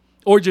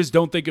 Or just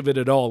don't think of it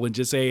at all and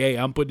just say, hey,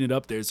 I'm putting it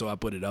up there, so I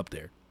put it up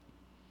there.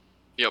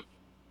 Yep.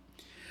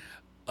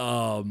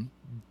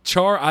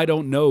 Char, I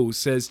don't know,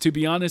 says, to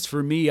be honest,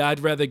 for me, I'd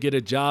rather get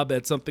a job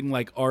at something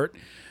like art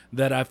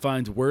that I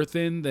find worth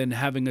in than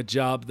having a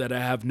job that I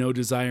have no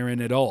desire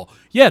in at all.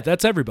 Yeah,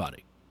 that's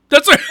everybody.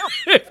 That's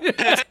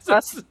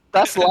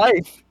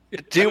life.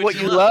 Do what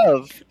you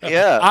love.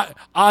 Yeah.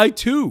 I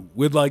too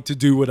would like to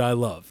do what I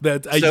love.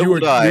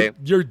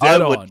 You're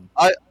dead on.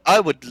 I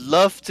would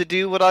love to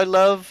do what I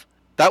love.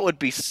 That would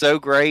be so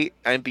great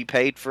and be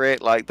paid for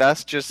it. Like,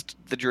 that's just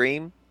the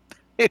dream.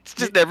 It's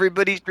just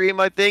everybody's dream,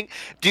 I think.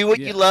 Do what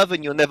you love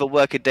and you'll never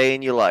work a day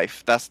in your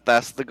life. That's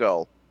the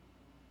goal.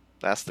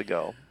 That's the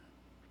goal.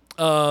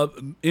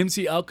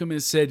 MC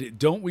Alchemist said,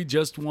 don't we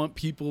just want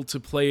people to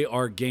play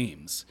our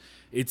games?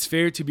 It's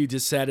fair to be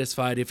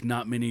dissatisfied if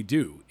not many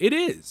do. It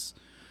is.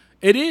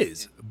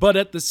 But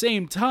at the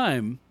same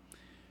time,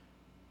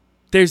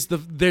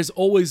 there's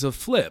always a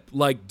flip.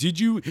 Like,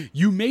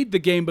 you made the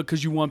game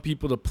because you want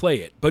people to play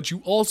it, but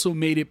you also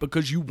made it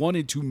because you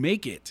wanted to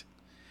make it.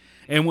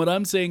 And what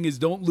I'm saying is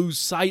don't lose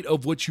sight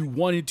of what you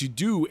wanted to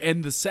do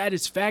and the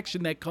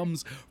satisfaction that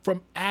comes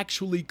from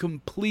actually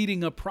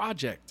completing a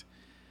project.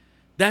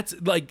 That's,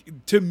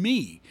 like, to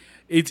me,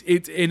 it's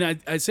and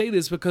I say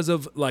this because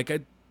of, like,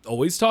 I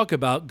always talk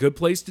about Good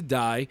Place to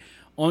Die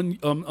on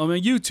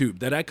a YouTube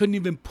that I couldn't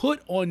even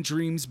put on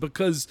Dreams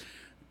because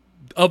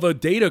of a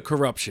data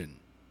corruption.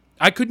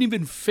 I couldn't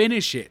even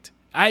finish it.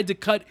 I had to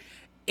cut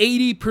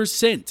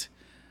 80%,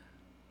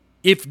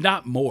 if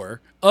not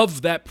more,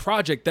 of that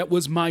project that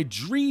was my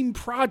dream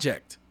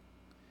project.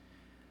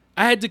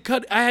 I had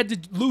to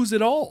lose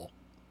it all.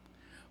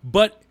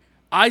 But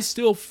I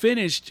still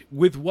finished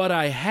with what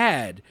I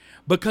had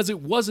because it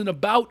wasn't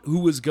about who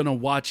was going to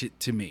watch it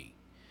to me.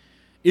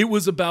 It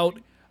was about,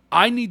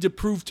 I need to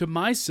prove to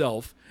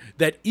myself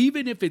that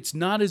even if it's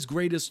not as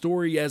great a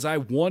story as I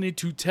wanted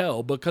to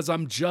tell because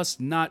I'm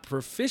just not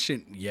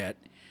proficient yet,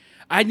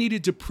 I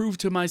needed to prove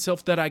to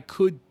myself that I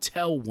could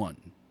tell one.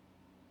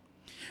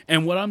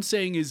 And what I'm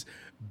saying is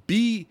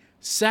be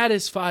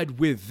satisfied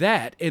with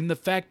that and the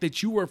fact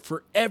that you are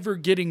forever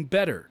getting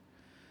better.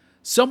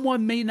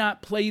 Someone may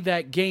not play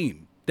that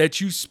game that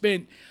you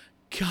spent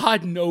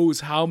God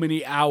knows how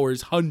many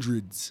hours,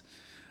 hundreds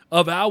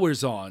of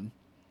hours on,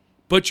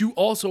 but you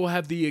also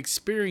have the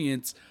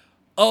experience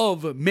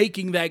of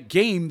making that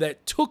game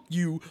that took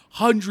you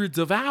hundreds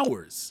of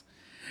hours.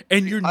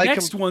 And your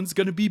next one's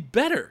going to be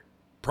better,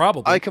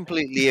 probably. I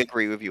completely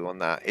agree with you on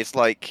that. It's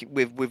like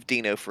with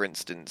Dino, for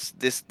instance,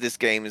 this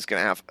game is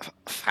going to have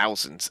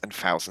thousands and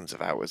thousands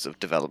of hours of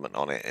development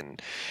on it.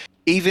 And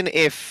even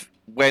if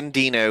when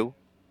Dino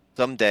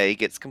someday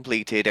gets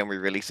completed and we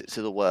release it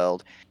to the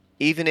world,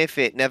 even if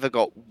it never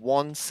got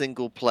one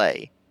single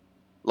play,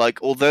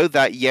 like, although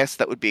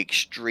that would be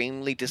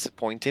extremely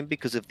disappointing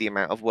because of the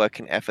amount of work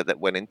and effort that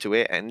went into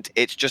it, and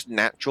it's just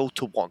natural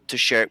to want to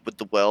share it with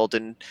the world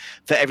and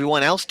for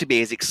everyone else to be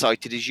as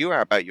excited as you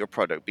are about your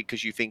product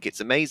because you think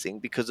it's amazing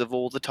because of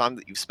all the time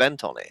that you've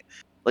spent on it.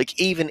 Like,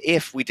 even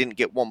if we didn't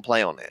get one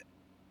play on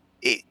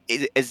it,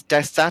 as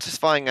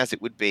satisfying as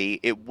it would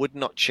be, it would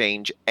not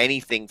change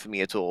anything for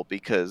me at all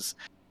because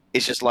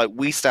it's just like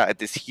we started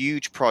this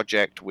huge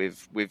project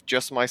with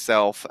just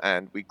myself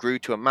and we grew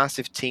to a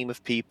massive team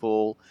of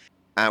people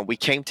and we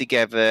came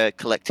together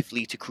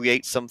collectively to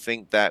create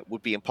something that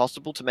would be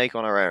impossible to make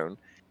on our own.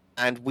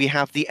 And we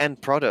have the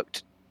end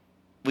product.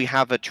 We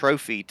have a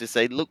trophy to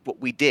say, look what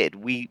we did.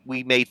 We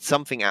made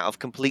something out of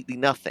completely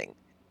nothing.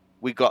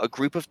 We got a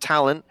group of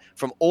talent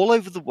from all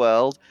over the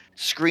world,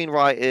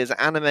 screenwriters,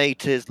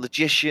 animators,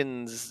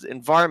 logicians,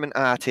 environment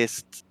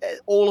artists,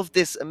 all of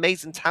this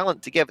amazing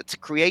talent together to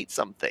create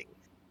something.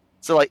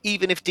 So, like,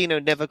 even if Dino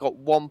never got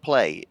one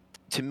play,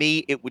 to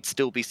me, it would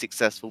still be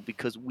successful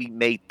because we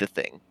made the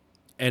thing.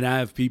 And I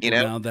have people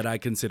now that I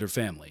consider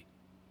family.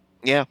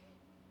 Yeah,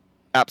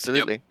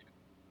 absolutely. Yep.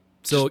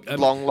 So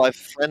long life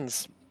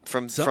friends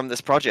from this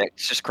project.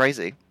 It's just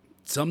crazy.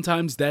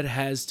 Sometimes that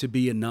has to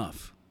be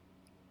enough.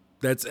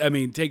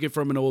 Take it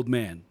from an old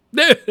man.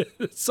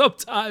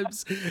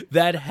 Sometimes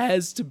that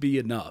has to be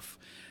enough.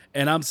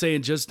 And I'm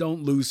saying just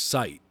don't lose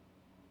sight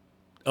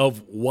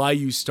of why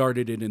you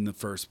started it in the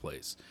first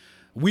place.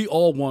 We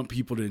all want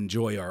people to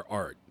enjoy our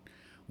art.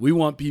 We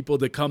want people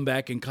to come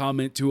back and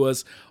comment to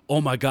us,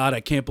 oh my God, I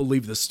can't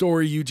believe the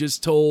story you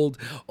just told.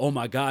 Oh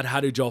my God, how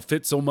did y'all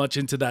fit so much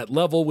into that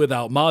level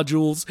without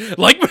modules?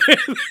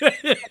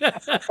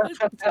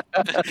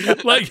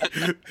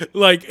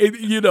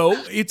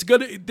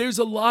 There's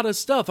a lot of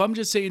stuff. I'm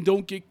just saying,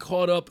 don't get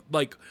caught up.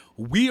 Like,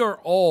 we are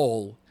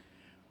all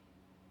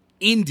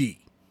indie.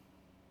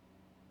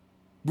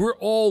 We're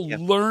all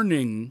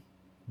learning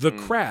the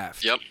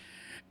craft. Yep.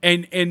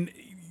 And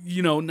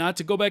not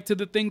to go back to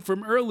the thing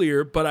from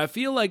earlier, but I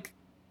feel like,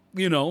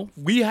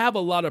 we have a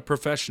lot of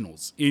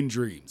professionals in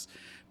Dreams.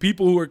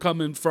 People who are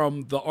coming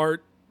from the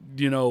art,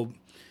 the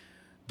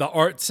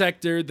art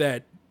sector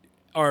that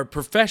are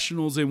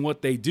professionals in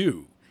what they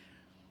do.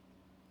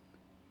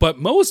 But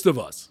most of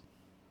us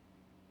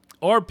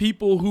are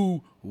people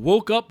who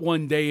woke up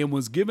one day and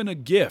was given a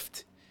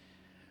gift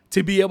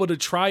to be able to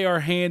try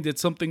our hand at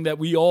something that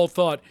we all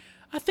thought,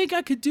 I think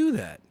I could do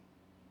that.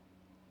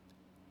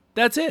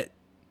 That's it.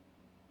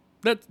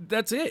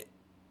 That's it.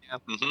 Yeah.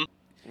 Mm-hmm.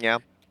 Yeah.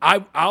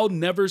 I'll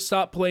never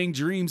stop playing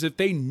Dreams if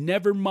they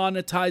never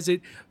monetize it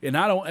and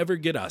I don't ever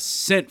get a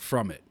cent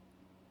from it.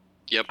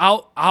 Yep.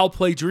 I'll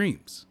play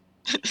Dreams.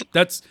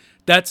 That's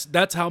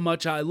how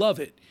much I love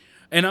it.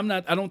 And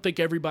I don't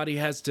think everybody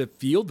has to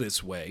feel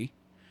this way.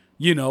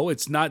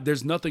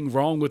 There's nothing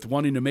wrong with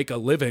wanting to make a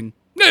living.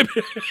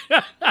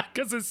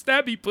 Because as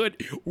Stabby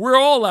put, we're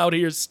all out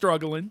here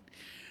struggling.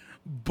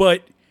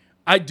 But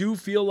I do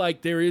feel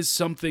like there is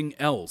something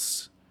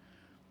else.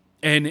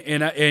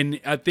 And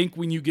I think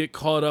when you get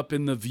caught up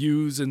in the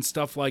views and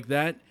stuff like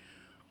that,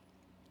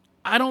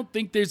 I don't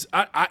think there's,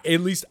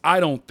 at least I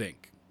don't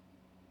think.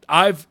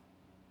 I've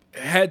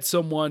had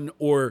someone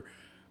or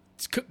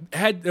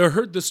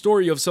heard the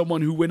story of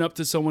someone who went up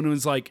to someone who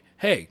was like,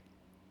 hey,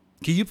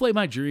 can you play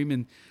my dream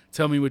and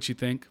tell me what you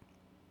think?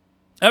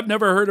 I've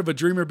never heard of a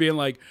dreamer being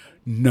like,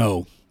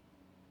 no.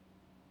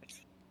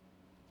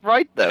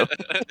 Right, though.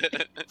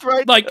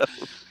 Right. Like,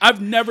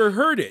 I've never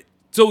heard it.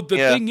 So the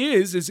thing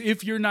is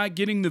if you're not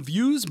getting the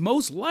views,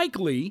 most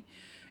likely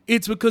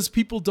it's because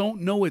people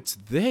don't know it's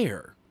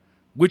there,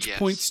 which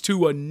points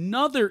to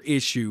another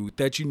issue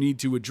that you need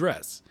to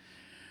address.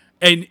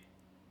 And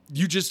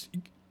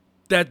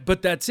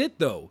but that's it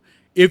though.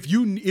 If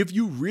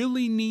you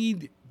really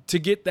need to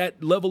get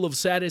that level of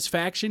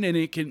satisfaction and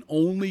it can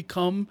only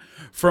come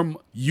from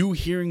you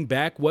hearing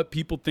back what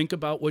people think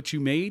about what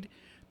you made,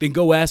 then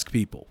go ask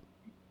people.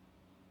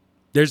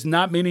 There's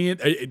not many,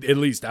 at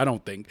least I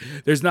don't think,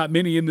 there's not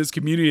many in this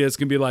community that's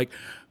going to be like,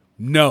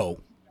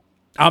 no,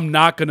 I'm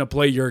not going to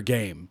play your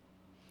game.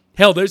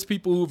 Hell, there's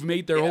people who've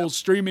made their whole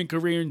streaming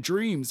career in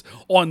Dreams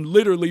on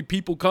literally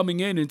people coming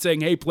in and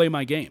saying, hey, play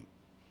my game.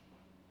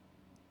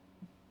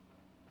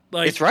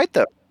 Like, it's right,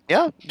 though.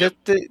 Yeah,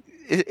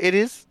 it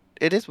is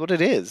what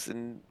it is.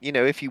 And,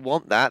 if you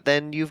want that,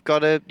 then you've got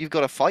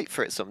to fight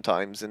for it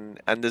sometimes. And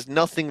there's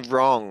nothing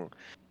wrong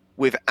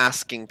with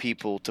asking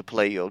people to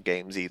play your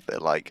games either.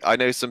 Like, I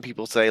know some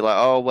people say like,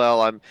 oh,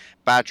 well, I'm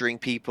badgering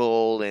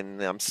people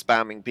and I'm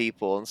spamming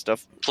people and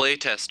stuff. Play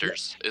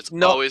testers. It's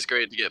always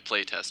great to get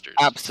play testers.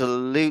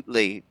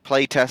 Absolutely.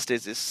 Play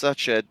testers is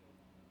such a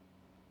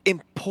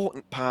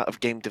important part of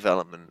game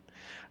development.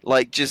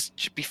 Like,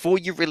 just before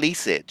you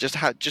release it, just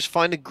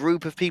find a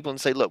group of people and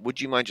say, look,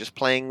 would you mind just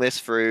playing this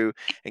through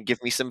and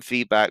give me some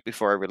feedback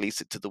before I release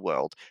it to the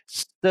world?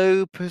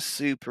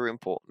 Super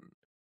important.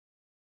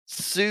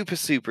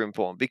 Super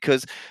important,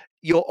 because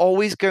you're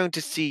always going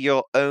to see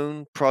your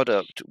own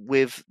product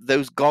with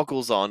those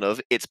goggles on of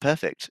it's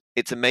perfect,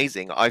 it's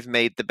amazing, I've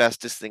made the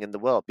bestest thing in the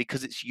world,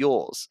 because it's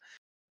yours.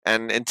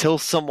 And until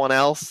someone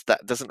else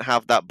that doesn't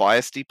have that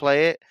bias to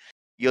play it,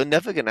 you're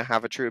never going to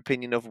have a true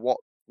opinion of what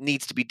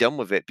needs to be done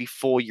with it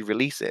before you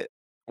release it.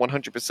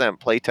 100%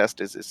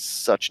 playtesters is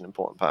such an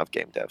important part of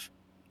game dev.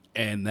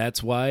 And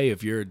that's why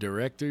if you're a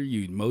director,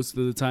 you most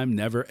of the time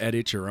never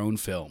edit your own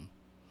film.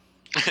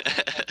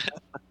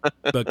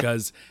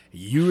 Because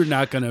you're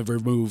not going to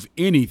remove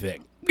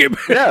anything.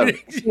 No,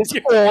 it's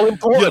all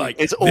important. Like,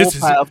 it's all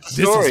part of the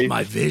story. This is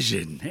my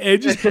vision.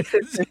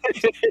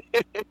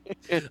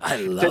 I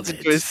love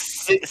it.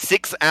 It's a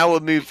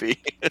 6-hour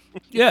movie.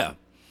 Yeah.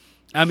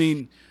 I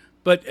mean,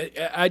 but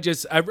I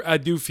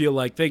do feel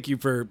like, thank you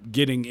for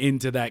getting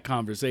into that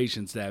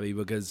conversation, Stabby,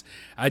 because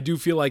I do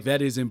feel like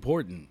that is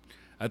important.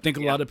 I think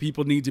a lot of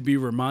people need to be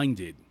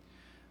reminded,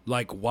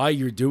 like, why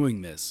you're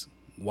doing this,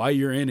 why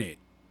you're in it.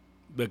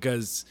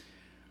 Because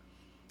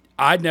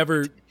when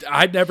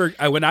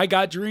I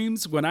got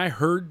Dreams, when I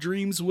heard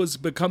Dreams was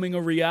becoming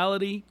a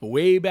reality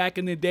way back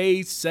in the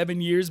day, 7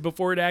 years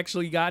before it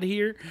actually got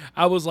here,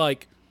 I was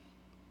like,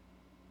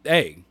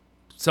 hey,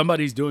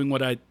 somebody's doing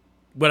what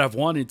I've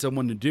wanted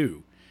someone to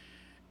do.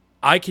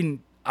 I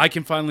can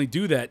finally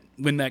do that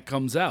when that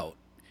comes out.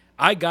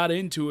 I got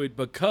into it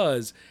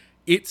because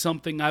it's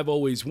something I've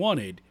always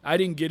wanted. I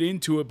didn't get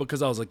into it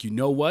because I was like, you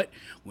know what?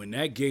 When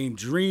that game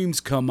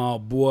Dreams come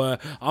out, boy,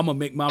 I'm gonna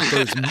make my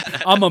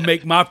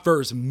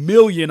first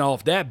million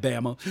off that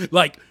Bama.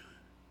 Like,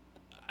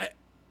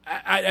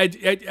 I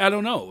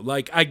don't know.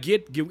 Like I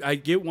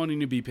get wanting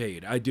to be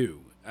paid. I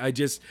do. I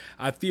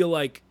feel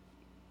like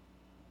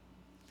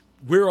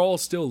we're all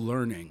still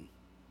learning.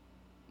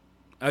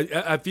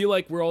 I feel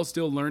like we're all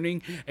still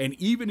learning, and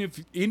even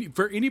if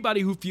for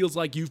anybody who feels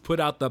like you've put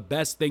out the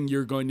best thing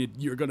you're going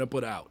to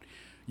put out,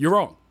 you're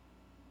wrong.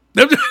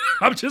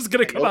 I'm just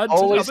gonna come out.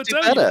 I'm gonna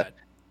tell you that.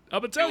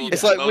 I'm gonna tell you.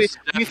 It's that. like most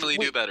definitely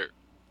do better.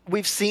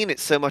 We've seen it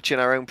so much in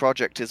our own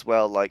project as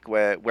well, like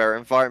where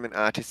environment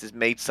artist has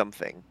made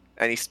something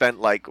and he spent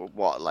like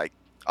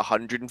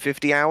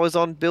 150 hours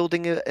on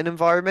building an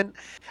environment,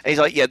 and he's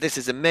like, yeah, this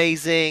is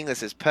amazing,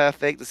 this is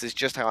perfect, this is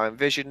just how I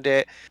envisioned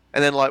it,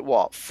 and then like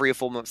 3 or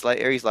 4 months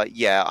later he's like,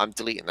 yeah, I'm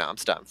deleting that, I'm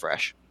starting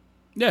fresh.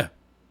 Yeah,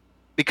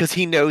 because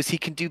he knows he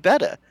can do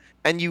better,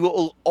 and you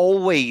will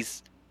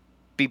always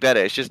be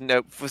better. It's just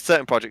for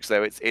certain projects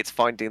though, it's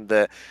finding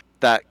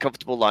that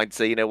comfortable line to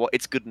say, you know what,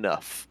 it's good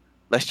enough.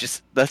 Let's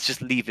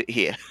just leave it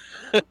here.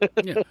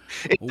 Yeah.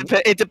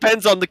 It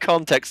depends on the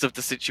context of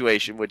the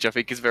situation, which I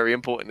think is very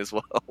important as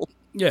well.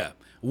 Yeah.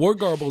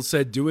 Wargarble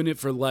said doing it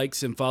for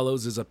likes and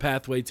follows is a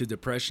pathway to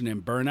depression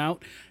and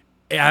burnout.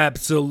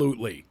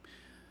 Absolutely.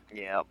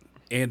 Yeah.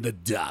 And the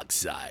dark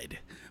side.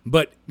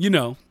 But,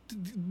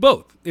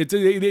 both.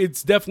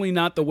 It's definitely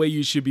not the way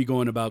you should be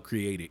going about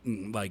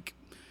creating. Like,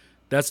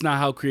 that's not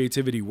how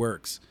creativity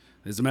works.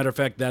 As a matter of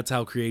fact, that's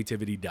how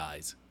creativity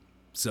dies.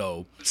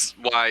 So that's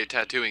why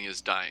tattooing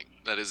is dying.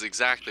 That is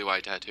exactly why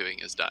tattooing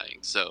is dying.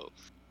 So,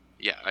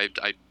 yeah,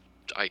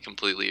 I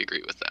completely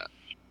agree with that.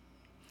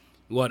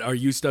 What, are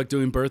you stuck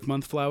doing birth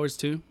month flowers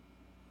too?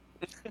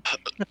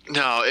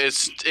 No,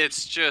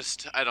 it's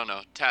just, I don't know.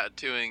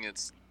 Tattooing,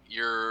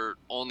 you're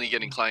only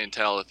getting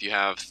clientele if you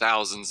have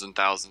thousands and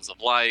thousands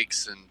of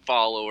likes and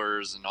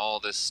followers and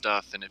all this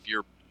stuff. And if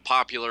you're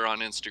popular on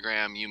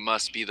Instagram, you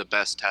must be the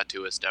best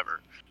tattooist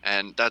ever.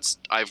 And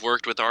I've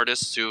worked with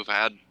artists who've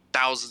had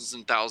thousands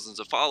and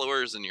thousands of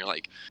followers, and you're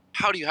like,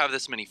 how do you have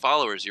this many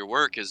followers? Your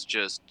work is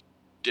just,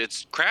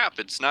 it's crap.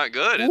 It's not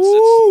good. It's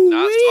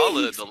not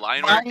solid. The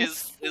line work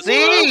is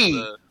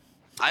rough.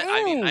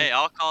 I mean, hey,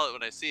 I'll call it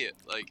when I see it.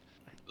 Like,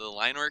 the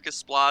line work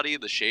is splotty,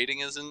 the shading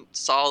isn't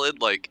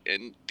solid, like,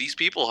 and these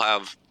people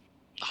have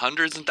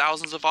hundreds and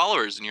thousands of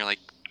followers, and you're like,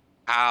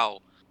 how?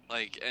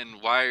 Like,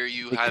 and why are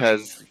you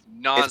having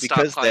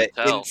nonstop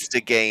clientele? Their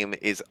Insta game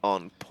is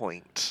on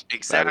point.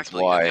 Exactly. That is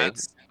why.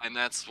 And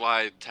that's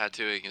why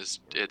tattooing is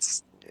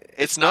it's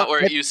not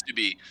where it used to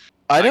be.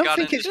 I don't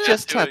think it's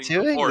just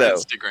tattooing though.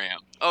 Instagram.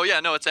 Oh yeah,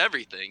 no, it's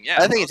everything. Yeah,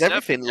 I think it's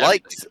everything.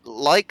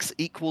 Likes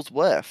equals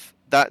worth.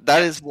 That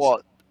is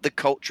what the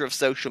culture of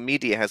social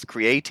media has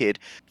created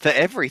for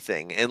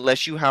everything.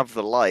 Unless you have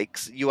the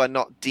likes, you are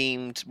not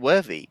deemed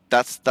worthy.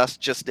 That's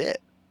just it.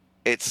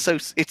 It's so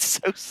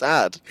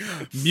sad.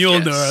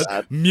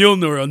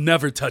 Mjolnir will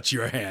never touch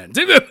your hand.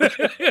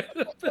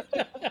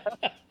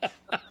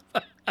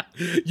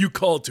 You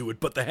call to it,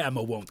 but the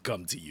hammer won't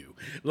come to you.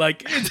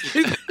 Like,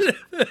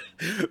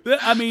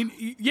 I mean,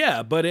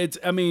 yeah, but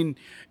and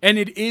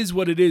it is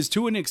what it is.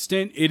 To an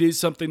extent, it is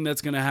something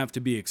that's going to have to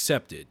be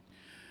accepted.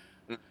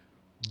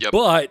 Yep.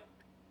 But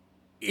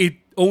it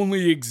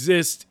only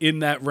exists in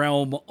that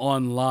realm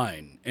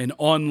online, and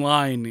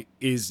online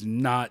is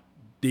not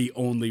the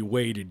only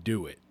way to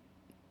do it.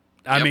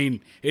 I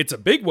mean, it's a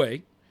big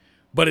way,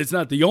 but it's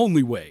not the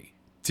only way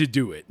to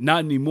do it. Not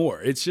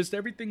anymore. It's just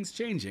everything's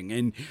changing,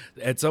 and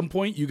at some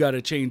point you got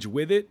to change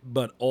with it,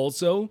 but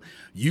also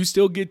you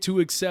still get to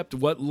accept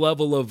what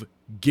level of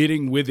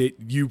getting with it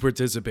you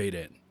participate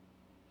in.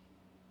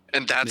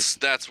 And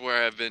that's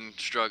where I've been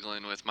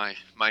struggling with my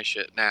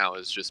shit now,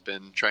 has just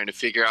been trying to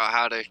figure out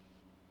how to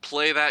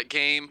play that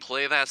game,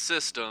 play that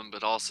system,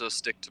 but also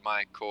stick to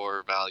my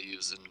core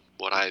values and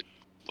what I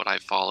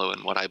follow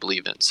and what I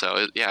believe in.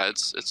 So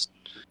it's the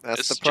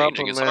changing.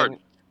 problem, It's man. hard.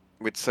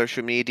 With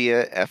social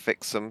media,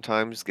 ethics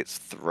sometimes gets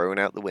thrown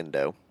out the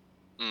window.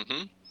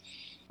 Mm-hmm.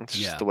 It's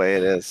just the way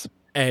it is.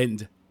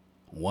 And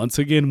once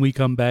again, we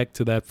come back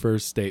to that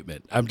first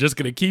statement. I'm just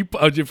going to keep,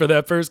 for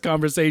that first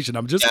conversation,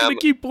 I'm just going to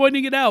keep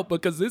pointing it out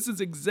because this is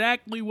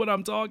exactly what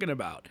I'm talking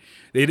about.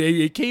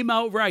 It came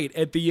out right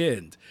at the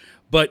end.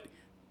 But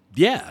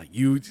yeah,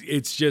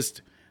 it's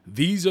just,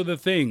 these are the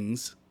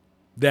things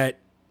that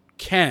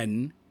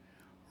can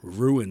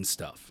ruin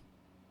stuff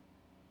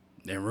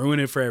and ruin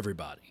it for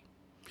everybody.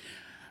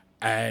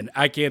 And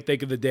I can't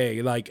think of the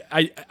day. Like,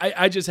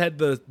 I just had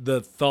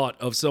the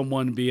thought of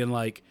someone being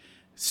like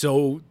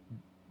so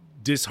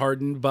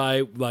disheartened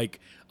by like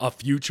a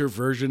future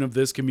version of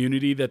this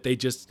community that they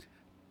just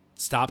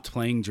stopped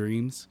playing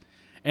Dreams.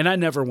 And I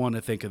never want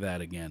to think of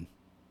that again.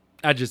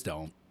 I just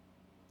don't.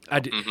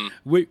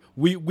 We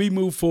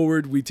move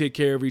forward. We take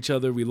care of each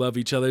other. We love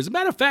each other. As a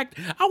matter of fact,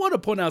 I want to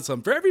point out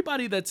something for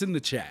everybody that's in the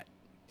chat.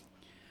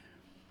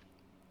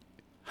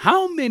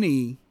 How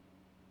many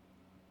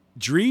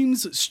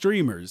Dreams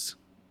streamers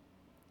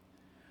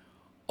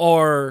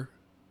are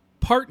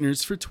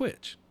partners for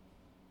Twitch?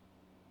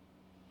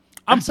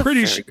 That's a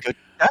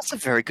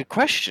very good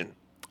question.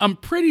 I'm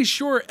pretty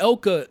sure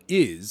Elka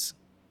is,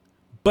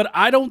 but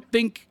I don't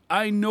think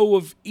I know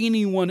of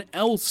anyone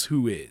else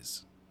who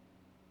is.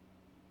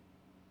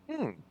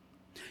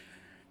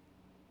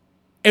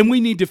 And we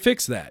need to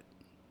fix that.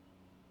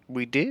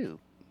 We do.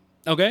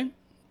 Okay?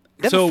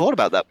 Never thought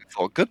about that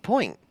before. Good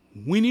point.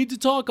 We need to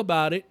talk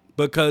about it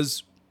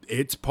because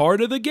it's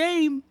part of the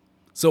game.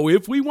 So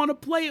if we want to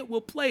play it, we'll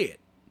play it.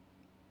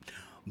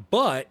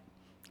 But,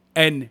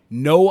 and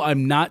no,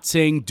 I'm not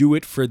saying do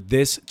it for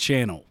this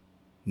channel.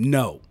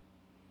 No.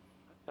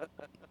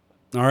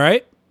 All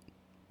right?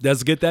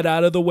 Let's get that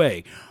out of the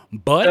way.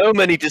 But so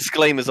many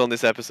disclaimers on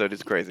this episode.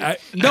 It's crazy.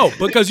 No,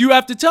 because you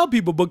have to tell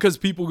people, because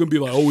people are going to be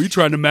like, oh, we're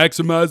trying to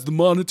maximize the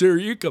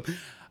monetary income.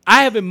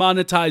 I haven't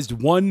monetized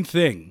one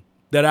thing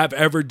that I've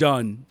ever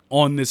done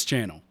on this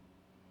channel.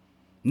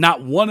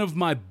 Not one of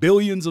my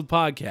billions of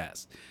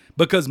podcasts.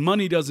 Because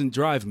money doesn't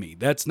drive me.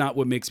 That's not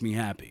what makes me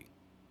happy.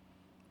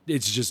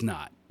 It's just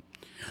not.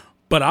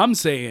 But I'm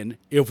saying,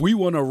 if we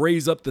want to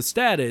raise up the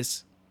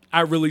status,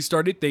 I really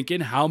started thinking,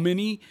 how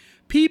many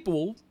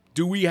people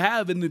do we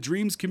have in the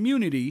Dreams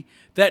community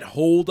that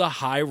hold a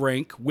high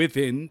rank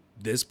within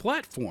this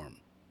platform?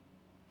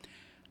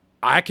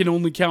 I can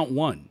only count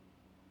one.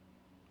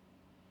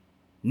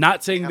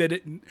 Not saying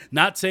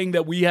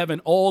that we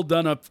haven't all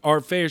done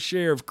our fair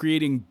share of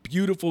creating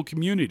beautiful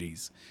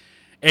communities.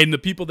 And the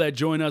people that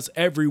join us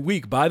every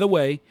week, by the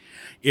way,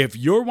 if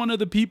you're one of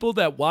the people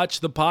that watch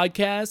the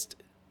podcast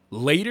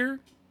later,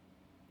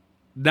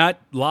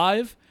 not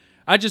live,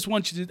 I just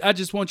want you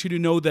to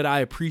know that I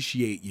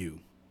appreciate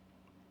you.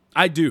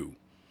 I do.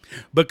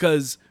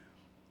 Because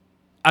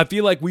I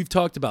feel like we've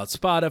talked about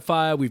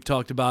Spotify, we've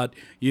talked about,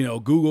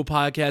 Google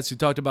Podcasts, we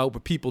talked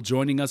about people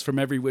joining us from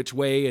every which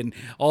way and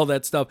all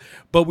that stuff,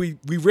 but we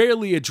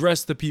rarely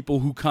address the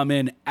people who come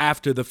in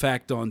after the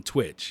fact on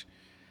Twitch.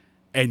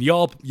 And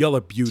y'all are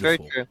beautiful. It's very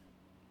true.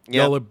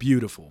 Yeah. Y'all are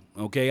beautiful.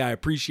 Okay, I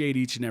appreciate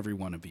each and every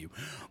one of you.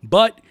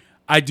 But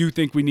I do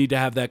think we need to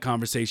have that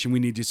conversation. We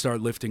need to start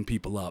lifting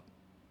people up.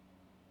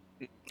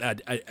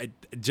 I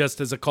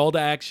just as a call to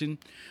action,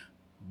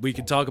 we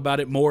can talk about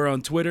it more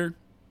on Twitter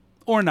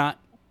or not.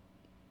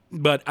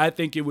 But I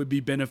think it would be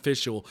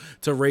beneficial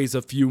to raise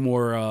a few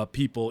more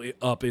people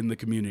up in the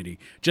community.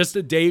 Just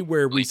a day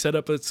where we set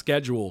up a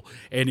schedule,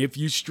 and if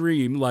you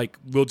stream, like,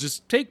 we'll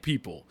just take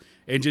people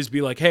and just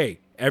be like, hey,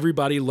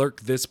 everybody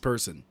lurk this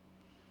person.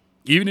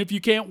 Even if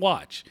you can't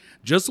watch,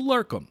 just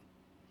lurk them.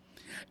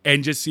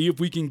 And just see if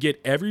we can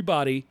get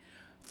everybody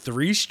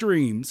 3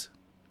 streams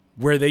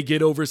where they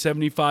get over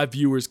 75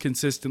 viewers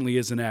consistently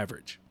as an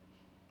average.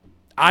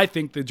 I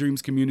think the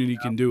Dreams community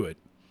can do it.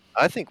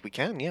 I think we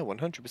can, yeah,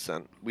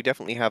 100%. We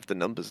definitely have the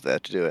numbers there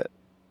to do it.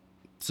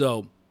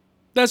 So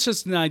that's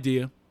just an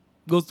idea.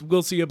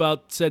 We'll see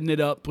about setting it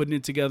up, putting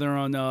it together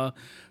on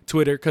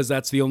Twitter, because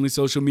that's the only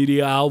social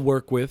media I'll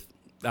work with.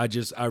 I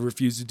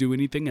refuse to do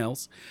anything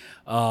else.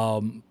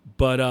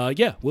 But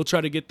yeah, we'll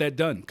try to get that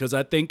done, because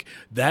I think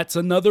that's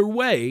another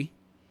way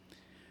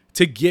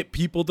to get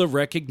people the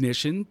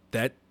recognition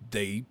that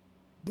they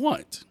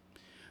want.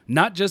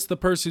 Not just the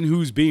person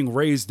who's being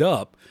raised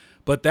up,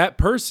 but that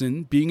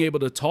person being able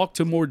to talk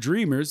to more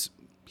dreamers,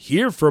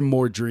 hear from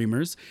more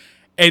dreamers,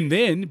 and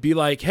then be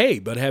like, hey,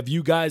 but have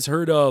you guys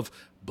heard of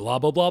blah,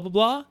 blah, blah, blah,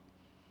 blah?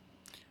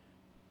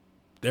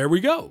 There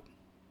we go.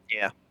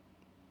 Yeah.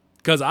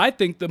 Because I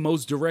think the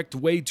most direct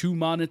way to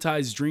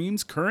monetize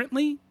Dreams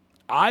currently,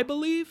 I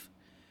believe,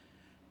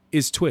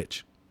 is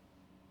Twitch.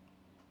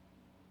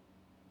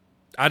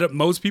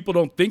 Most people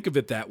don't think of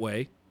it that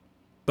way,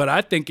 but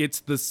I think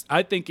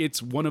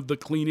it's one of the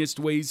cleanest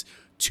ways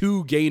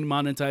to gain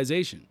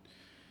monetization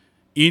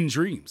in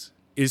Dreams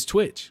is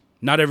Twitch.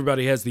 Not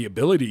everybody has the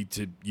ability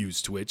to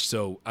use Twitch,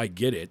 so I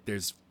get it.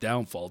 There's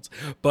downfalls,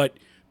 but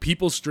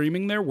people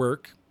streaming their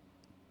work,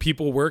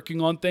 people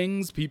working on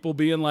things, people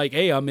being like,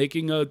 hey, I'm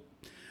making a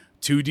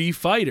 2D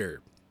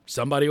fighter.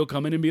 Somebody will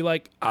come in and be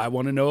like, I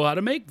want to know how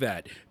to make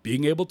that.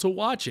 Being able to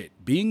watch it,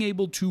 being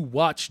able to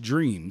watch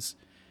Dreams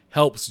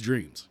helps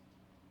Dreams.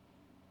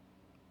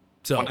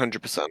 So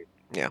 100%.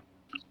 Yeah.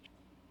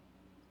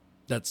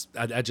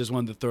 I just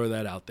wanted to throw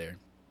that out there.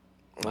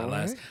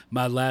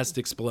 My last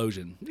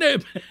explosion.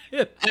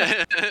 Is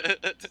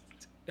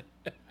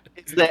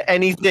there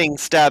anything,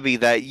 Stabby,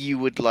 that you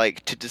would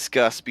like to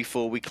discuss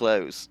before we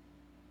close?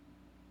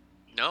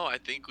 No, I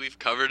think we've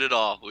covered it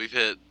all. We've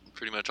hit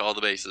pretty much all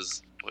the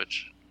bases,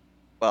 which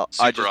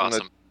super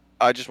awesome.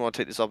 I just want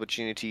to take this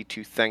opportunity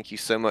to thank you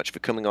so much for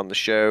coming on the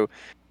show.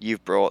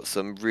 You've brought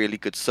some really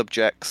good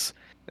subjects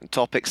and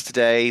topics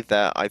today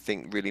that I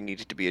think really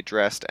needed to be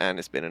addressed, and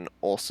it's been an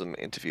awesome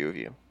interview with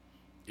you.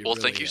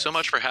 Thank you so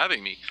much for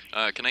having me.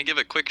 Can I give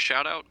a quick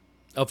shout out?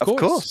 Of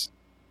course.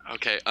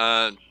 Okay,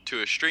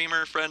 to a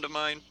streamer friend of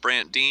mine,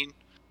 Brant Dean.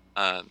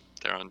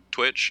 They're on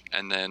Twitch,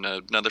 and then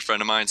another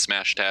friend of mine,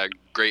 Smash Tag,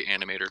 great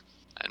animator,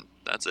 and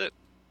that's it.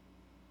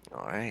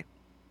 All right.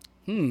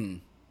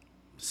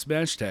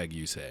 Smash Tag,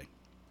 you say?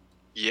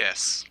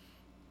 Yes.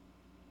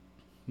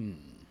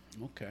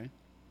 Okay.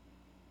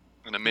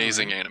 An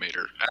amazing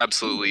animator,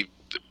 absolutely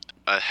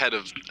ahead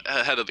of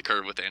the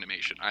curve with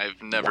animation. I've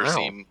never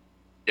seen.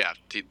 Yeah,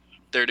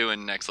 they're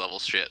doing next level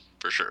shit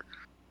for sure.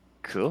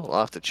 Cool.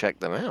 I'll have to check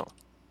them out.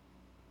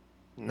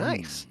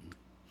 Nice.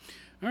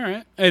 All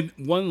right. And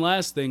one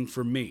last thing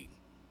for me.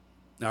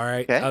 All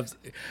right.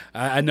 Okay.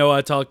 I know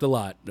I talked a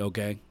lot.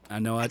 Okay. I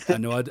know I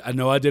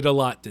did a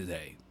lot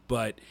today,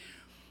 but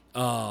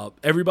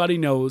everybody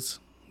knows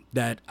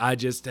that I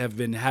just have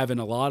been having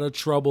a lot of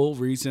trouble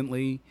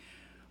recently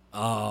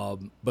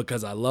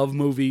because I love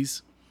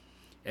movies.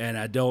 And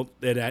I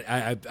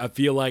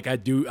feel like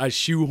I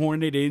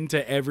shoehorn it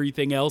into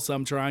everything else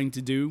I'm trying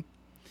to do,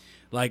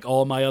 like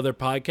all my other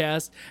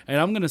podcasts. And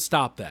I'm going to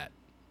stop that.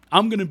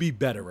 I'm going to be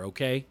better,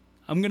 okay?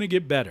 I'm going to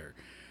get better.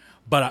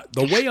 But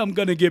the way I'm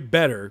going to get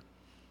better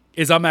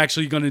is I'm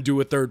actually going to do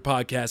a third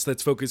podcast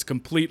that's focused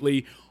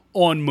completely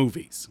on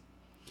movies.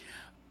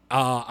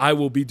 I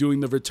will be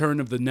doing the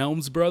return of the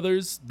Nelms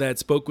brothers that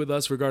spoke with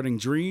us regarding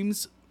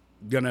Dreams.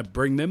 Going to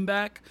bring them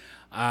back.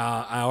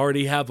 I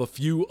already have a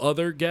few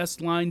other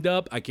guests lined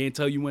up. I can't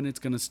tell you when it's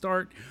going to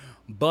start,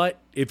 but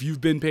if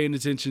you've been paying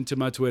attention to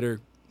my Twitter,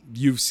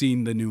 you've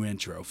seen the new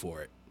intro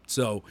for it.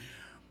 So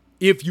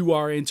if you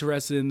are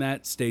interested in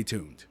that, stay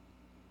tuned.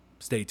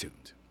 Stay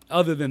tuned.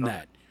 Other than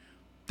that,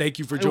 thank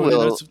you for joining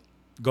us.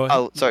 Go ahead.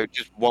 Oh, sorry,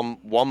 just one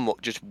more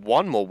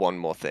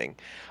thing.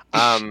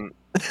 So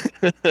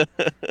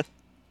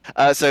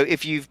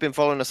if you've been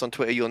following us on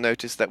Twitter, you'll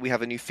notice that we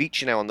have a new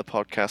feature now on the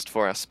podcast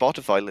for our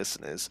Spotify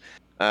listeners.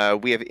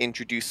 We have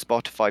introduced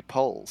Spotify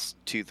polls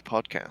to the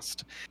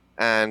podcast.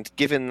 And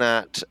given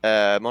that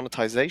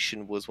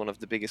monetization was one of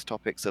the biggest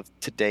topics of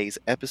today's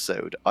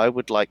episode, I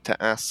would like to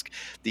ask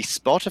the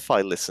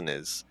Spotify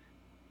listeners,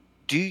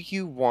 do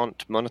you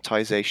want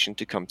monetization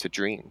to come to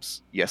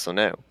Dreams? Yes or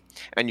no?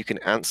 And you can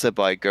answer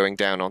by going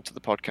down onto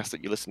the podcast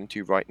that you're listening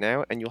to right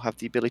now, and you'll have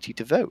the ability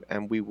to vote.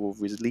 And we will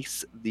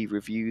release the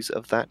reviews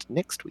of that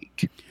next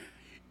week.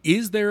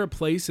 Is there a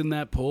place in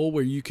that poll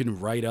where you can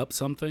write up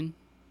something?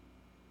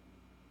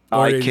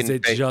 Or is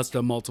it just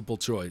a multiple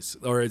choice?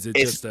 Or is it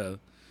just a...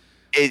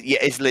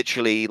 It's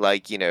literally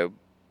like,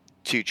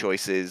 two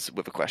choices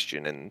with a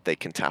question, and they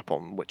can tap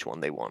on which one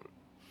they want.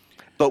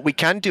 But we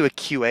can do a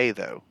QA,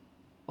 though,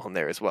 on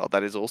there as well.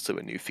 That is also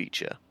a new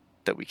feature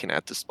that we can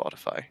add to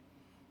Spotify.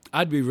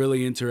 I'd be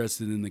really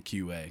interested in the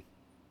QA.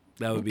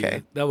 That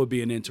would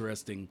be an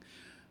interesting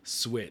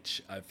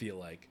switch, I feel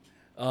like.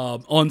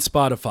 On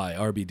Spotify,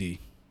 RBD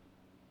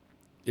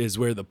is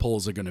where the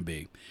polls are going to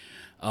be.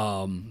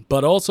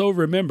 But also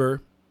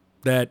remember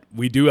that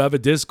we do have a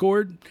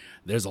Discord.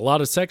 There's a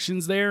lot of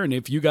sections there, and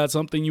if you got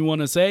something you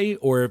want to say,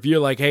 or if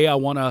you're like, hey, I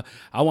want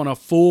a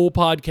full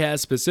podcast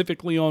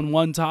specifically on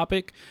one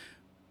topic,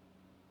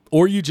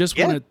 or you just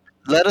want to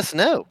let us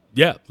know.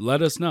 Yeah,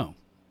 let us know.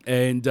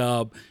 And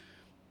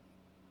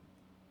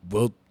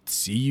we'll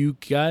see you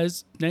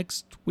guys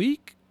next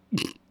week.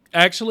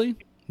 Actually,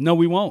 no,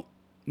 we won't.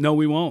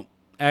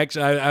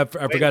 Actually, I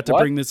forgot to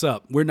bring this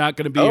up. We're not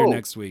going to be here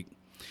next week.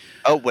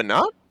 Oh, we're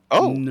not?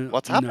 Oh,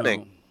 what's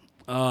happening?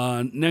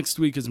 No. Next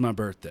week is my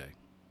birthday.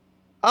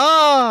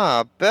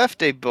 Ah,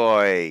 birthday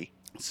boy.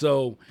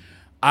 So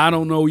I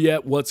don't know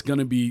yet what's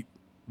gonna be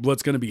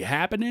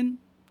happening,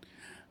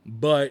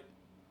 but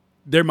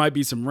there might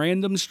be some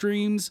random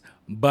streams,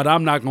 but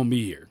I'm not gonna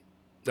be here.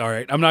 All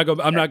right. I'm not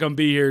gonna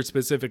be here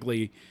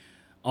specifically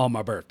on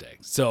my birthday.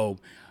 So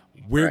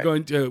we're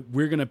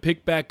gonna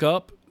pick back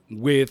up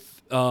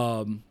with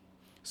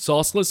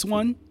Sauceless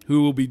One,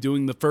 who will be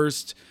doing the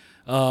first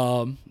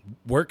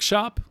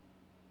workshop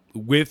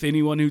with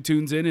anyone who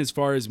tunes in as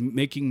far as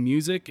making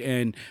music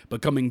and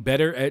becoming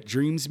better at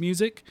Dreams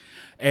music.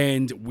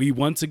 And we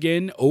once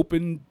again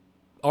open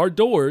our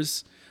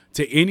doors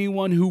to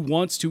anyone who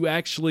wants to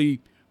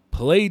actually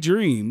play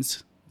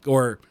Dreams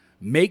or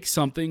make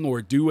something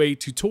or do a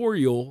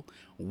tutorial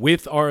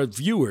with our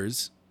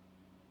viewers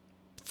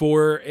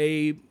for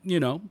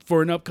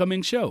an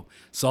upcoming show.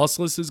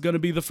 Sauceless is going to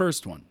be the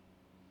first one.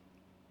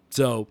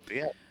 So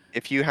yeah.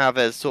 If you have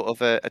a sort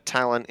of a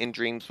talent in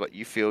Dreams, what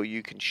you feel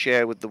you can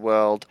share with the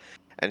world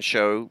and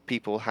show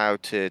people how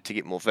to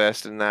get more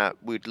versed in that,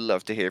 we'd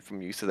love to hear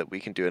from you so that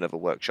we can do another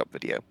workshop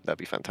video. That'd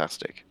be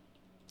fantastic.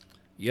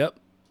 Yep.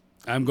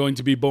 I'm going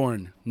to be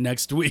born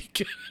next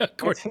week,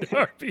 according to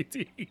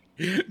RPD.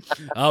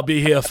 I'll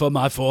be here for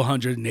my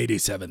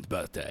 487th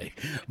birthday.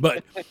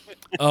 But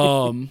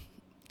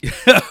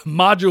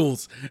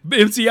modules.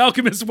 MC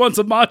Alchemist wants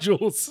a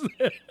modules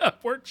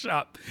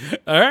workshop.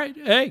 All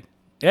right.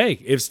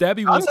 Hey, if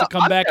Stabby wants to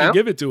come back and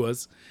give it to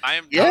us. I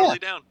am totally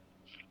down.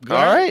 All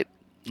right.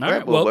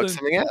 We'll work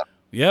something out.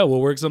 Yeah,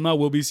 we'll work something out.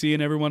 We'll be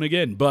seeing everyone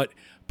again. But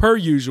per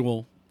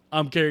usual,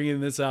 I'm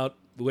carrying this out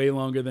way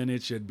longer than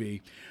it should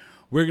be.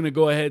 We're going to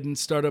go ahead and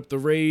start up the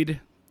raid.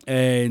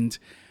 And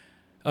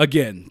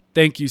again,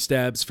 thank you,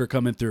 Stabs, for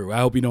coming through. I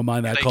hope you don't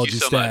mind that I called you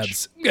so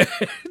Stabs.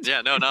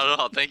 Yeah, no, not at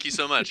all. Thank you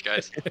so much,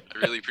 guys. I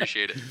really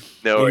appreciate it.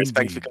 No worries.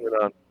 Thanks for coming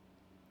on.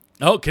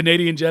 Oh,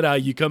 Canadian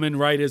Jedi, you come in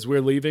right as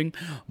we're leaving.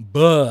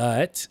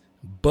 But,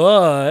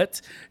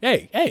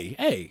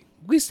 hey,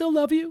 we still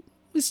love you.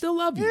 We still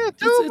love you. Yeah,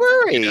 don't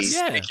worry. Yes,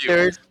 yeah. Thank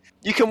you.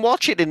 You can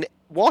watch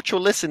or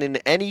listen in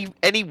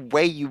any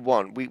way you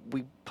want. We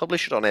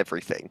publish it on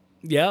everything.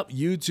 Yep,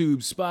 YouTube,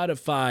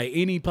 Spotify,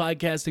 any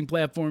podcasting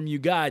platform you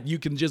got, you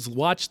can just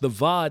watch the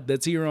VOD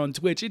that's here on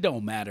Twitch. It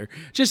don't matter.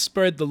 Just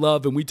spread the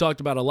love, and we talked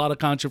about a lot of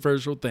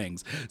controversial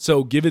things.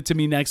 So give it to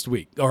me next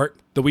week, or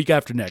the week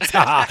after next.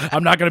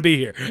 I'm not going to be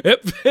here.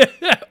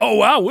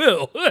 Oh, I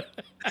will.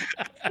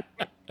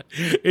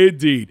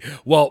 Indeed.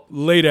 Well,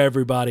 later,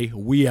 everybody.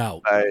 We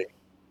out. Bye.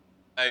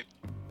 Hey.